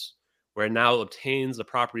coherence, where it now obtains the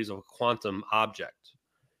properties of a quantum object.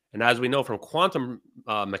 And as we know from quantum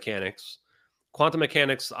mechanics, quantum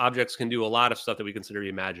mechanics objects can do a lot of stuff that we consider to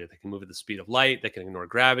be magic. They can move at the speed of light. They can ignore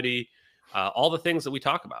gravity, all the things that we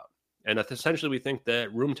talk about. And essentially, we think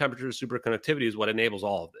that room temperature superconductivity is what enables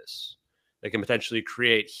all of this. They can potentially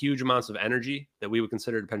create huge amounts of energy that we would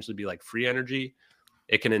consider to potentially be like free energy.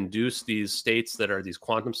 It can induce these states that are these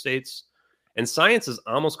quantum states. And science is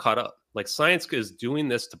almost caught up. Like science is doing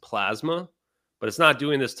this to plasma, but it's not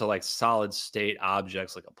doing this to like solid state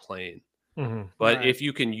objects like a plane. Mm-hmm. But Right. if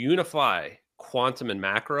you can unify quantum and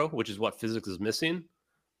macro, which is what physics is missing,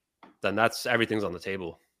 then that's everything's on the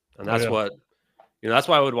table. And that's what, that's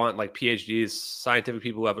why I would want like PhDs, scientific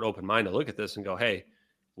people who have an open mind to look at this and go, hey,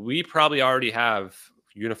 we probably already have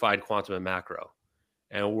unified quantum and macro.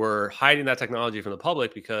 And we're hiding that technology from the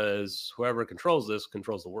public because whoever controls this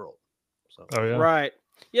controls the world. So, Right.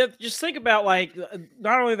 Yeah, just think about like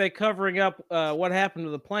not only are they covering up what happened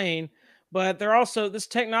to the plane, but they're also this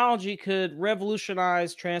technology could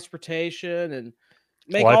revolutionize transportation and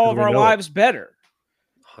make Life all as of we our know it. lives better.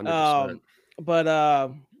 100%.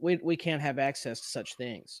 But we can't have access to such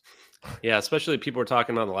things. Yeah, especially people were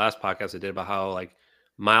talking on the last podcast I did about how like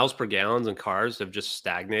miles per gallons in cars have just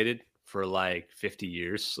stagnated for like 50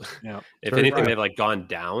 years. Yeah. If Very anything, right. they've like gone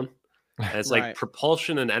down. And it's Right. like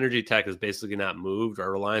propulsion and energy tech has basically not moved.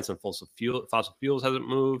 Our reliance on fossil fuels hasn't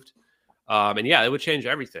moved. And yeah, it would change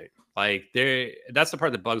everything. Like that's the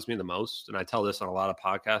part that bugs me the most. And I tell this on a lot of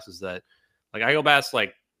podcasts is that like I go past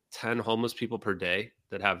like 10 homeless people per day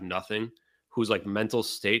that have nothing, whose like mental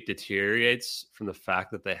state deteriorates from the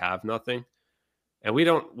fact that they have nothing. And we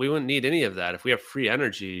wouldn't need any of that. If we have free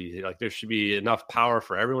energy, like there should be enough power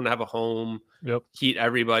for everyone to have a home, Yep. heat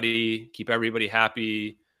everybody, keep everybody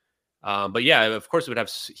happy. But yeah, of course, it would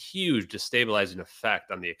have huge destabilizing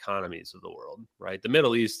effect on the economies of the world, right? The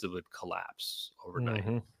Middle East would collapse overnight.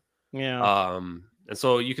 Mm-hmm. Yeah. And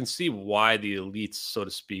so you can see why the elites, so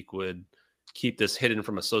to speak, would keep this hidden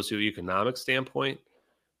from a socioeconomic standpoint.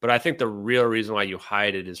 But I think the real reason why you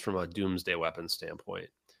hide it is from a doomsday weapon standpoint.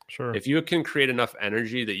 Sure. If you can create enough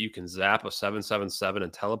energy that you can zap a 777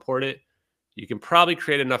 and teleport it, you can probably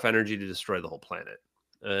create enough energy to destroy the whole planet.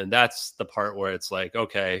 And that's the part where it's like,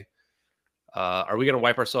 okay, are we going to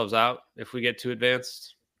wipe ourselves out if we get too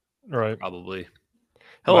advanced? Right. Probably.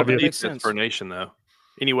 Hell of a Might be- Makes defense sense. for a nation, though.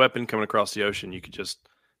 Any weapon coming across the ocean, you could just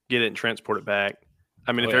get it and transport it back.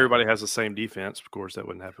 I mean, Oh, if yeah. everybody has the same defense, of course, that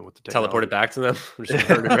wouldn't happen with the technology. Teleport it back to them. Just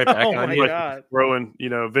turn it right back Oh on my you. God. Throwing,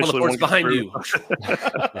 eventually Teleport's one behind gets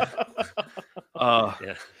you.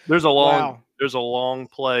 Yeah. There's a Wow. long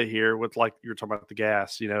play here with like you're talking about the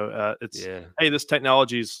gas. It's Yeah. hey, this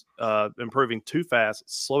technology's improving too fast.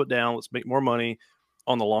 Let's slow it down. Let's make more money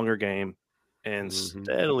on the longer game and Mhm.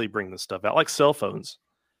 steadily bring this stuff out. Like cell phones.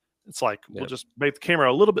 It's like we'll Yep. just make the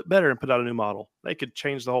camera a little bit better and put out a new model. They could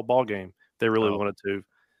change the whole ball game if they really Oh. wanted to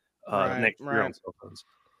Right, next year right. on cell phones.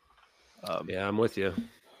 Yeah, I'm with you.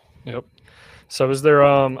 Yep. So is there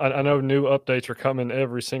I know new updates are coming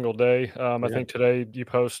every single day. I Yeah. think today you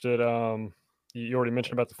posted you already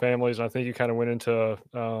mentioned about the families, and I think you kind of went into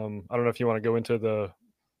I don't know if you want to go into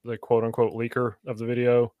the quote unquote leaker of the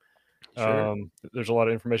video. Sure. There's a lot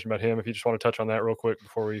of information about him. If you just want to touch on that real quick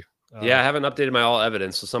before we Yeah, I haven't updated my all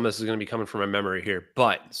evidence, so some of this is going to be coming from my memory here.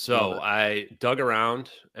 But so Love it. I dug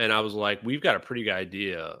around and I was like, we've got a pretty good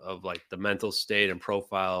idea of like the mental state and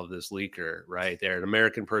profile of this leaker, right? They're an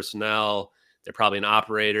American personnel. They're probably an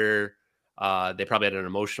operator. They probably had an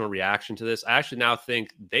emotional reaction to this. I actually now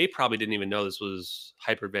think they probably didn't even know this was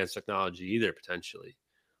hyper advanced technology either, potentially.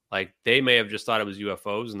 Like they may have just thought it was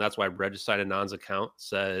UFOs, and that's why Regicide Anand's account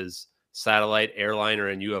says satellite, airliner,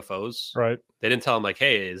 and UFOs. right. They didn't tell him like,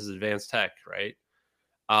 hey, this is advanced tech, right?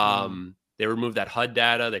 They removed that HUD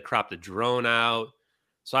data. They cropped the drone out.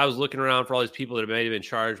 So I was looking around for all these people that may have been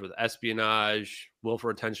charged with espionage, willful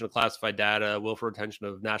retention of classified data, willful retention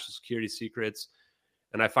of national security secrets.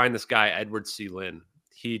 And I find this guy, Edward C. Lynn.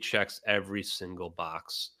 He checks every single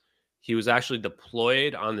box. He was actually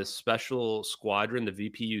deployed on this special squadron, the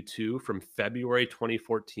VPU-2, from February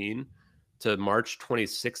 2014 to March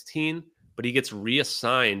 2016, but he gets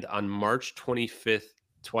reassigned on March 25th,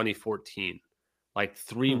 2014, like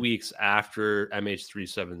 3 weeks after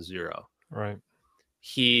MH370. Right.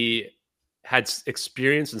 He had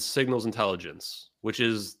experience in signals intelligence, which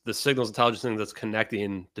is the signals intelligence thing that's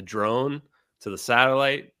connecting the drone to the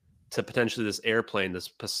satellite to potentially this airplane, this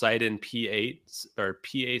Poseidon P8 or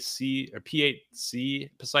PAC or P8C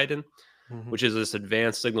Poseidon, which is this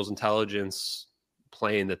advanced signals intelligence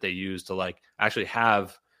plane that they use to like actually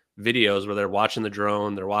have videos where they're watching the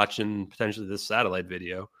drone, they're watching potentially this satellite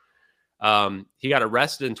video. He got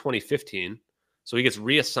arrested in 2015, so he gets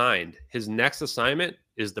reassigned. His next assignment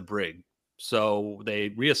is the brig. So they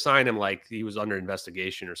reassign him like he was under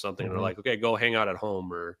investigation or something. And they're like, okay, go hang out at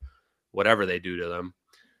home or whatever they do to them.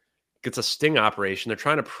 Gets a sting operation. They're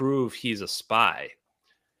trying to prove he's a spy.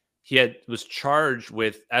 He was charged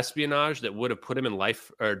with espionage that would have put him in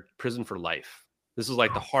life or prison for life. This is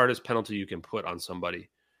like the hardest penalty you can put on somebody.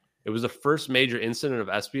 It was the first major incident of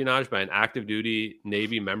espionage by an active duty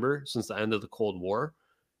Navy member since the end of the Cold War,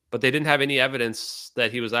 but they didn't have any evidence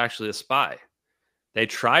that he was actually a spy. They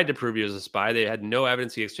tried to prove he was a spy. They had no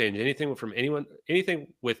evidence he exchanged anything from anyone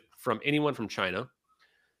from China.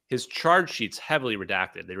 His charge sheet's heavily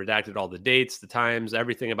redacted. They redacted all the dates, the times,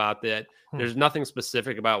 everything about that. There's nothing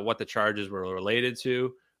specific about what the charges were related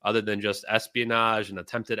to, other than just espionage and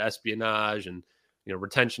attempted espionage and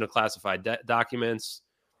retention of classified documents.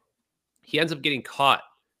 He ends up getting caught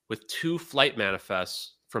with 2 flight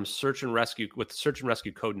manifests from search and rescue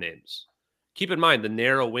code names. Keep in mind the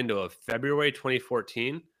narrow window of February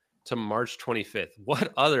 2014 to March 25th.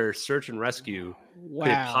 What other search and rescue could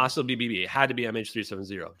it possibly be? It had to be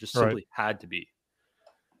MH370. Just simply had to be.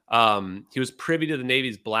 He was privy to the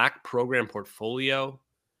Navy's black program portfolio.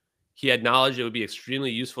 He had knowledge it would be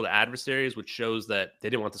extremely useful to adversaries, which shows that they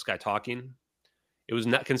didn't want this guy talking. It was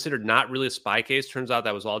not considered not really a spy case. Turns out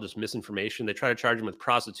that was all just misinformation. They try to charge him with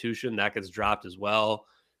prostitution. That gets dropped as well.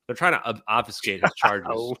 They're trying to obfuscate his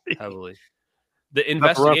charges heavily. The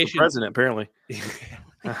investigation, president, apparently.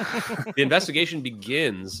 The investigation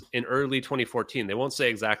begins in early 2014. They won't say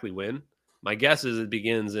exactly when. My guess is it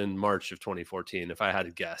begins in March of 2014, if I had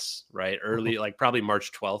to guess, right? Early, like probably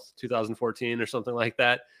March 12th, 2014 or something like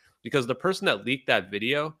that. Because the person that leaked that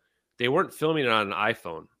video, they weren't filming it on an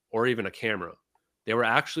iPhone or even a camera. They were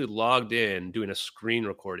actually logged in doing a screen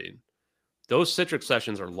recording. Those Citrix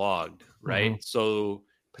sessions are logged, right? So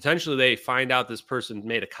potentially they find out this person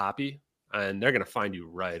made a copy and they're going to find you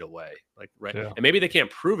right away. And maybe they can't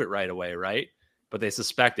prove it right away, right? But they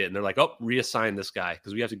suspect it and they're like, oh, reassign this guy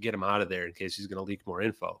because we have to get him out of there in case he's going to leak more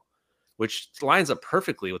info, which lines up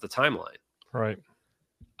perfectly with the timeline. Right.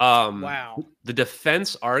 Wow. The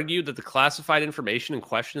defense argued that the classified information in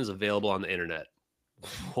question is available on the internet.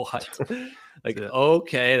 What?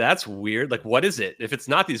 Okay, that's weird. Like, what is it? If it's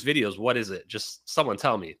not these videos, what is it? Just someone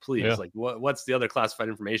tell me, please. Yeah. Like, what's the other classified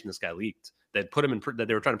information this guy leaked that put him in that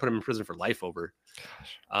they were trying to put him in prison for life over?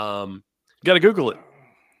 You got to Google it.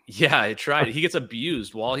 Yeah, I tried. He gets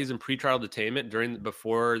abused while he's in pretrial detainment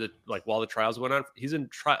while the trials went on. He's in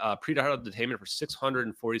pretrial detainment for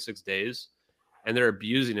 646 days, and they're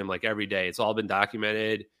abusing him like every day. It's all been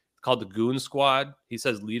documented. It's called the Goon Squad. He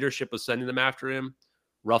says leadership was sending them after him,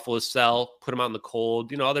 ruffle his cell, put him out in the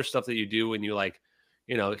cold. Other stuff that you do when you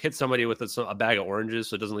hit somebody with a bag of oranges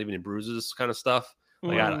so it doesn't leave any bruises, kind of stuff.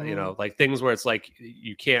 Like things where it's like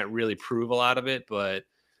you can't really prove a lot of it, but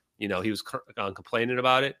he was complaining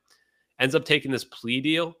about it. Ends up taking this plea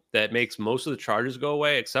deal that makes most of the charges go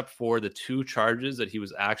away, except for the 2 charges that he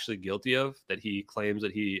was actually guilty of that he claims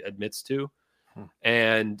that he admits to,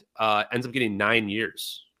 and ends up getting 9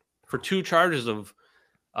 years for 2 charges of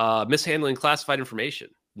mishandling classified information.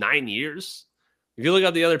 9 years. If you look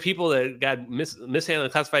at the other people that got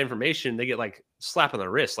mishandling classified information, they get like slap on the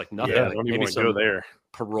wrist, like nothing. Yeah, like don't maybe even go there.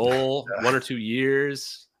 Parole, 1 or 2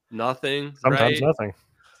 years, nothing. Sometimes right? nothing.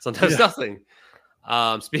 Sometimes nothing.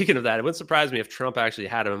 Speaking of that, it wouldn't surprise me if Trump actually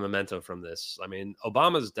had a memento from this. I mean,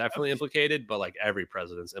 Obama's definitely implicated, but like every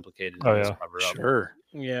president's implicated in this cover-up. Sure.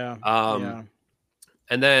 Yeah.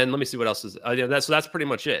 And then let me see what else is. So that's pretty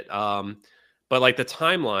much it. But like the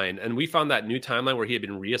timeline, and we found that new timeline where he had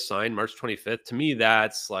been reassigned March 25th. To me,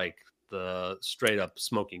 that's like the straight up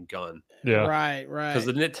smoking gun. Yeah. Right. Because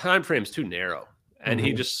the time frame is too narrow. And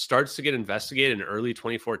he just starts to get investigated in early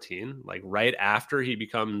 2014, like right after he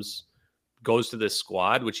goes to this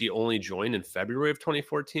squad, which he only joined in February of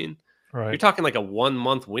 2014. Right. You're talking like a 1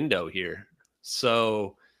 month window here.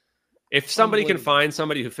 So if somebody can find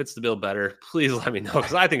somebody who fits the bill better, please let me know,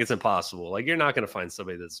 because I think it's impossible. Like, you're not going to find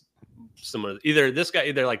somebody that's similar. Either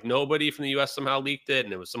like nobody from the U.S. somehow leaked it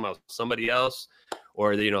and it was somehow somebody else,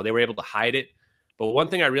 or they were able to hide it. But one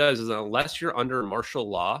thing I realized is that unless you're under martial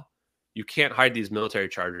law, you can't hide these military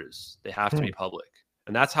charges. They have to be public.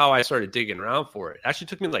 And that's how I started digging around for it. It actually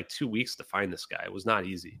took me like 2 weeks to find this guy. It was not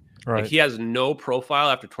easy. Right. Like, he has no profile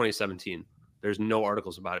after 2017. There's no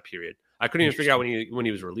articles about it, period. I couldn't even figure out when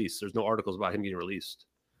he was released. There's no articles about him getting released.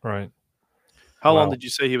 Right. How long did you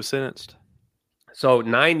say he was sentenced? So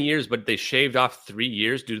 9 years, but they shaved off 3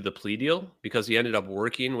 years due to the plea deal because he ended up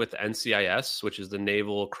working with NCIS, which is the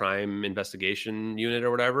Naval Crime Investigation Unit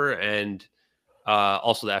or whatever, and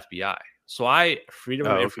also the FBI. So Freedom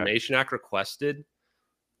of Information Act requested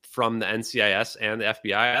from the NCIS and the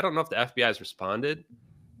FBI. I don't know if the FBI has responded,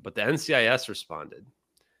 but the NCIS responded.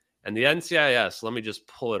 And the NCIS, let me just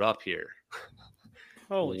pull it up here.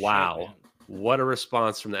 Holy wow. shit, man. What a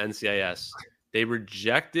response from the NCIS. They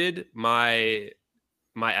rejected my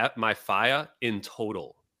FIA in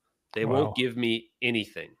total. They won't give me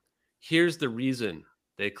anything. Here's the reason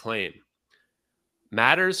they claim.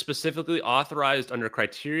 Matters specifically authorized under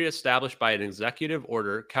criteria established by an executive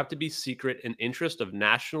order kept to be secret in interest of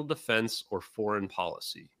national defense or foreign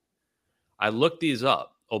policy. I looked these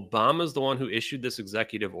up. Obama's the one who issued this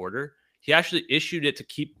executive order. He actually issued it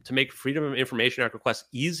to make Freedom of Information Act requests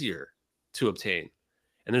easier to obtain.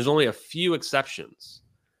 And there's only a few exceptions.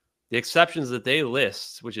 The exceptions that they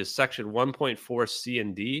list, which is section 1.4 C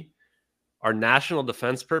and D, are national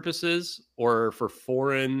defense purposes or for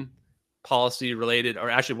foreign policy related, or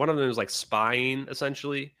actually one of them is like spying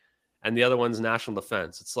essentially, and the other one's national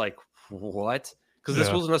defense. It's like, what? Because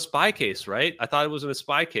this wasn't a spy case, right? I thought it wasn't a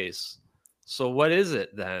spy case. So what is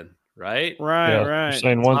it then? Right. Right. You're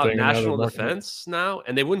saying one thing, national defense now,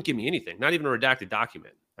 and they wouldn't give me anything, not even a redacted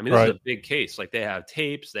document. I mean, this is a big case. Like they have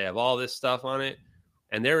tapes, they have all this stuff on it,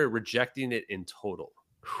 and they're rejecting it in total.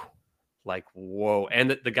 Like, whoa.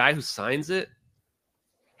 And the guy who signs it,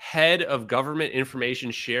 head of Government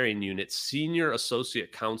Information Sharing Unit, senior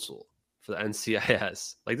associate counsel for the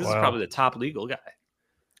NCIS. Like, this is probably the top legal guy.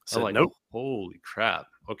 So I'm like, nope. Holy crap.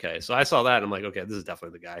 Okay. So I saw that and I'm like, okay, this is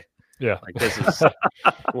definitely the guy. Yeah. Like, this is,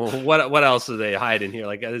 well, what else do they hide in here?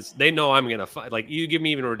 Like, they know I'm going to find, like, you give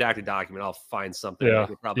me even a redacted document, I'll find something. Yeah.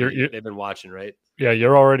 Like, they've been watching, right? Yeah.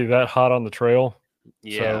 You're already that hot on the trail.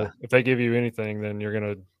 Yeah. So if they give you anything, then you're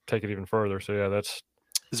going to take it even further. So yeah, that's.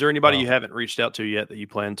 Is there anybody you haven't reached out to yet that you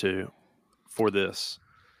plan to for this?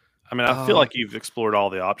 I mean, I feel like you've explored all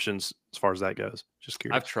the options as far as that goes. Just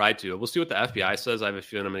curious. I've tried to. We'll see what the FBI says. I have a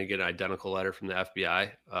feeling I'm going to get an identical letter from the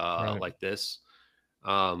FBI like this.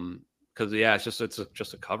 Because it's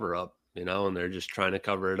just a cover up, and they're just trying to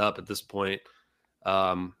cover it up at this point. But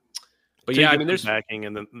I mean, there's backing,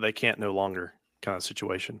 and then they can't no longer kind of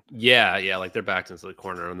situation. Yeah, like they're backed into the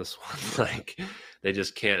corner on this one. Like they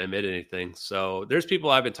just can't admit anything. So there's people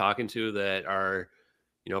I've been talking to that are,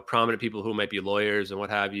 prominent people who might be lawyers and what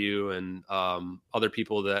have you, and other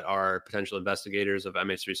people that are potential investigators of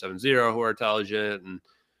MH370 who are intelligent and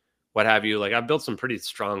what have you. Like I've built some pretty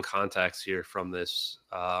strong contacts here from this,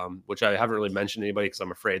 which I haven't really mentioned to anybody because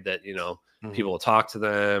I'm afraid that, people will talk to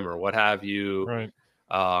them or what have you. Right.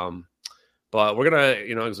 But we're going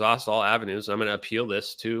to, exhaust all avenues. I'm going to appeal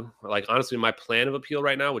this too. Like, honestly, my plan of appeal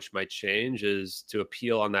right now, which might change, is to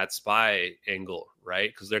appeal on that spy angle,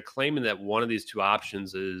 right? Because they're claiming that one of these two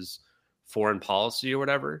options is foreign policy or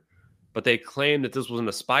whatever, but they claim that this wasn't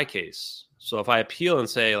a spy case. So if I appeal and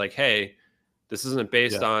say like, hey, this isn't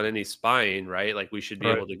based on any spying, right? Like we should be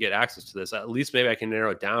able to get access to this. At least maybe I can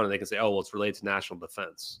narrow it down and they can say, oh, well, it's related to national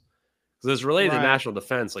defense. Because it's related to national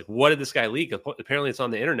defense. Like, what did this guy leak? Apparently it's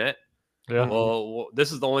on the internet. Yeah. Well,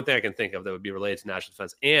 this is the only thing I can think of that would be related to national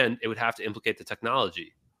defense, and it would have to implicate the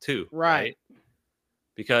technology too, right?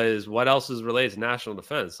 Because what else is related to national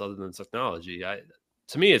defense other than technology?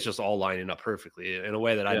 To me, it's just all lining up perfectly in a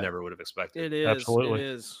way that I never would have expected. It is. Absolutely. It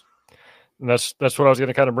is. And that's what I was going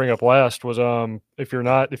to kind of bring up last was if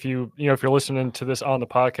you're listening to this on the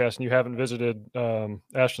podcast and you haven't visited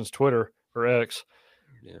Ashton's Twitter or X,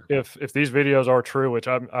 if these videos are true, which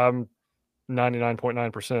I'm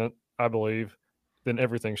 99.9%. I believe, then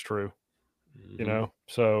everything's true,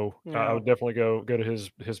 So I would definitely go to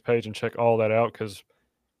his page and check all that out because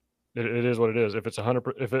it is what it is. If it's 100%,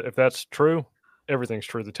 if that's true, everything's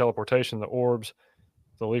true. The teleportation, the orbs,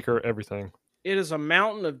 the leaker, everything. It is a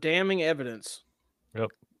mountain of damning evidence. Yep.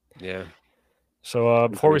 Yeah. So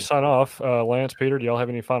before we sign off, Lance, Peter, do y'all have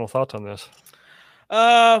any final thoughts on this?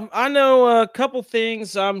 I know a couple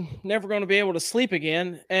things. I'm never going to be able to sleep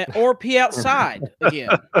again or pee outside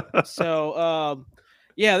again. So,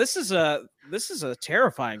 this is a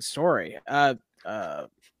terrifying story. It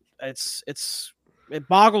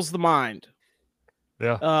boggles the mind.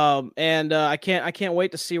 Yeah. And I can't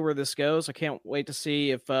wait to see where this goes. I can't wait to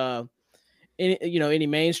see if any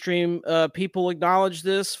mainstream people acknowledge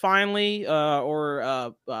this finally,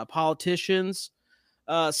 or politicians.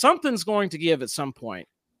 Something's going to give at some point,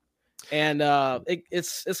 and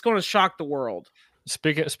it's going to shock the world.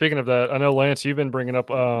 Speaking of that, I know Lance, you've been bringing up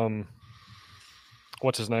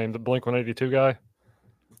what's his name, the Blink-182 guy.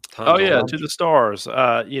 To the stars.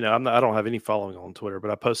 I don't have any following on Twitter,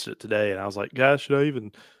 but I posted it today, and I was like, guys, should I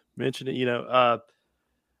even mention it?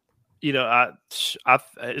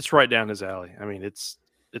 It's right down his alley. I mean, it's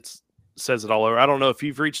says it all over. I don't know if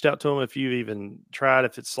you've reached out to him, if you've even tried,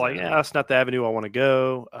 if it's like, that's not the avenue I want to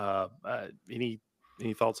go. Any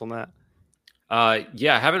thoughts on that?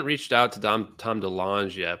 Yeah, I haven't reached out to Tom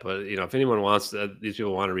DeLonge yet, but if anyone wants to, these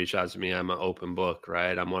people want to reach out to me, I'm an open book,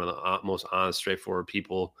 right? I'm one of the most honest, straightforward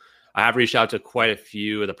people. I have reached out to quite a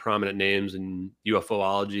few of the prominent names in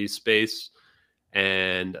UFOlogy space,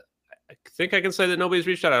 and I think I can say that nobody's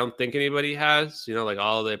reached out. I don't think anybody has. Like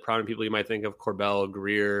all the prominent people you might think of, Corbell,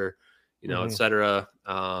 Greer, et cetera,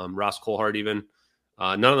 Ross Coulthard, even.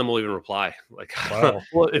 None of them will even reply. Like, wow.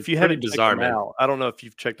 Well, if you haven't checked bizarre, them man. out, I don't know if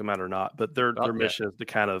you've checked them out or not, but their Yeah. mission is to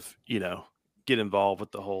kind of, get involved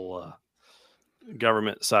with the whole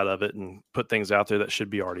government side of it and put things out there that should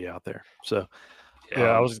be already out there. So,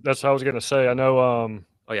 Yeah, that's what I was going to say. I know.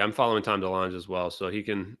 Oh yeah, I'm follling Tom DeLonge as well, so he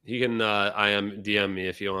can DM me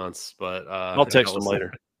if he wants. But I'll text him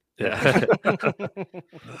later. Yeah. I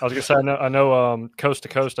was gonna say I know Coast to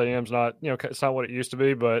Coast AM's not it's not what it used to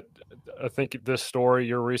be, but I think this story,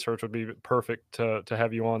 your research would be perfect to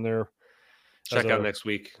have you on there. Check out next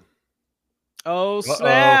week. Oh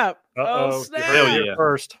snap! Oh snap! Hell yeah!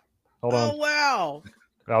 First, hold on. Oh wow!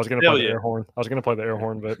 I was gonna play the air horn.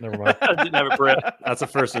 But never mind. I didn't have it, Brett. That's the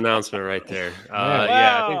first announcement right there. Wow.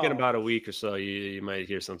 Yeah, I think in about a week or so you might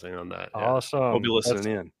hear something on that. Yeah. Awesome. We'll be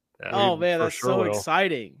listening in. Yeah. Oh man, that's sure so will.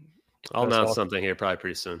 exciting! I'll That's announce awesome. something here probably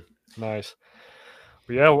pretty soon. Nice.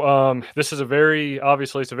 But yeah, this is a very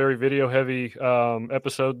video heavy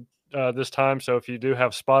episode this time. So if you do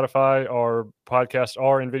have Spotify, our podcasts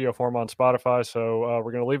are in video form on Spotify. So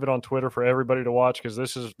we're going to leave it on Twitter for everybody to watch because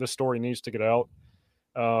this story needs to get out.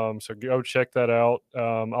 So go check that out.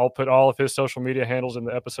 I'll put all of his social media handles in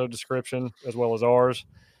the episode description as well as ours.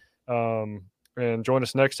 And join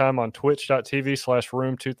us next time on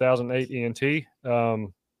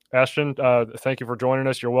twitch.tv/room2008ENT. Ashton, thank you for joining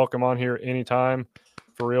us. You're welcome on here anytime.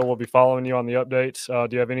 For real, we'll be following you on the updates.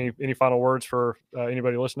 Do you have any final words for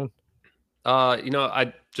anybody listening?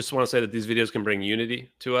 I just want to say that these videos can bring unity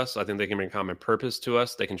to us. I think they can bring common purpose to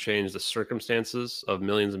us. They can change the circumstances of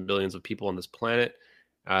millions and billions of people on this planet.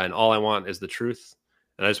 And all I want is the truth.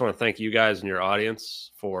 And I just want to thank you guys and your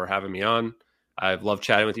audience for having me on. I've loved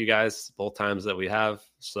chatting with you guys both times that we have.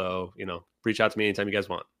 So, reach out to me anytime you guys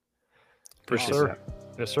want. Appreciate it.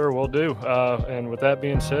 Yes, sir. Will do. And with that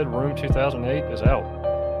being said, Room 2008 is out.